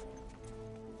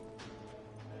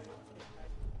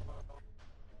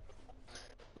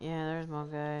 Yeah, there's more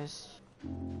guys.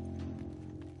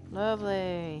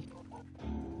 Lovely.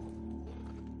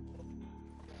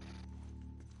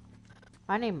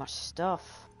 I need more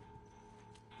stuff.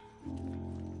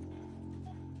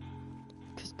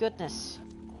 'Cause goodness.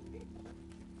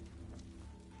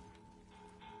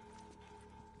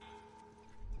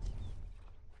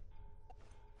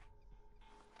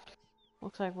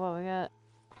 Looks like what we got.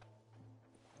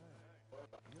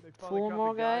 They finally 4 got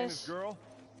more the guy and his guys. girl?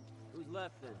 Who's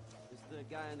left then? It's the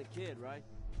guy and the kid, right?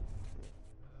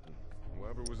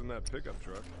 Whoever was in that pickup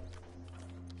truck.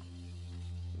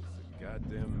 It's a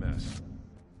goddamn mess.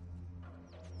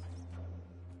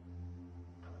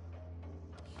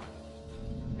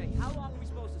 Hey, how long are we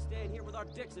supposed to stand here with our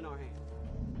dicks in our hands?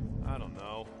 I don't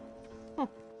know.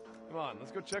 Come on,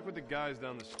 let's go check with the guys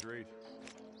down the street.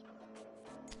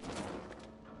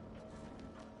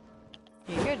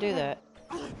 You could do that.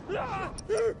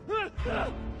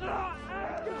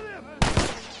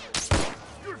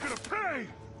 You're gonna pay!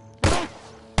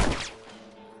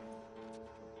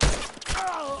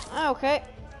 Okay.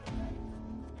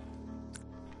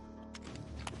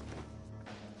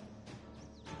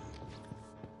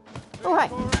 Oh, hi.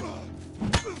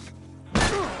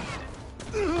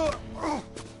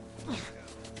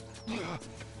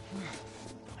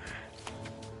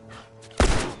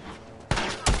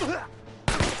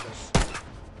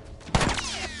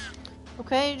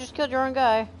 Okay, you just killed your own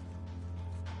guy.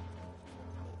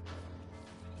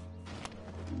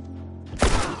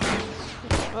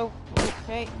 Oh,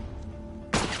 okay.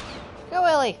 Go,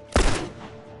 Ellie!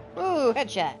 Ooh,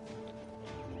 headshot.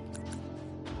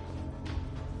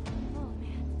 Oh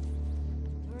man.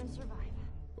 We're in survive.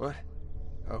 What?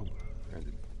 Oh, and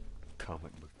the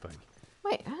comic book thing.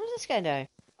 Wait, how did this guy die?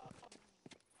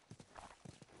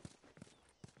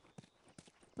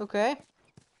 Okay.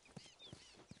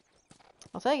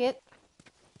 I'll take it.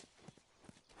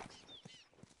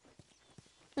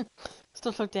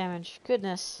 Still took damage.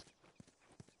 Goodness.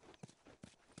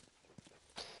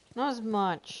 Not as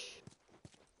much.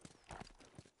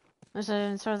 As I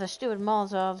didn't throw the stupid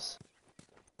Molotovs.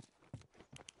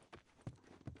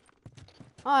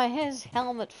 Ah, his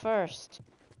helmet first.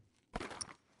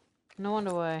 No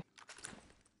wonder why.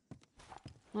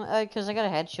 Because I got a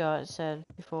headshot, it said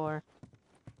before.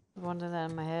 I wanted that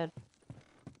in my head.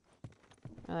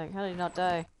 Like, how did he not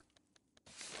die?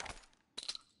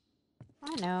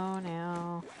 I know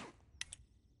now.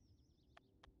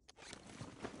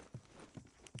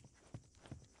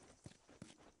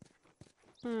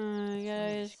 You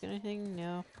guys got anything?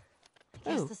 No. I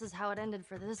guess Ooh. this is how it ended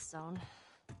for this zone.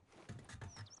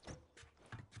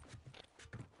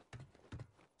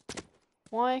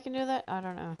 Why I can do that? I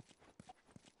don't know.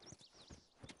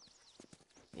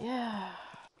 Yeah.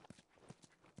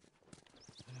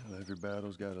 Well, every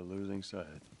battle's got a losing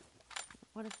side.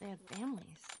 What if they had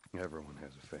families? Everyone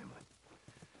has a family.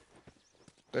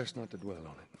 Best not to dwell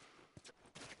on it.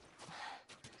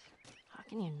 How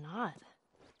can you not?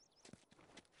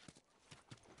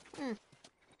 Is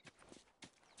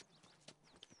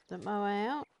that my way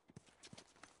out?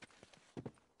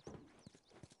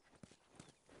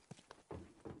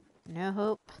 No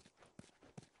hope.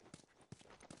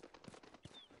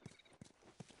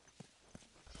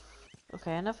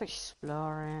 Okay, enough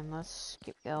exploring. Let's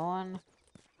keep going.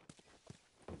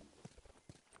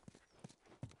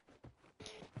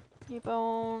 Keep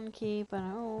on keeping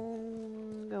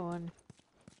on going.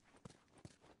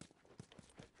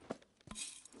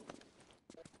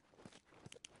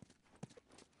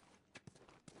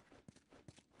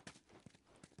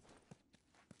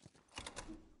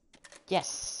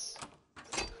 Yes!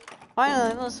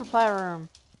 Finally, in the supply room.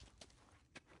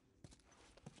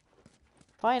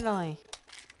 Finally.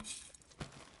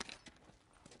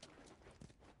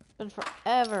 Been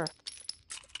forever.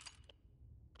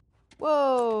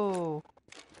 Whoa!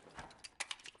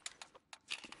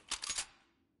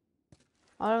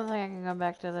 I don't think I can go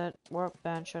back to that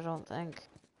workbench, I don't think.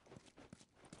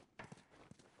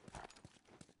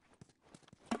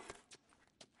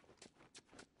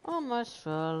 Almost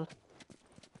full.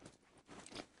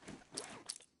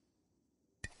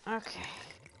 Okay.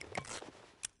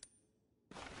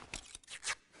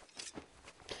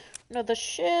 Another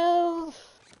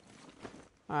shelf.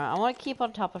 Alright, I want to keep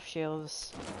on top of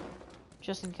shelves.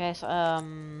 Just in case,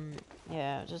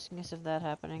 yeah, just in case of that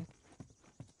happening.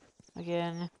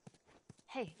 Again.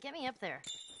 Hey, get me up there.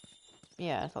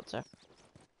 Yeah, I thought so.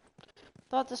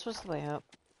 Thought this was the way up.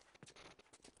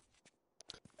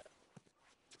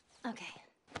 Okay.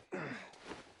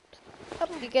 Up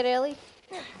you get, Ellie.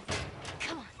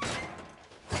 Come on.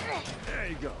 There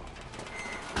you go.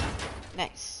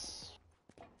 Nice.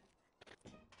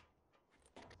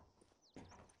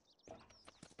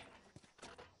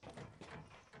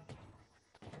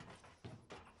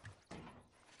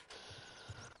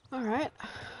 Alright.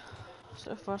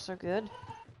 So far, so good.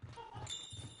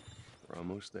 We're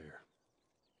almost there.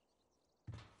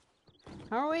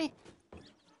 Are we?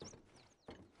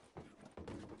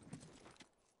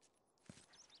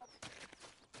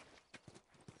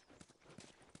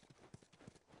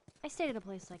 I stayed at a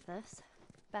place like this,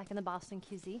 back in the Boston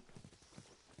QZ.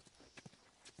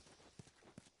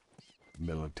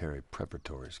 Military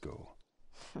preparatory school.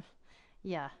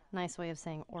 Yeah, nice way of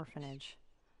saying orphanage.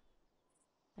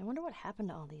 I wonder what happened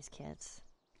to all these kids.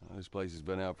 Well, this place has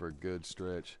been out for a good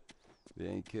stretch. They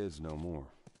ain't kids no more.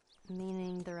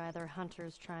 Meaning they're either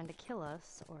hunters trying to kill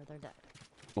us, or they're dead.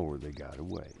 Or they got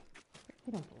away.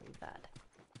 We don't believe that.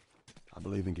 I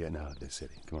believe in getting out of this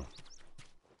city. Come on.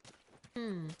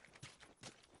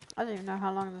 I don't even know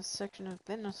how long this section has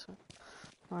been.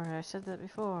 Or I said that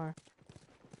before.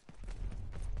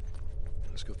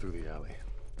 Let's go through the alley.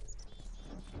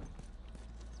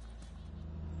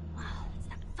 Wow, it's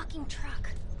that fucking truck.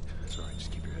 It's alright,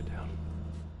 just keep your head down.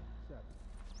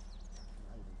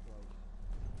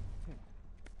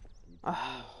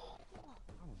 Oh.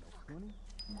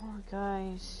 More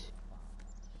guys.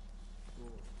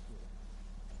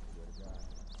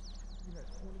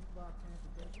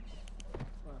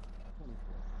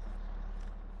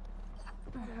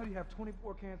 How the hell do you have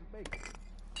 24 cans of bacon?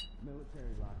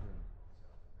 Military locker.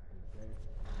 So, back in the day,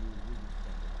 we would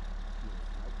spend it.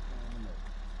 Right down the middle.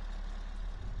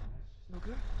 No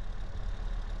good?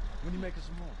 When you make us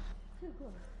some more? Too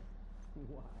close.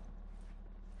 Why?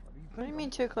 What do you mean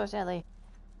too close, Ellie?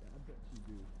 Yeah, I bet you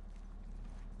do.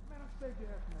 Man, I saved your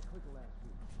ass from that clicker last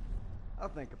week. I'll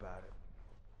think about it.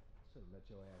 Should've let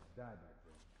your ass die back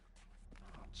then.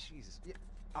 Oh, Jesus. Yeah,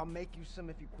 I'll make you some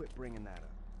if you quit bringing that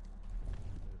up.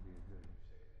 It'll be good, you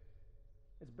say it.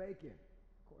 It's bacon.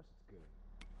 Of course it's good.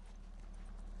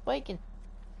 Bacon.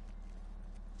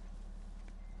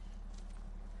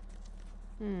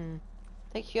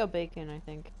 Take your bacon, I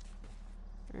think.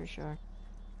 For sure.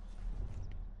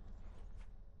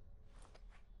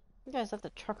 You guys left the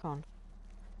truck on.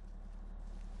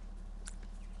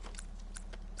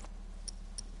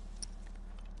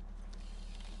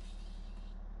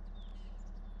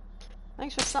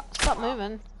 Thanks for stop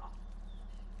moving.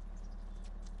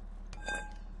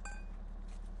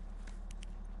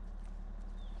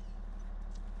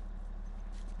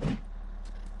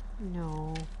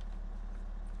 No.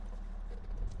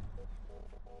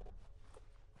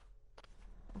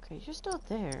 Okay, you're still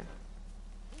there.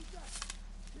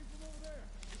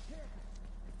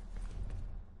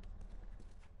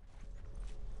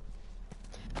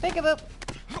 Pick him up.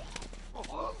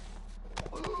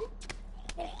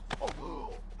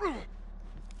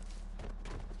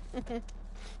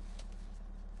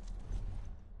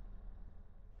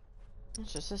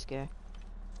 It's just this guy.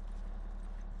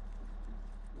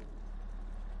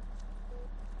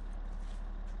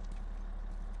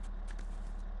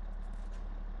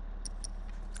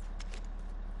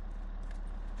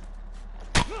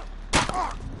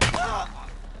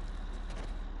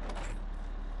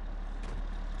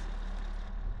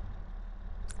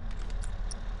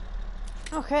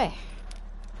 Okay.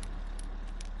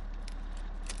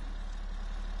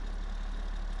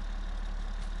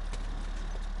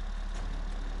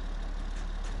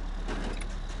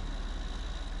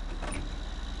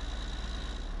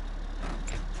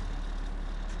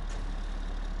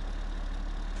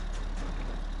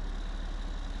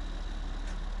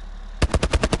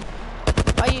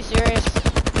 Are you serious?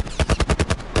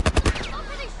 What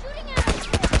are they shooting at us?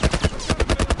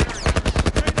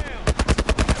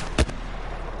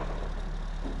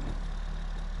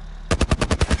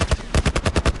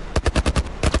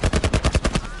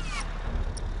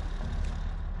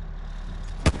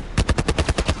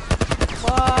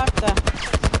 What the?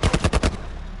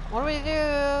 What do we do?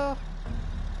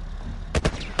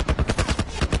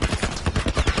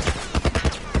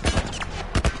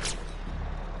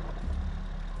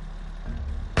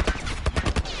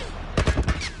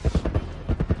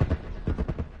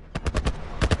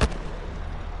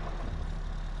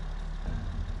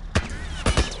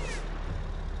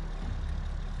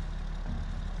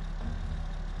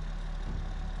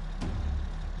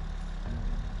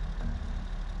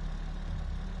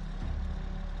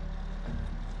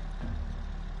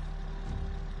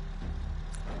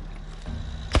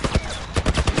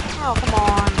 Oh, come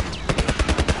on.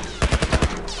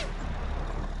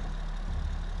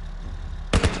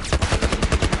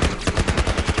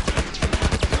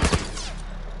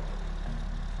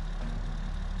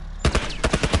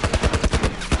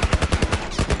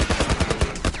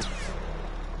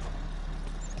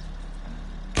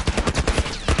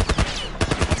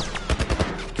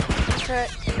 Okay.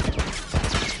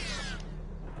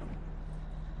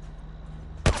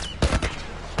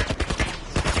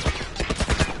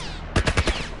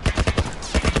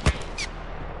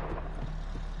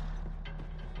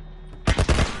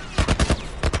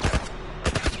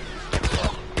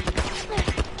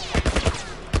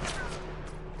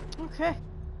 Okay.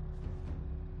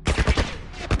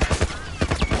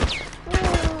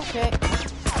 Okay.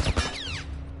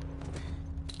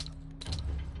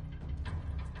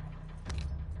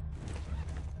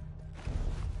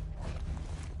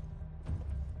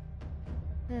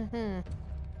 Mm-hmm.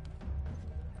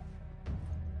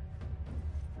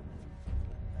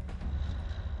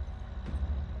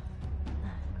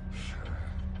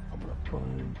 I'm gonna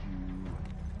find you.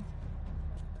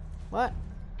 What?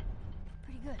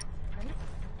 Pretty good, right?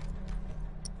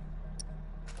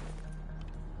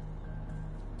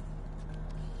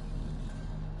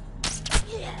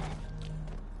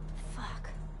 Fuck.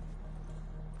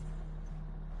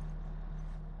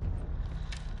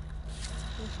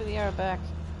 Thanks for the arrow back.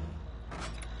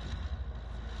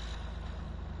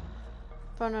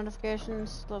 Phone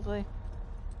notifications, lovely.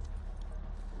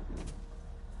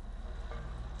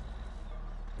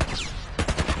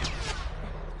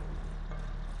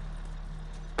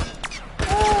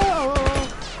 Oh!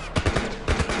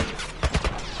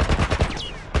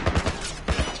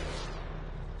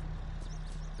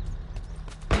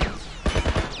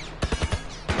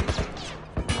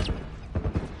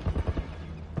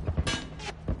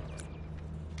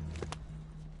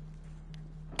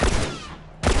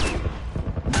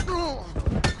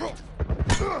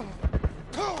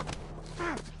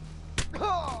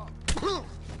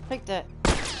 Take that.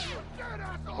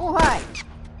 Oh, hi!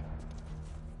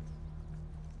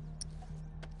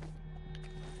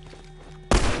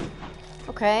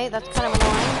 Okay, that's kind of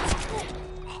annoying.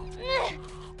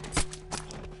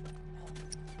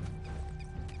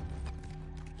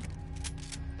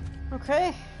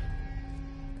 Okay.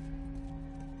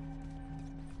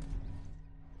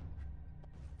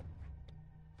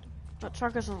 That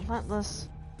truck is relentless.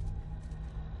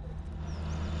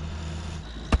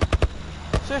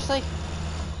 Seriously?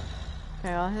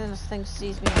 Okay, well, this thing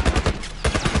sees me. I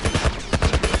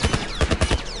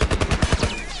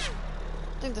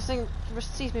think this thing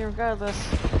sees me regardless.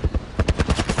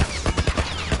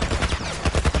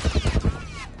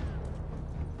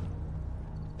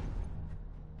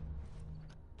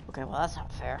 Okay, well, that's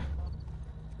not fair.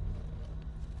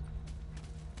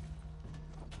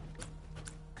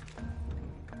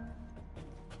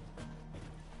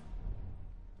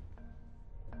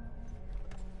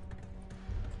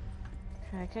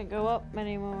 Okay, I can't go up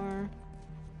anymore.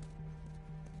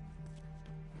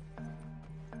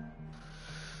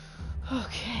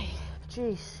 Okay,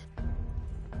 jeez.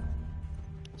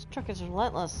 This truck is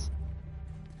relentless.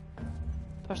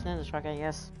 Person in the truck, I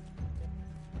guess.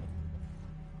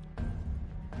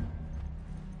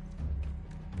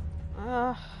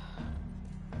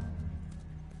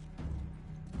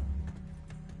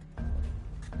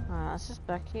 It's just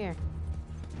back here.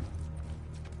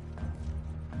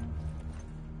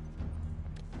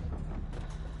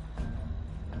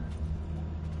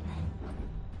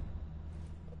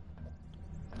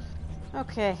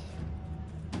 Okay.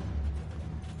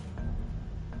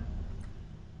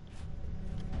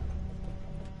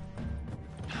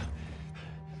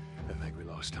 I think we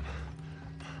lost him.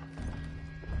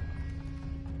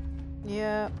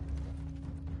 Yeah.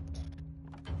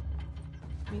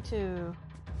 Me too.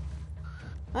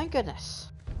 My goodness.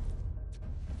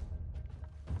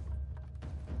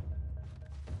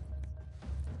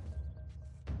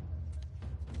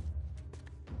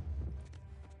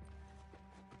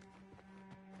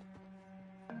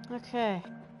 Okay.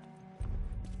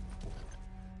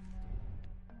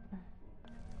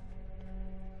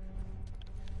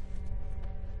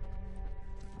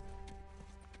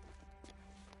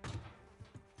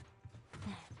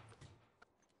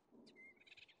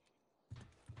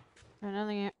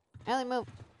 Nothing here. Ellie, move.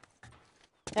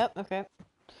 Yep, okay.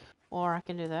 Or I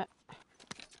can do that.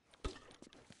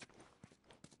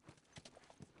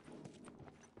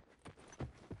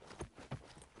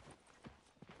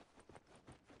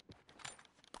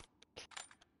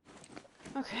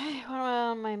 Okay, what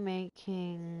am I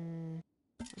making?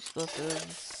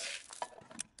 Explosives.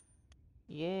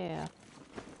 Yeah.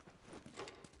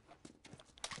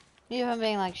 If I'm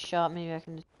being like shot, maybe I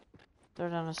can throw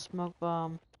down a smoke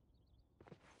bomb.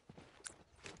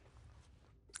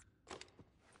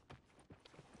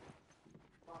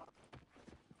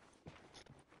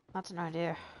 That's an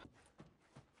idea.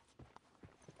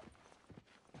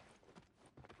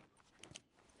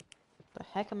 The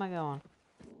heck am I going?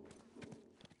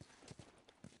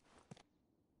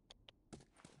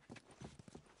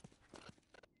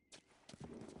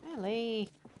 Ellie!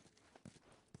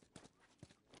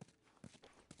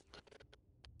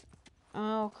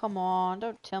 Oh, come on.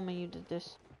 Don't tell me you did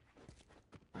this.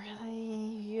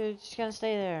 Really? You're just gonna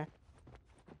stay there.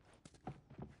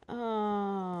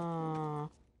 Oh.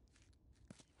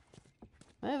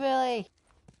 Move, Ellie!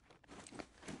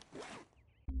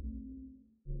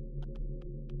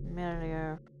 A minute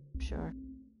ago. Sure.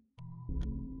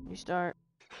 You start.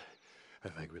 I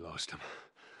think we lost him.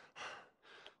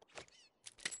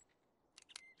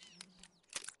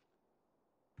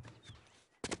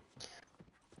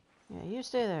 Yeah, you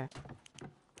stay there.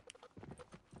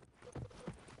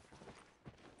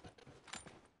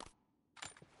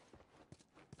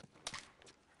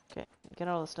 Okay, get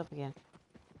all the stuff again.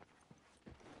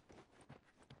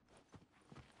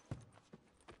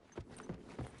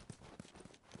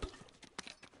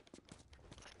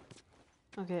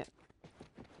 Okay.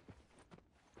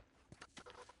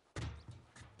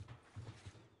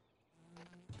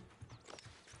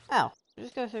 Ow,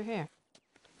 just go through here.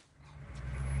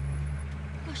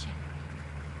 Oh shit.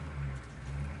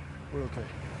 We're okay.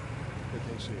 They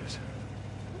can't see us.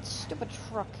 That stupid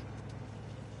truck.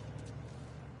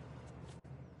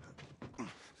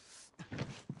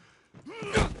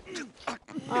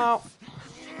 Oh.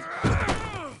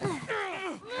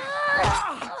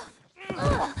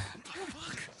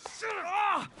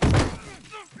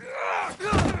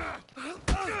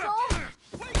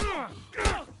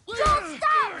 Joel,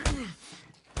 stop!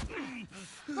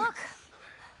 Look.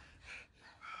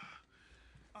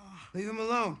 Leave him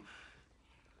alone.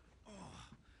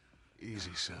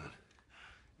 Easy, son.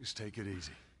 Just take it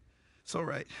easy. It's all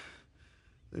right.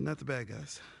 They're not the bad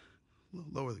guys.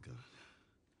 Lower the gun.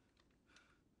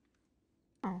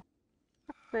 Oh.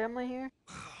 Family here?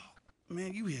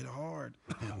 Man, you hit hard.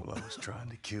 Yeah, well, I was trying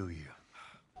to kill you.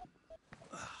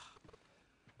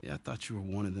 Yeah, I thought you were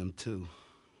one of them, too.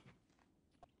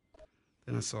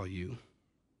 Then I saw you.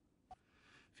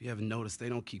 If you haven't noticed, they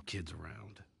don't keep kids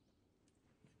around.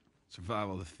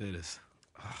 Survival of the fittest.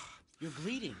 You're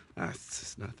bleeding. It's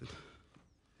just nothing.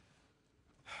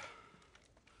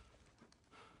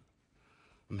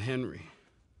 I'm Henry.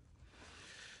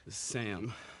 This is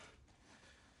Sam.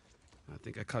 I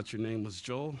think I caught your name was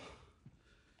Joel.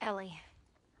 Ellie.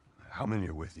 How many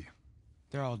are with you?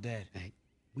 They're all dead. Hey,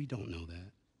 we don't know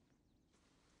that.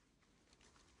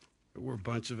 There were a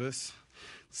bunch of us.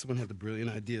 Someone had the brilliant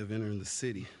idea of entering the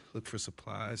city, look for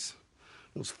supplies.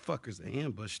 Those fuckers, they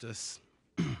ambushed us.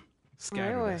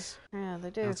 Scattered Really? us. Yeah, they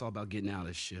do. Now it's all about getting out of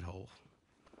this shithole.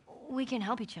 We can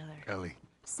help each other. Ellie.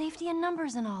 Safety in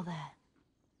numbers and all that.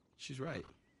 She's right.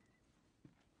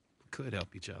 We could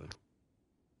help each other.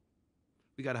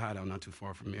 We got a hideout not too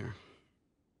far from here.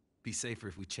 Be safer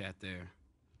if we chat there.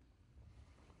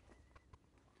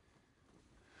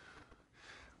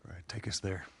 All right, take us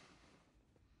there.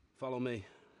 Follow me.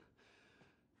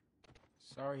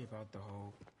 Sorry about the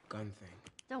whole gun thing.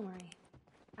 Don't worry.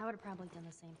 I would have probably done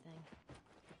the same thing.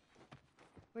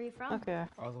 Where are you from? Okay.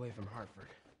 All the way from Hartford.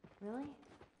 Really?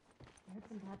 I heard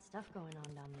some bad stuff going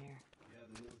on down there.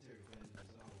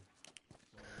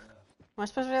 Am I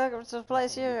supposed to be looking for this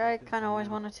place here? I kind of always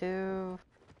wanted to.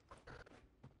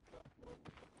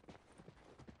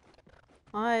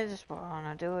 I just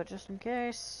want to do it just in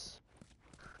case.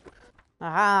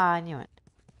 Aha, I knew it.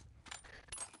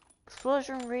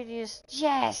 Explosion radius.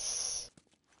 Yes!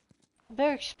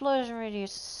 Their explosion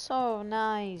radius is so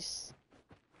nice.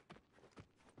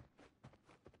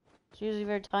 It's usually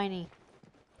very tiny.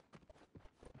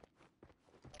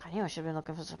 I knew I should have been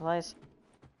looking for supplies.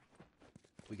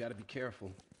 We gotta be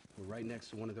careful. We're right next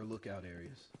to one of their lookout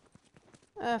areas.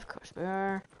 Of course we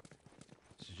are.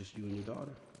 This is just you and your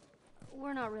daughter.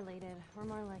 We're not related. We're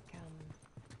more like,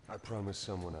 I promised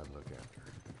someone I'd look after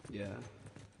her. Yeah,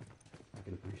 I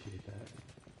can appreciate that.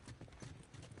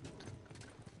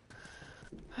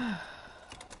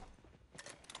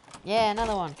 Yeah,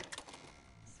 another one.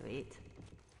 Sweet.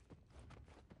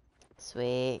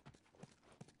 Sweet.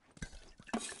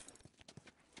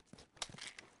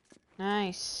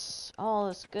 Nice. All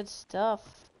this good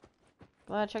stuff.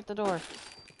 Glad I checked the door.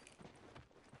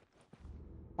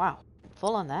 Wow.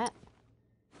 Full on that.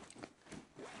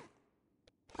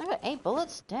 I got 8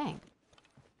 bullets? Dang.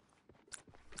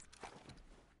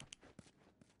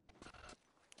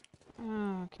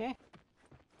 Okay.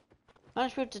 I'm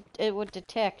not sure it would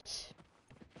detect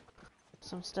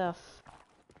some stuff.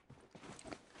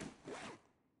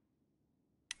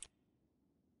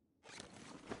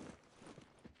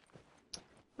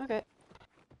 Okay.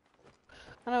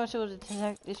 I know what it would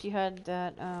detect if you had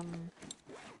that,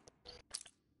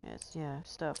 yes, yeah,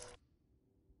 stuff.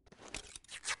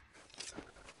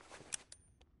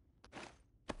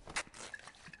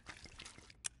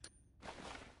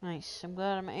 Nice. I'm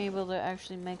glad I'm able to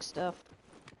actually make stuff.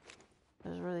 It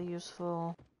was really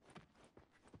useful.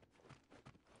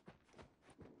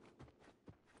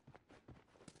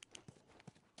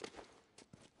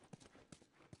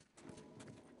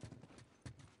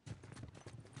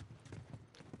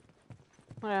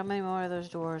 I wonder how many more of those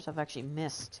doors I've actually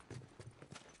missed.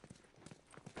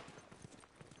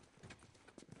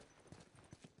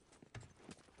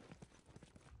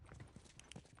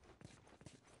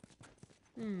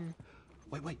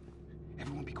 Wait.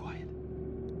 Everyone be quiet.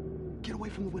 Get away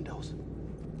from the windows.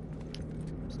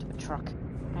 Stupid truck.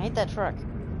 I hate that truck.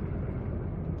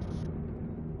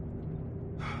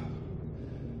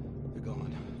 They're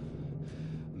gone.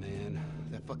 Man,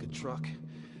 that fucking truck.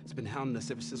 It's been hounding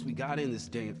us ever since we got in this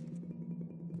damn...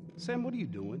 Sam, what are you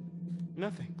doing?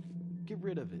 Nothing. Get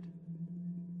rid of it.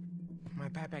 My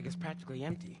backpack is practically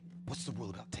empty. What's the rule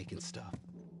about taking stuff?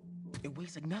 It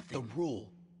weighs like nothing. The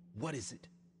rule. What is it?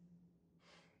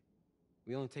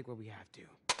 We only take what we have to.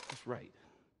 That's right.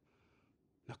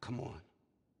 Now come on.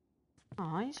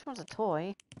 Oh, he just wants a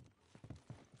toy.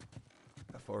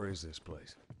 How far is this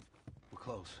place? We're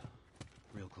close.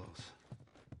 Real close.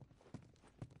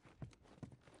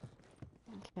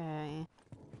 Okay.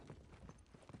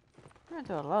 I'm gonna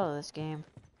do a lot of this game.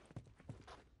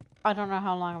 I don't know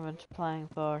how long I've been playing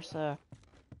for, so...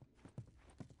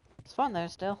 It's fun though,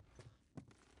 still.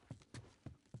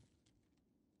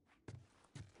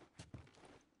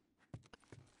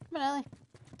 Come on, Ellie.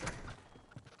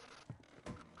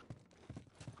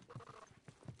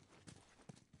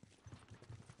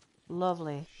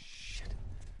 Lovely. Shit.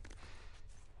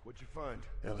 What'd you find?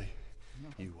 Ellie,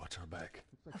 you watch our back.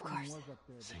 Of course.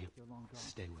 Sam,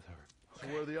 stay with her. So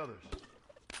where are the others?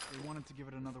 They wanted to give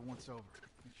it another once over.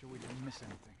 Make sure we didn't miss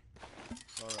anything.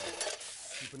 All right.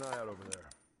 Keep an eye out over there.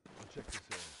 I'll check this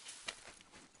area.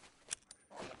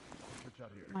 Switch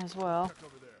out here. Might as well. Check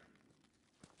over there.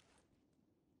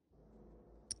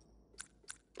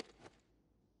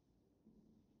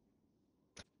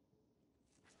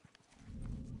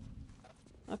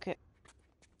 Okay.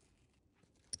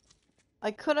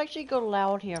 I could actually go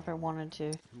loud here if I wanted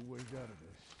to. 2 ways out of this.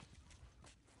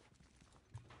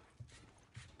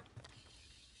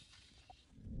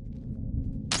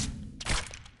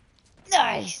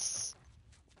 Nice!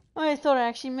 I thought I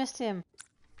actually missed him.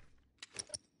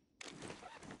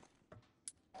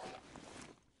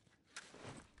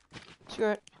 Screw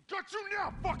it. Got you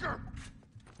now, fucker!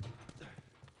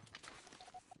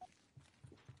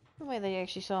 No way they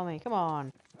actually saw me. Come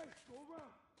on.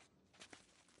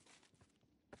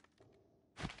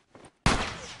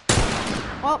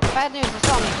 Well, bad news, they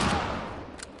saw me.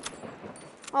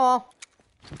 Oh well.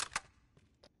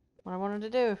 What I wanted to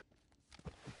do.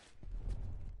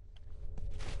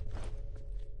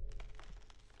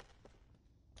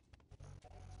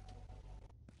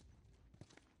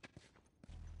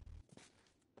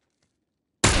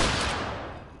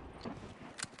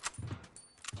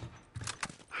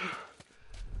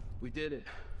 We did it.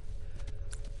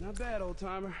 Not bad, old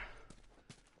timer.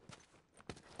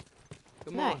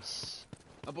 Come Nice.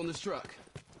 on. Up on this truck.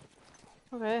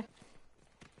 Okay.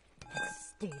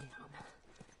 Stay down.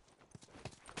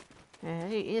 Yeah,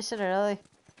 you said it, Ellie.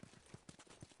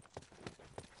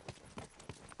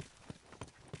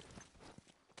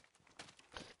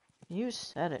 You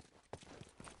said it.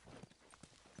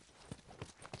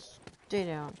 Stay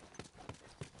down.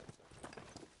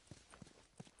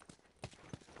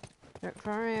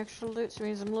 For any extra loot, so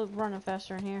means I'm running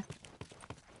faster in here.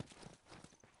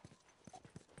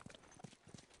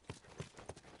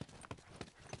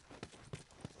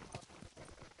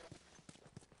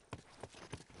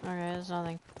 Okay, there's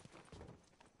nothing.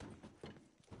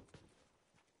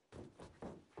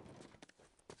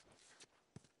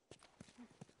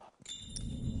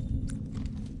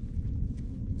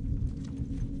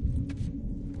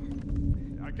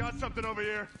 I got something over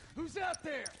here. Who's out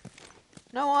there?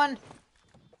 No one.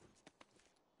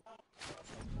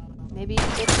 Maybe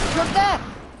it's your death.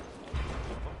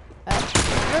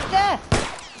 Your death.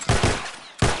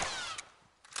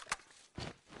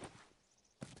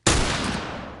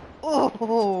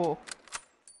 Oh.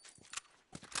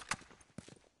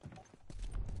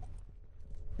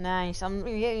 Nice. I'm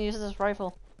getting used to this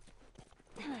rifle.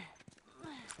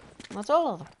 That's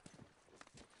all of them.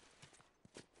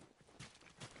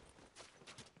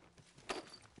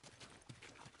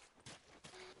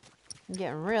 I'm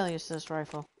getting really used to this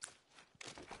rifle.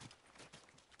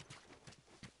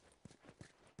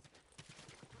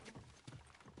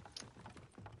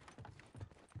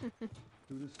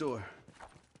 Through this door.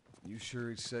 You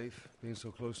sure it's safe, being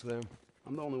so close to them?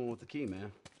 I'm the only one with the key,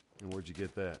 man. And where'd you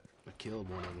get that? I killed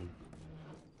one of them.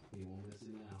 He won't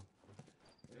listen now.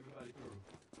 Everybody through.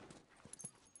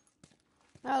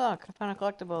 Oh look, I found a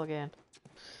collectible again.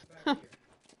 Back here.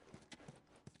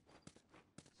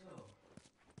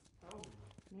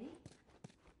 Me?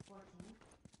 14.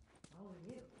 How old are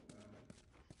you?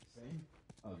 Same?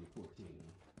 Oh, you're 14.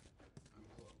 I'm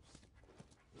close.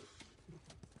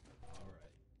 All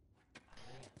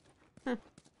right.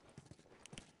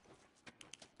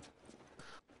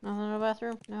 Nothing in the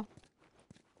bathroom? No.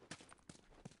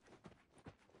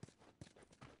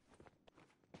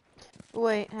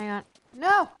 Wait, hang on.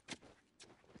 No!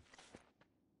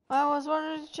 I was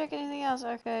wanting to check anything else.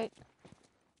 Okay.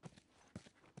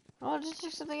 I wanted to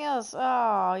check something else.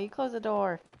 Oh, you closed the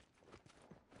door.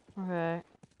 Okay.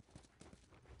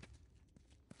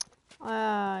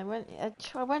 I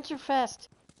went too fast.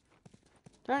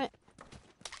 Darn it.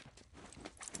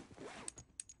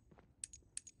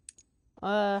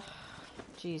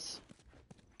 Jeez.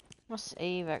 I'll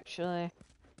save actually.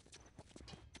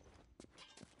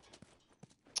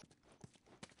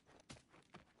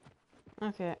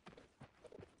 Okay.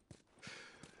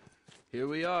 Here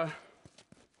we are.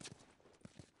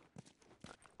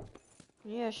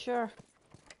 Yeah, sure.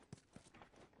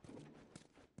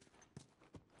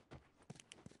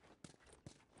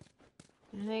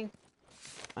 Anything?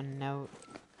 A note.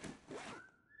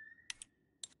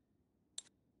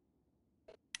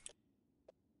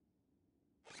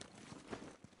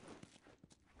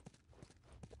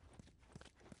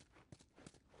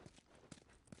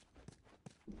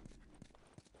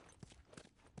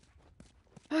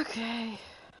 Okay.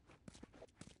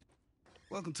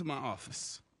 Welcome to my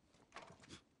office.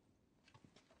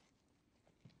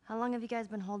 How long have you guys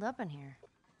been holed up in here?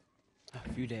 A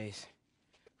few days.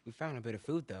 We found a bit of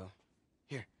food, though.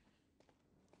 Here.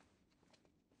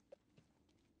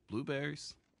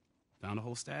 Blueberries. Found a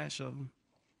whole stash of them.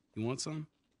 You want some?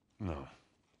 No.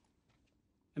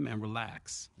 Hey, man,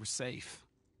 relax. We're safe.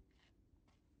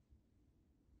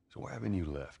 So why haven't you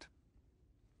left?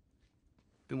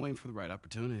 Been waiting for the right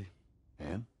opportunity.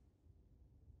 And?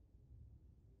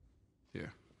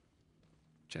 Here.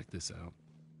 Check this out.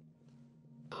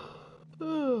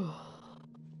 Look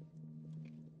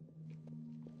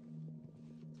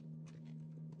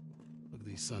at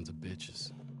these sons of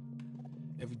bitches.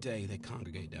 Every day they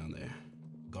congregate down there,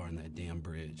 guarding that damn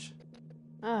bridge.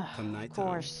 Come nighttime, of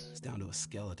course. it's down to a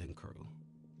skeleton crew.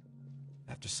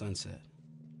 After sunset,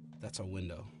 that's our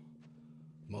window.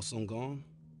 Most of them gone,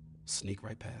 sneak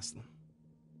right past them.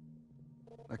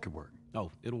 That could work.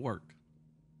 Oh, it'll work.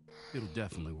 It'll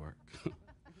definitely work.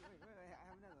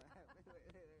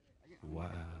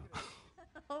 Wow.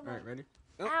 All right, ready?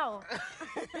 Ow!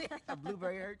 A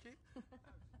blueberry hurt you?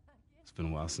 It's been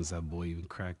a while since that boy even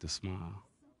cracked a smile.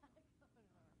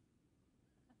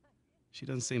 She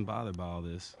doesn't seem bothered by all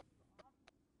this.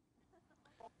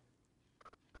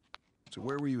 So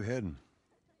where were you heading?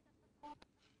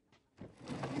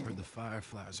 Heard the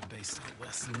Fireflies are based out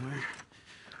west somewhere.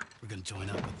 We're gonna join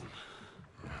up with them.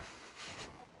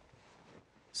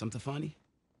 Something funny?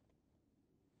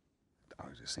 Oh,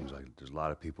 it just seems like there's a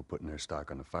lot of people putting their stock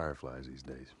on the Fireflies these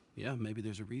days. Yeah, maybe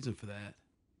there's a reason for that.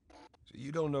 So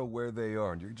you don't know where they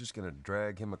are, and you're just gonna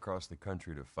drag him across the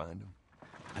country to find them?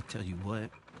 I tell you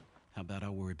what, how about I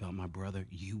worry about my brother,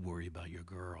 you worry about your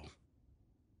girl.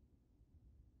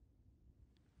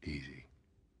 Easy.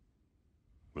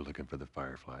 We're looking for the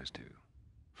Fireflies, too.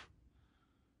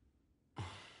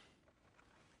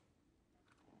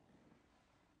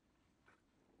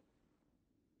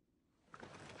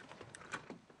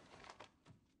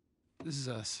 This is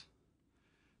us.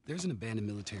 There's an abandoned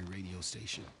military radio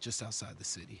station just outside the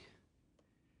city.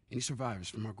 Any survivors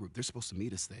from our group, they're supposed to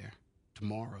meet us there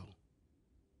tomorrow.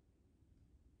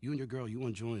 You and your girl, you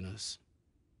want to join us?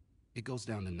 It goes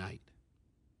down tonight.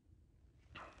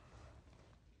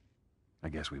 I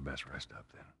guess we best rest up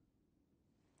then.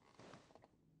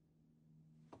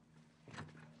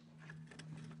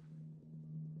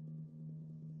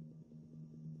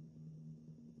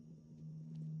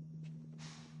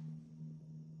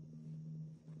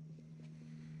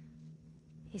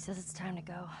 He says it's time to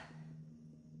go.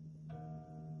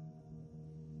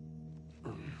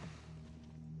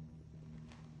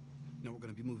 No, we're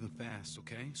gonna be moving fast,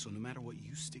 okay? So no matter what,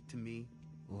 you stick to me.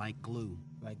 Like glue.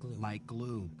 Like glue. Like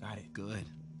glue. Got it. Good,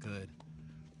 good.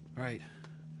 All right,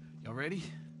 y'all ready?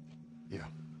 Yeah.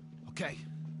 Okay.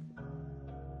 All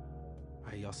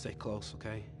right, y'all stay close,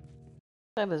 okay?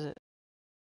 What time is it?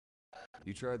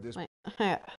 You tried this? Wait.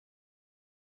 Yeah.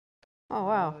 Oh,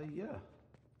 wow. Yeah.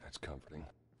 That's comforting.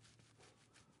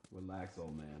 Relax,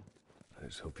 old man. I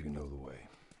just hope you know the way.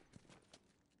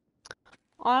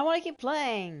 Oh, I want to keep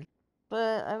playing.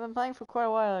 But I've been playing for quite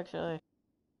a while, actually.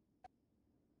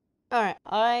 Alright,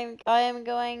 I am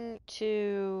going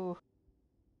to...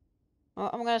 Well,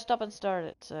 I'm gonna stop and start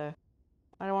it, so...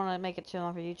 I don't want to make it too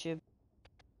long for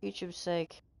YouTube's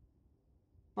sake.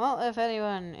 Well, if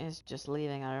anyone is just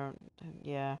leaving, I don't...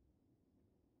 Yeah.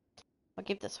 I'll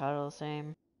keep this title the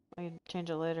same. I can change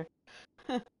it later.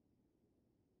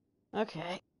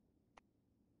 Okay.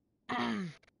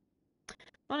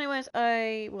 Well, anyways,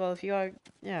 well, if you are...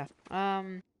 Yeah.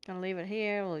 Gonna leave it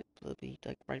here. We'll be,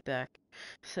 like, right back.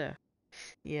 So,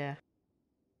 yeah.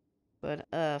 But,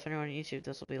 if anyone on YouTube,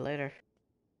 this will be later.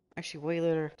 Actually, way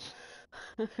later.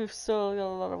 We've still got a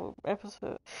lot of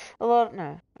episodes. A lot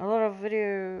of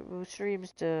video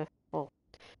streams to, well,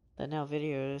 they're now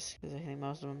videos, because I think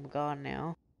most of them are gone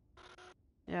now.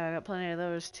 Yeah, I got plenty of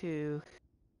those to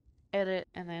edit,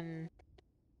 and then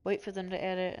wait for them to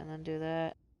edit, and then do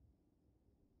that.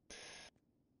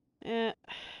 Yeah,